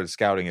started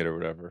scouting it or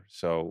whatever.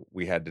 So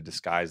we had to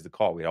disguise the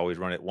call. We'd always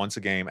run it once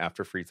a game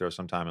after free throw,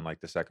 sometime in like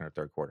the second or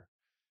third quarter.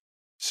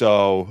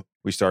 So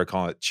we started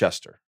calling it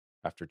Chester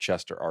after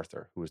Chester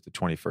Arthur, who was the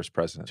 21st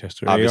president.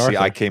 Chester A. Obviously,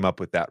 Arthur. I came up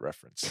with that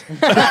reference.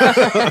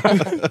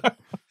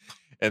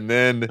 And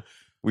then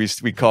we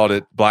called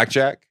it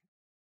Blackjack.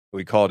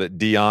 We called it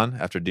Dion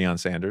after Deion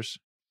Sanders.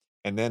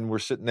 And then we're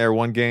sitting there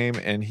one game,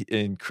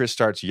 and Chris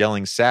starts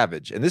yelling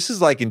Savage. And this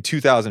is like in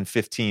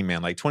 2015,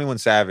 man. Like 21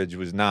 Savage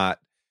was not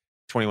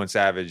 21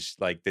 Savage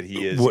like that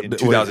he is What- in what-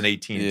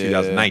 2018, Yeah.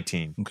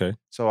 2019. Okay.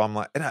 So I'm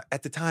like, and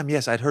at the time,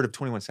 yes, I'd heard of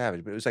 21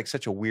 Savage, but it was like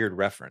such a weird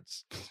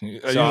reference.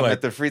 You're So I'm like,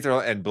 at the free throw,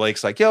 and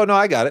Blake's like, "Yo, no,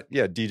 I got it."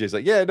 Yeah, DJ's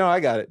like, "Yeah, no,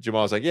 I got it."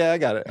 Jamal's like, "Yeah, I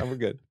got it. We're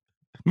good."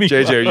 me.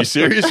 JJ, are you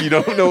serious? You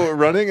don't know what we're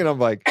running? And I'm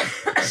like,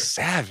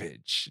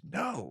 Savage?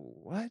 No,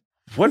 what?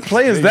 What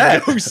play is Made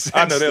that? no I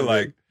sense know they're to me.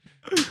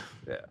 like,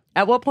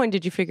 At what point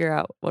did you figure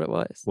out what it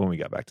was? When we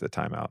got back to the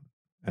timeout,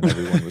 and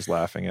everyone was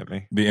laughing at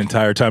me. the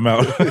entire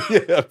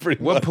timeout. Yeah,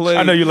 pretty What much. play?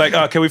 I know you're like,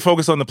 can we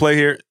focus on the play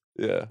here?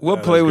 Yeah. What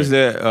Yeah, play that's was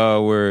that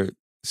where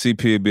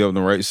CP would be on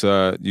the right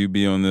side, you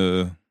be on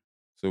the,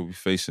 so we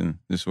facing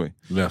this way.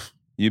 Left.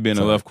 You be in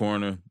the Sorry. left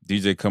corner.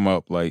 DJ come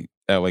up like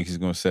act like he's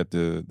gonna set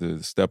the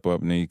step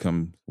up, and then you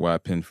come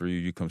wide pin for you.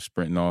 You come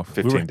sprinting off.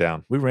 15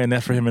 down. We ran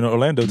that for him in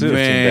Orlando too.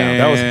 Man,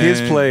 That was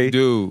his play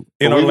dude.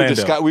 in But we would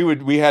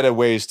Orlando. we had a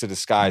ways to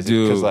disguise it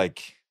Dude. because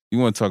like You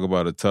want to talk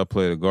about a tough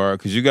play to guard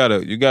because you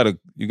gotta You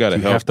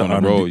help have to on the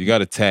honor roll. the- You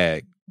gotta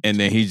tag, and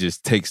then he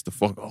just takes the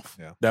fuck off.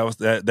 Yeah. That was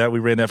that we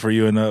ran that for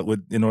you in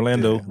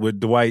Orlando Yeah. with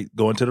Dwight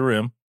going to the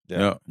rim.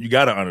 Yeah, You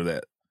got to honor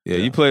that. yeah.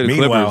 You play the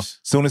Meanwhile, Clippers.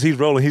 soon as he's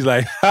rolling, he's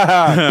like, "Ha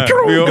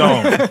ha, We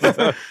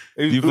gone."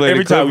 You play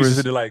Every the time we Clippers.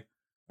 sit there like,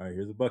 all right,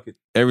 here's a bucket.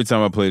 Every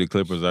time I played the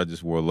Clippers, I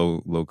just wore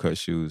low cut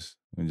shoes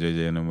when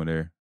JJ and them were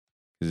there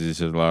because it's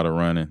just a lot of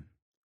running.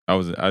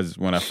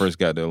 When I first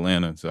got to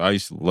Atlanta, so I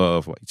used to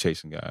love like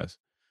chasing guys.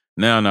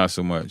 Now, not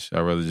so much.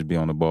 I'd rather just be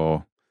on the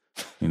ball,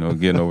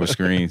 getting over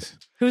screens.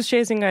 Who's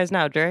chasing guys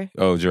now, Dre?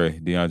 Oh,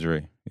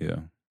 DeAndre. Yeah.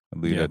 I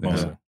leave that to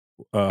most him. of it.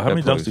 How That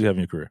many dunks plays. do you have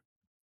in your career?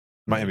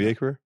 my NBA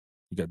career,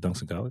 You got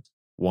dunks in college?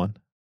 one.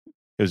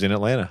 It was in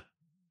Atlanta.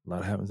 A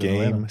lot happens in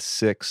Game Atlanta.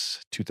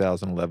 6,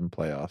 2011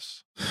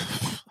 playoffs.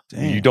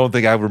 Damn. You don't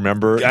think I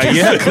remember Yeah.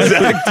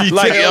 exact details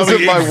Like, I mean,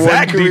 of my one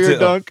exact career detail.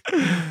 dunk?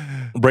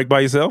 Break by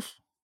yourself?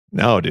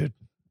 No, dude.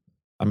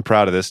 I'm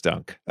proud of this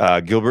dunk.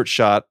 Gilbert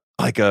shot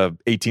like a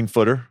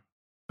 18-footer,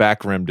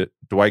 back rimmed it.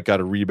 Dwight got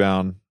a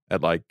rebound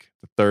at like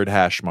the third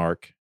hash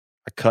mark.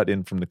 I cut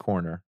in from the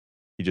corner.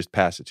 He just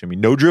passed it to me.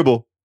 No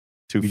dribble.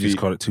 2 You feet. just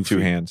caught it 2 two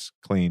feet. hands,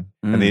 clean.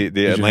 Mm. And the Did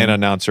you- Atlanta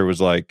announcer was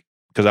like,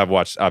 because I've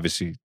watched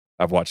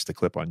the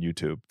clip on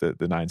YouTube, the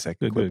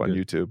 9-second Good, clip on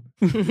good.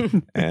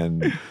 YouTube,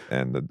 and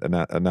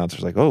the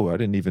announcer's like, "Oh, I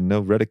didn't even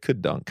know Reddick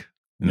could dunk."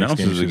 Next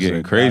game Announcers she are getting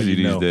said, crazy "Now you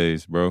these know."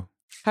 days, bro.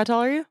 How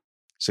tall are you?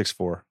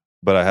 6'4",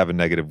 but I have a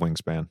negative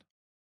wingspan.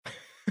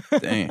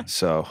 Damn.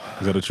 So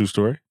Is that a true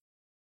story?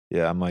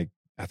 yeah, I'm like,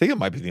 I think it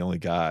might be the only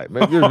guy.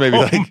 Maybe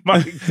like, Oh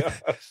my God.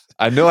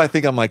 I know. I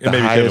think I'm like It the may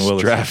be Kevin highest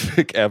Willis. draft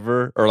pick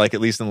ever, or like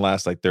at least in the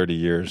last like 30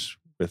 years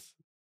with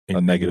a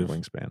In negative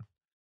negative. wingspan.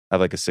 I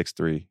have like a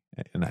 6'3"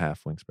 and a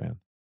half wingspan.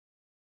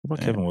 What about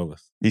Damn. Kevin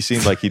Willis? He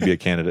seemed like he'd be a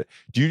candidate.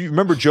 Do you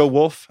remember Joe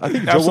Wolf? I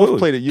think Joe Wolf Absolutely.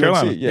 played at UNC.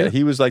 Carolina, Yeah, yeah.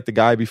 he was like the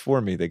guy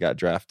before me that got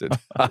drafted.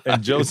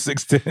 And Joe's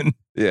 6'10".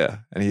 Yeah,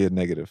 and he had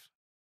negative.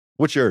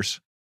 What's yours?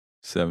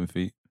 7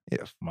 feet.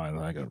 Mine,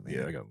 I got.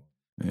 Yeah.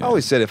 I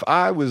always said if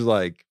I was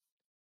like,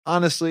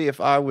 honestly, if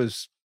I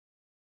was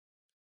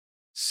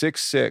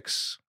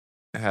 6'6",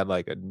 had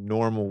like a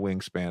normal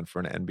wingspan for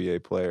an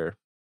NBA player,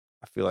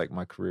 I feel like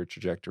my career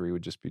trajectory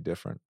would just be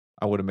different.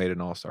 I would have made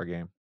an all-star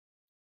game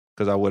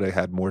because I would have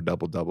had more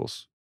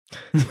double-doubles.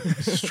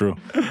 It's true.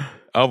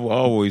 I've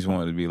always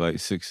wanted to be like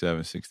 6'7",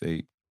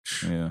 6'8".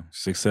 Yeah.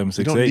 6'7",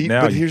 You 6'8". don't need,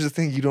 Now, but here's the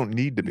thing: you don't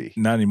need to be.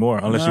 not anymore,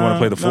 unless you want to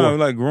play the 4. No,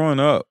 like growing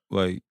up,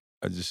 like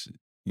I just,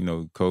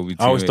 Kobe.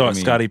 I always teammate, thought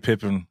Scottie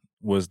Pippen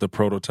was the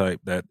prototype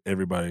that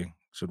everybody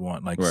should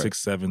want. Like Right.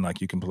 6'7",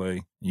 like you can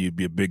play. You'd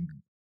be a big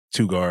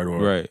 2-guard or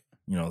Right.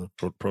 the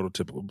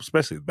prototypical,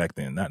 especially back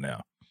then, not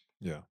now.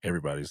 Yeah.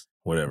 Everybody's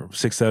whatever.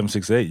 6'7",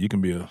 6'8", you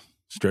can be a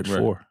stretch Right.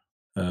 4.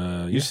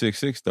 You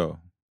 6'6" though.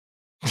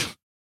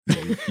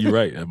 You're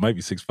right. It might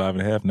be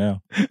 6'5.5"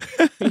 now.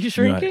 Are you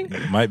shrinking?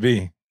 It might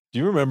be. Do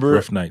you remember?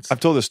 Rough nights. I've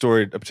told this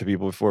story to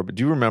people before, but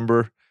do you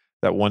remember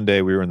that one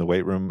day we were in the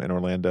weight room in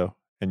Orlando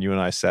and you and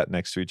I sat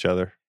next to each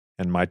other,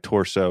 and my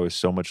torso is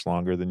so much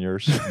longer than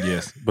yours?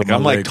 Yes, but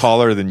I'm my like legs-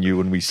 taller than you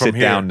when we From sit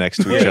here. down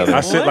next to each Yeah, other.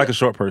 I sit What? like a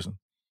short person.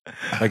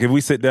 Like if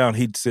we sit down,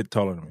 he'd sit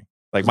taller than me.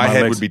 Like my my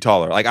head legs- would be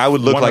taller. Like I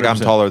would look like I'm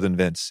 100%. taller than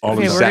Vince. All if of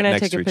we Okay, us. we're sat gonna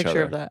next take to a each picture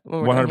other. of that.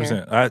 When we're done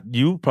here. 100%.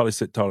 You probably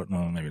sit taller.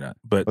 No, maybe not.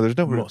 But Well, there's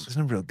no most.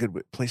 real good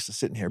place to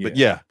sit in here. But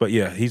Yeah. yeah, But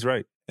yeah, he's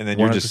right. and then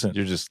 100%.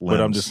 you're just limbs.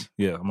 But I'm just I'm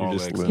You're all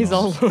just legs. limbs. He's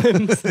all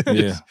limbs.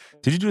 Yeah.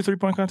 Did you do a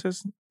 3-point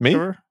contest? me.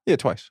 Trevor? Yeah,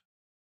 twice.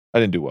 I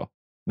didn't do well.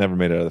 Never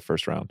made it out of the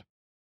first round.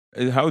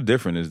 How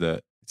different is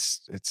that?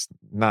 It's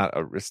not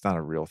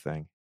a real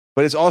thing.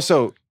 But it's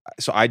also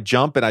so I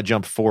jump and I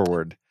jump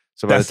forward.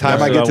 So by That's- the time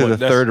that's I get what I to the want-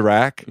 that's- third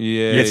rack,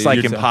 Yeah. it's like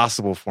you're ta-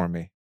 impossible for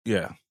me.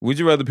 Yeah. Would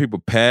you rather people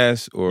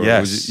pass or?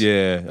 Yes.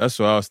 Yeah, that's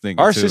what I was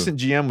thinking. Our too. assistant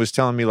GM was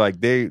telling me like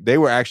they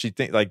were actually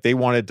they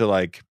wanted to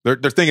like they're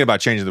thinking about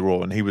changing the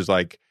rule, and he was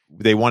like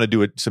they want to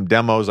do some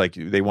demos, like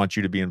they want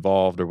you to be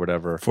involved or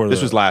whatever.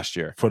 This was last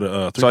year, For the so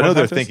I 3-point know they're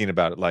contest? thinking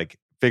about it, like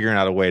figuring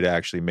out a way to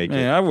actually make Man,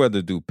 it. I'd rather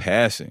do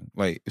passing.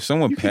 Like if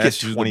someone You could get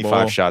passes you the 25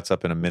 ball, shots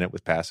up in a minute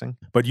with passing.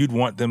 But you'd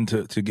want them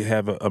to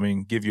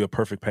give you a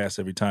perfect pass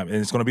every time. And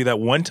it's going to be that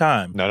one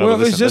time. No, Well,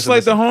 but it's just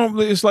like the home.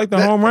 It's like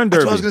the home run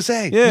That's derby. what I was gonna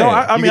say. Yeah. No,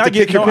 I You mean, get I to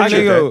get, pick your no, I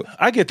picture. get Go. that.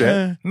 I get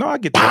that. No, I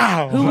get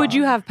that. Who would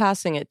you have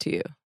passing it to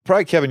you?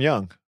 Probably Kevin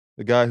Young,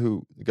 the guy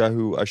who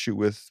I shoot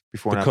with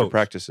before The and after coach.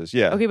 practices.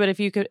 Yeah. Okay, but if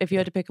you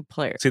had to pick a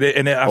player, See,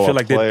 I Oh, feel a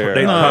like player.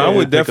 they No, probably I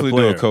would pick a definitely do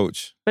a player.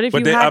 coach. but if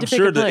But you had I'm to pick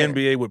sure a the player,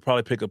 NBA would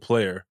probably pick a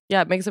player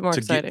yeah, it makes it more to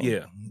exciting.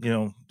 get, have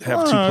two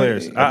Well,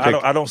 players. I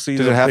I don't see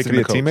Does them it have to picking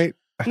be a the coach.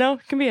 teammate? No,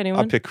 it can be anyone.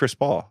 I'll pick Chris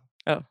Paul.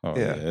 Oh Yeah.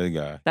 yeah, that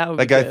guy. That would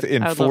That be guy good.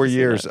 in I would 4 love to see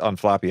years that. on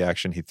floppy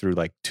action, he threw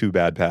like 2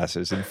 bad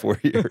passes in 4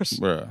 years.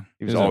 Bruh,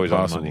 He was it's always on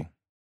impossible. money.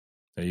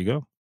 There you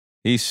go.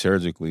 He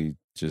surgically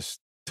just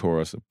tore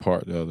us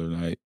apart the other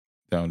night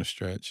down the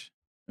stretch.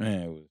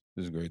 Man, it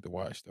was great to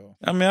watch though.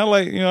 I mean, I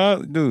like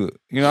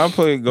I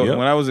played Yep.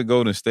 when I was at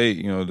Golden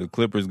State. The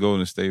Clippers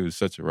Golden State was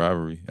such a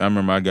rivalry. I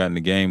remember I got in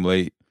the game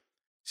late.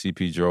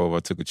 CP drove. I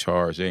took a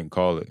charge. They didn't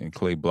call it, and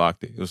Clay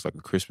blocked it. It was like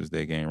a Christmas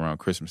Day game around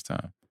Christmas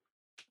time.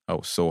 I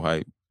was so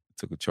hyped.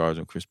 Took a charge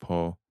on Chris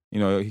Paul.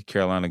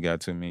 Carolina got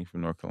to me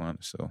from North Carolina,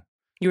 so.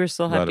 You were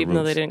still A lot hyped of even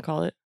though they roots. didn't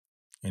call it.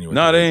 Anyway,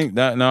 No, they ain't.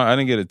 No, I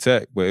didn't get a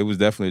tech, but it was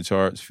definitely a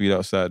charge. Feet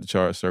outside the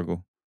charge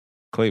circle.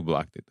 Clay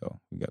blocked it though.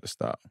 We got to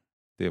stop.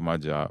 Did my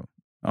job.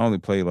 I only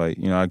played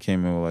I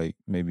came in with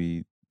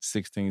maybe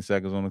 16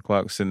 seconds on the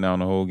clock, sitting down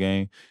the whole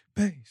game.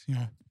 Base,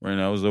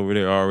 And I was over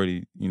there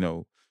already,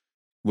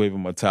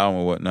 waving my towel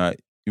and whatnot.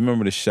 You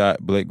remember the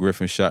shot Blake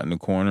Griffin shot in the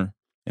corner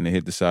and it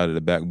hit the side of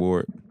the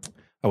backboard?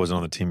 I wasn't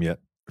on the team yet.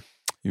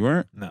 You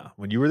weren't? No,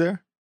 when you were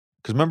there,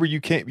 because remember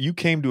you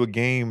came to a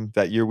game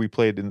that year we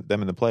played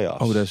them in the playoffs.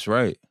 Oh, that's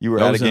right. You were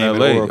That at a was in game at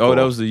LA. Oracle. Oh,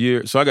 that was the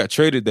year. So I got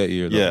traded that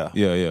year. Though.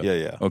 Yeah. Yeah.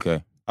 yeah.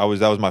 Okay. That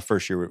was my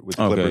first year with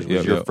the Okay, Clippers. Was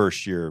yeah, your yeah.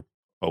 first year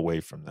away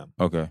from them?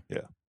 Okay.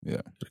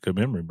 Good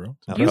memory, bro.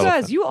 No, You no.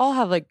 guys, you all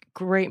have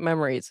great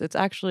memories. It's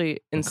actually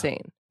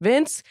insane.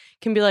 Vince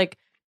can be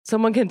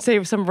someone can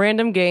say some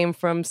random game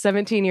from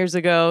 17 years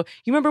ago.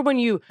 You remember when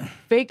you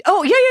faked?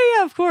 Oh,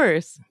 yeah, of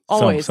course.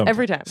 Always, Some-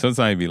 every time.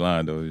 Sometimes you be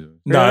lying though.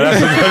 No,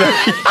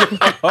 that's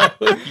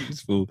you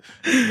fool.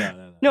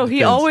 No, he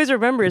Depends. always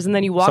remembers, and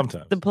then you walk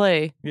Sometimes. the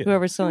play, Yeah.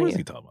 whoever's telling What is you.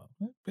 he talking about?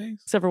 Base?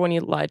 Except for when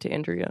you lied to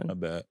Andrew Young, I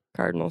bet.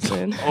 Cardinals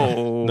fan.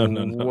 Oh,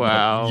 No.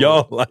 wow.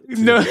 Y'all like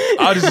No.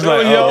 I was just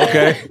like, oh,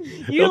 okay.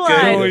 You Okay.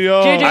 lied. Oh,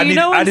 yo. JJ, I you need-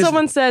 know I when just-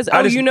 someone says, I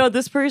oh, just- you know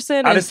this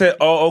person? I and- just said,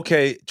 oh,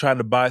 okay, trying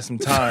to buy some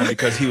time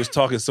because he was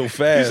talking so He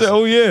fast. said,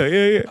 "Oh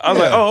yeah." I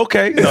was like, oh,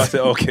 okay. No, I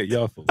said, okay,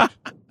 y'all fool.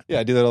 Yeah,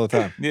 I do that all the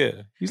time. Yeah.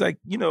 He's like,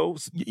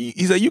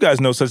 he's like, you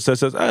guys know such. I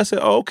said,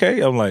 oh,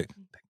 okay. I'm like,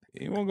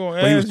 He won't go.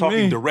 but he was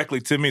talking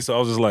directly to me, so I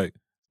was just like,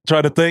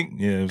 trying to think.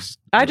 Yeah. It was,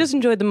 I just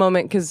enjoyed the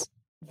moment because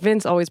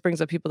Vince always brings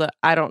up people that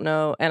I don't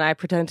know, and I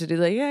pretend to do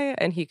yeah,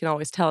 and he can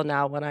always tell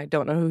now when I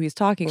don't know who he's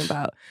talking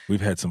about.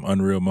 we've had some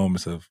unreal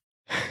moments of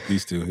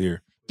these two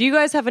here. Do you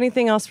guys have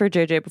anything else for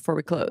JJ before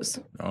we close?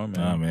 Oh man.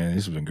 Nah, man,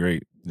 this has been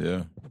great.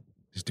 Yeah.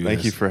 This dude Thank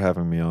has- you for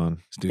having me on.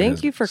 this dude Thank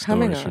has you for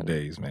coming stories for on.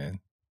 days, man.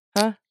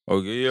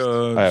 Okay.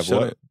 I have shout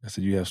what? Out, I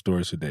said you have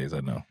stories for days.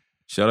 I know.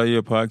 shout out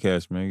your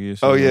podcast, man. Give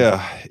Oh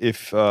yourself yeah,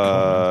 if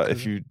on.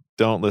 you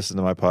don't listen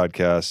to my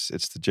podcast,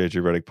 it's the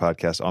JJ Redick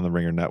podcast on the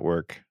Ringer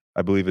Network.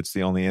 I believe it's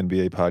the only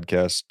NBA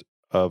podcast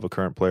of a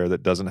current player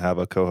that doesn't have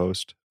a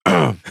co-host.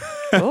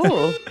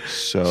 Oh.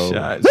 So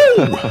Shots.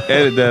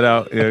 Edit that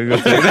out. Yeah, we're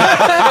gonna take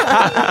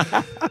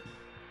that.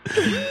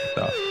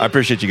 I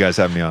appreciate you guys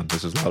having me on.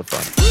 This was a lot of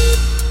fun.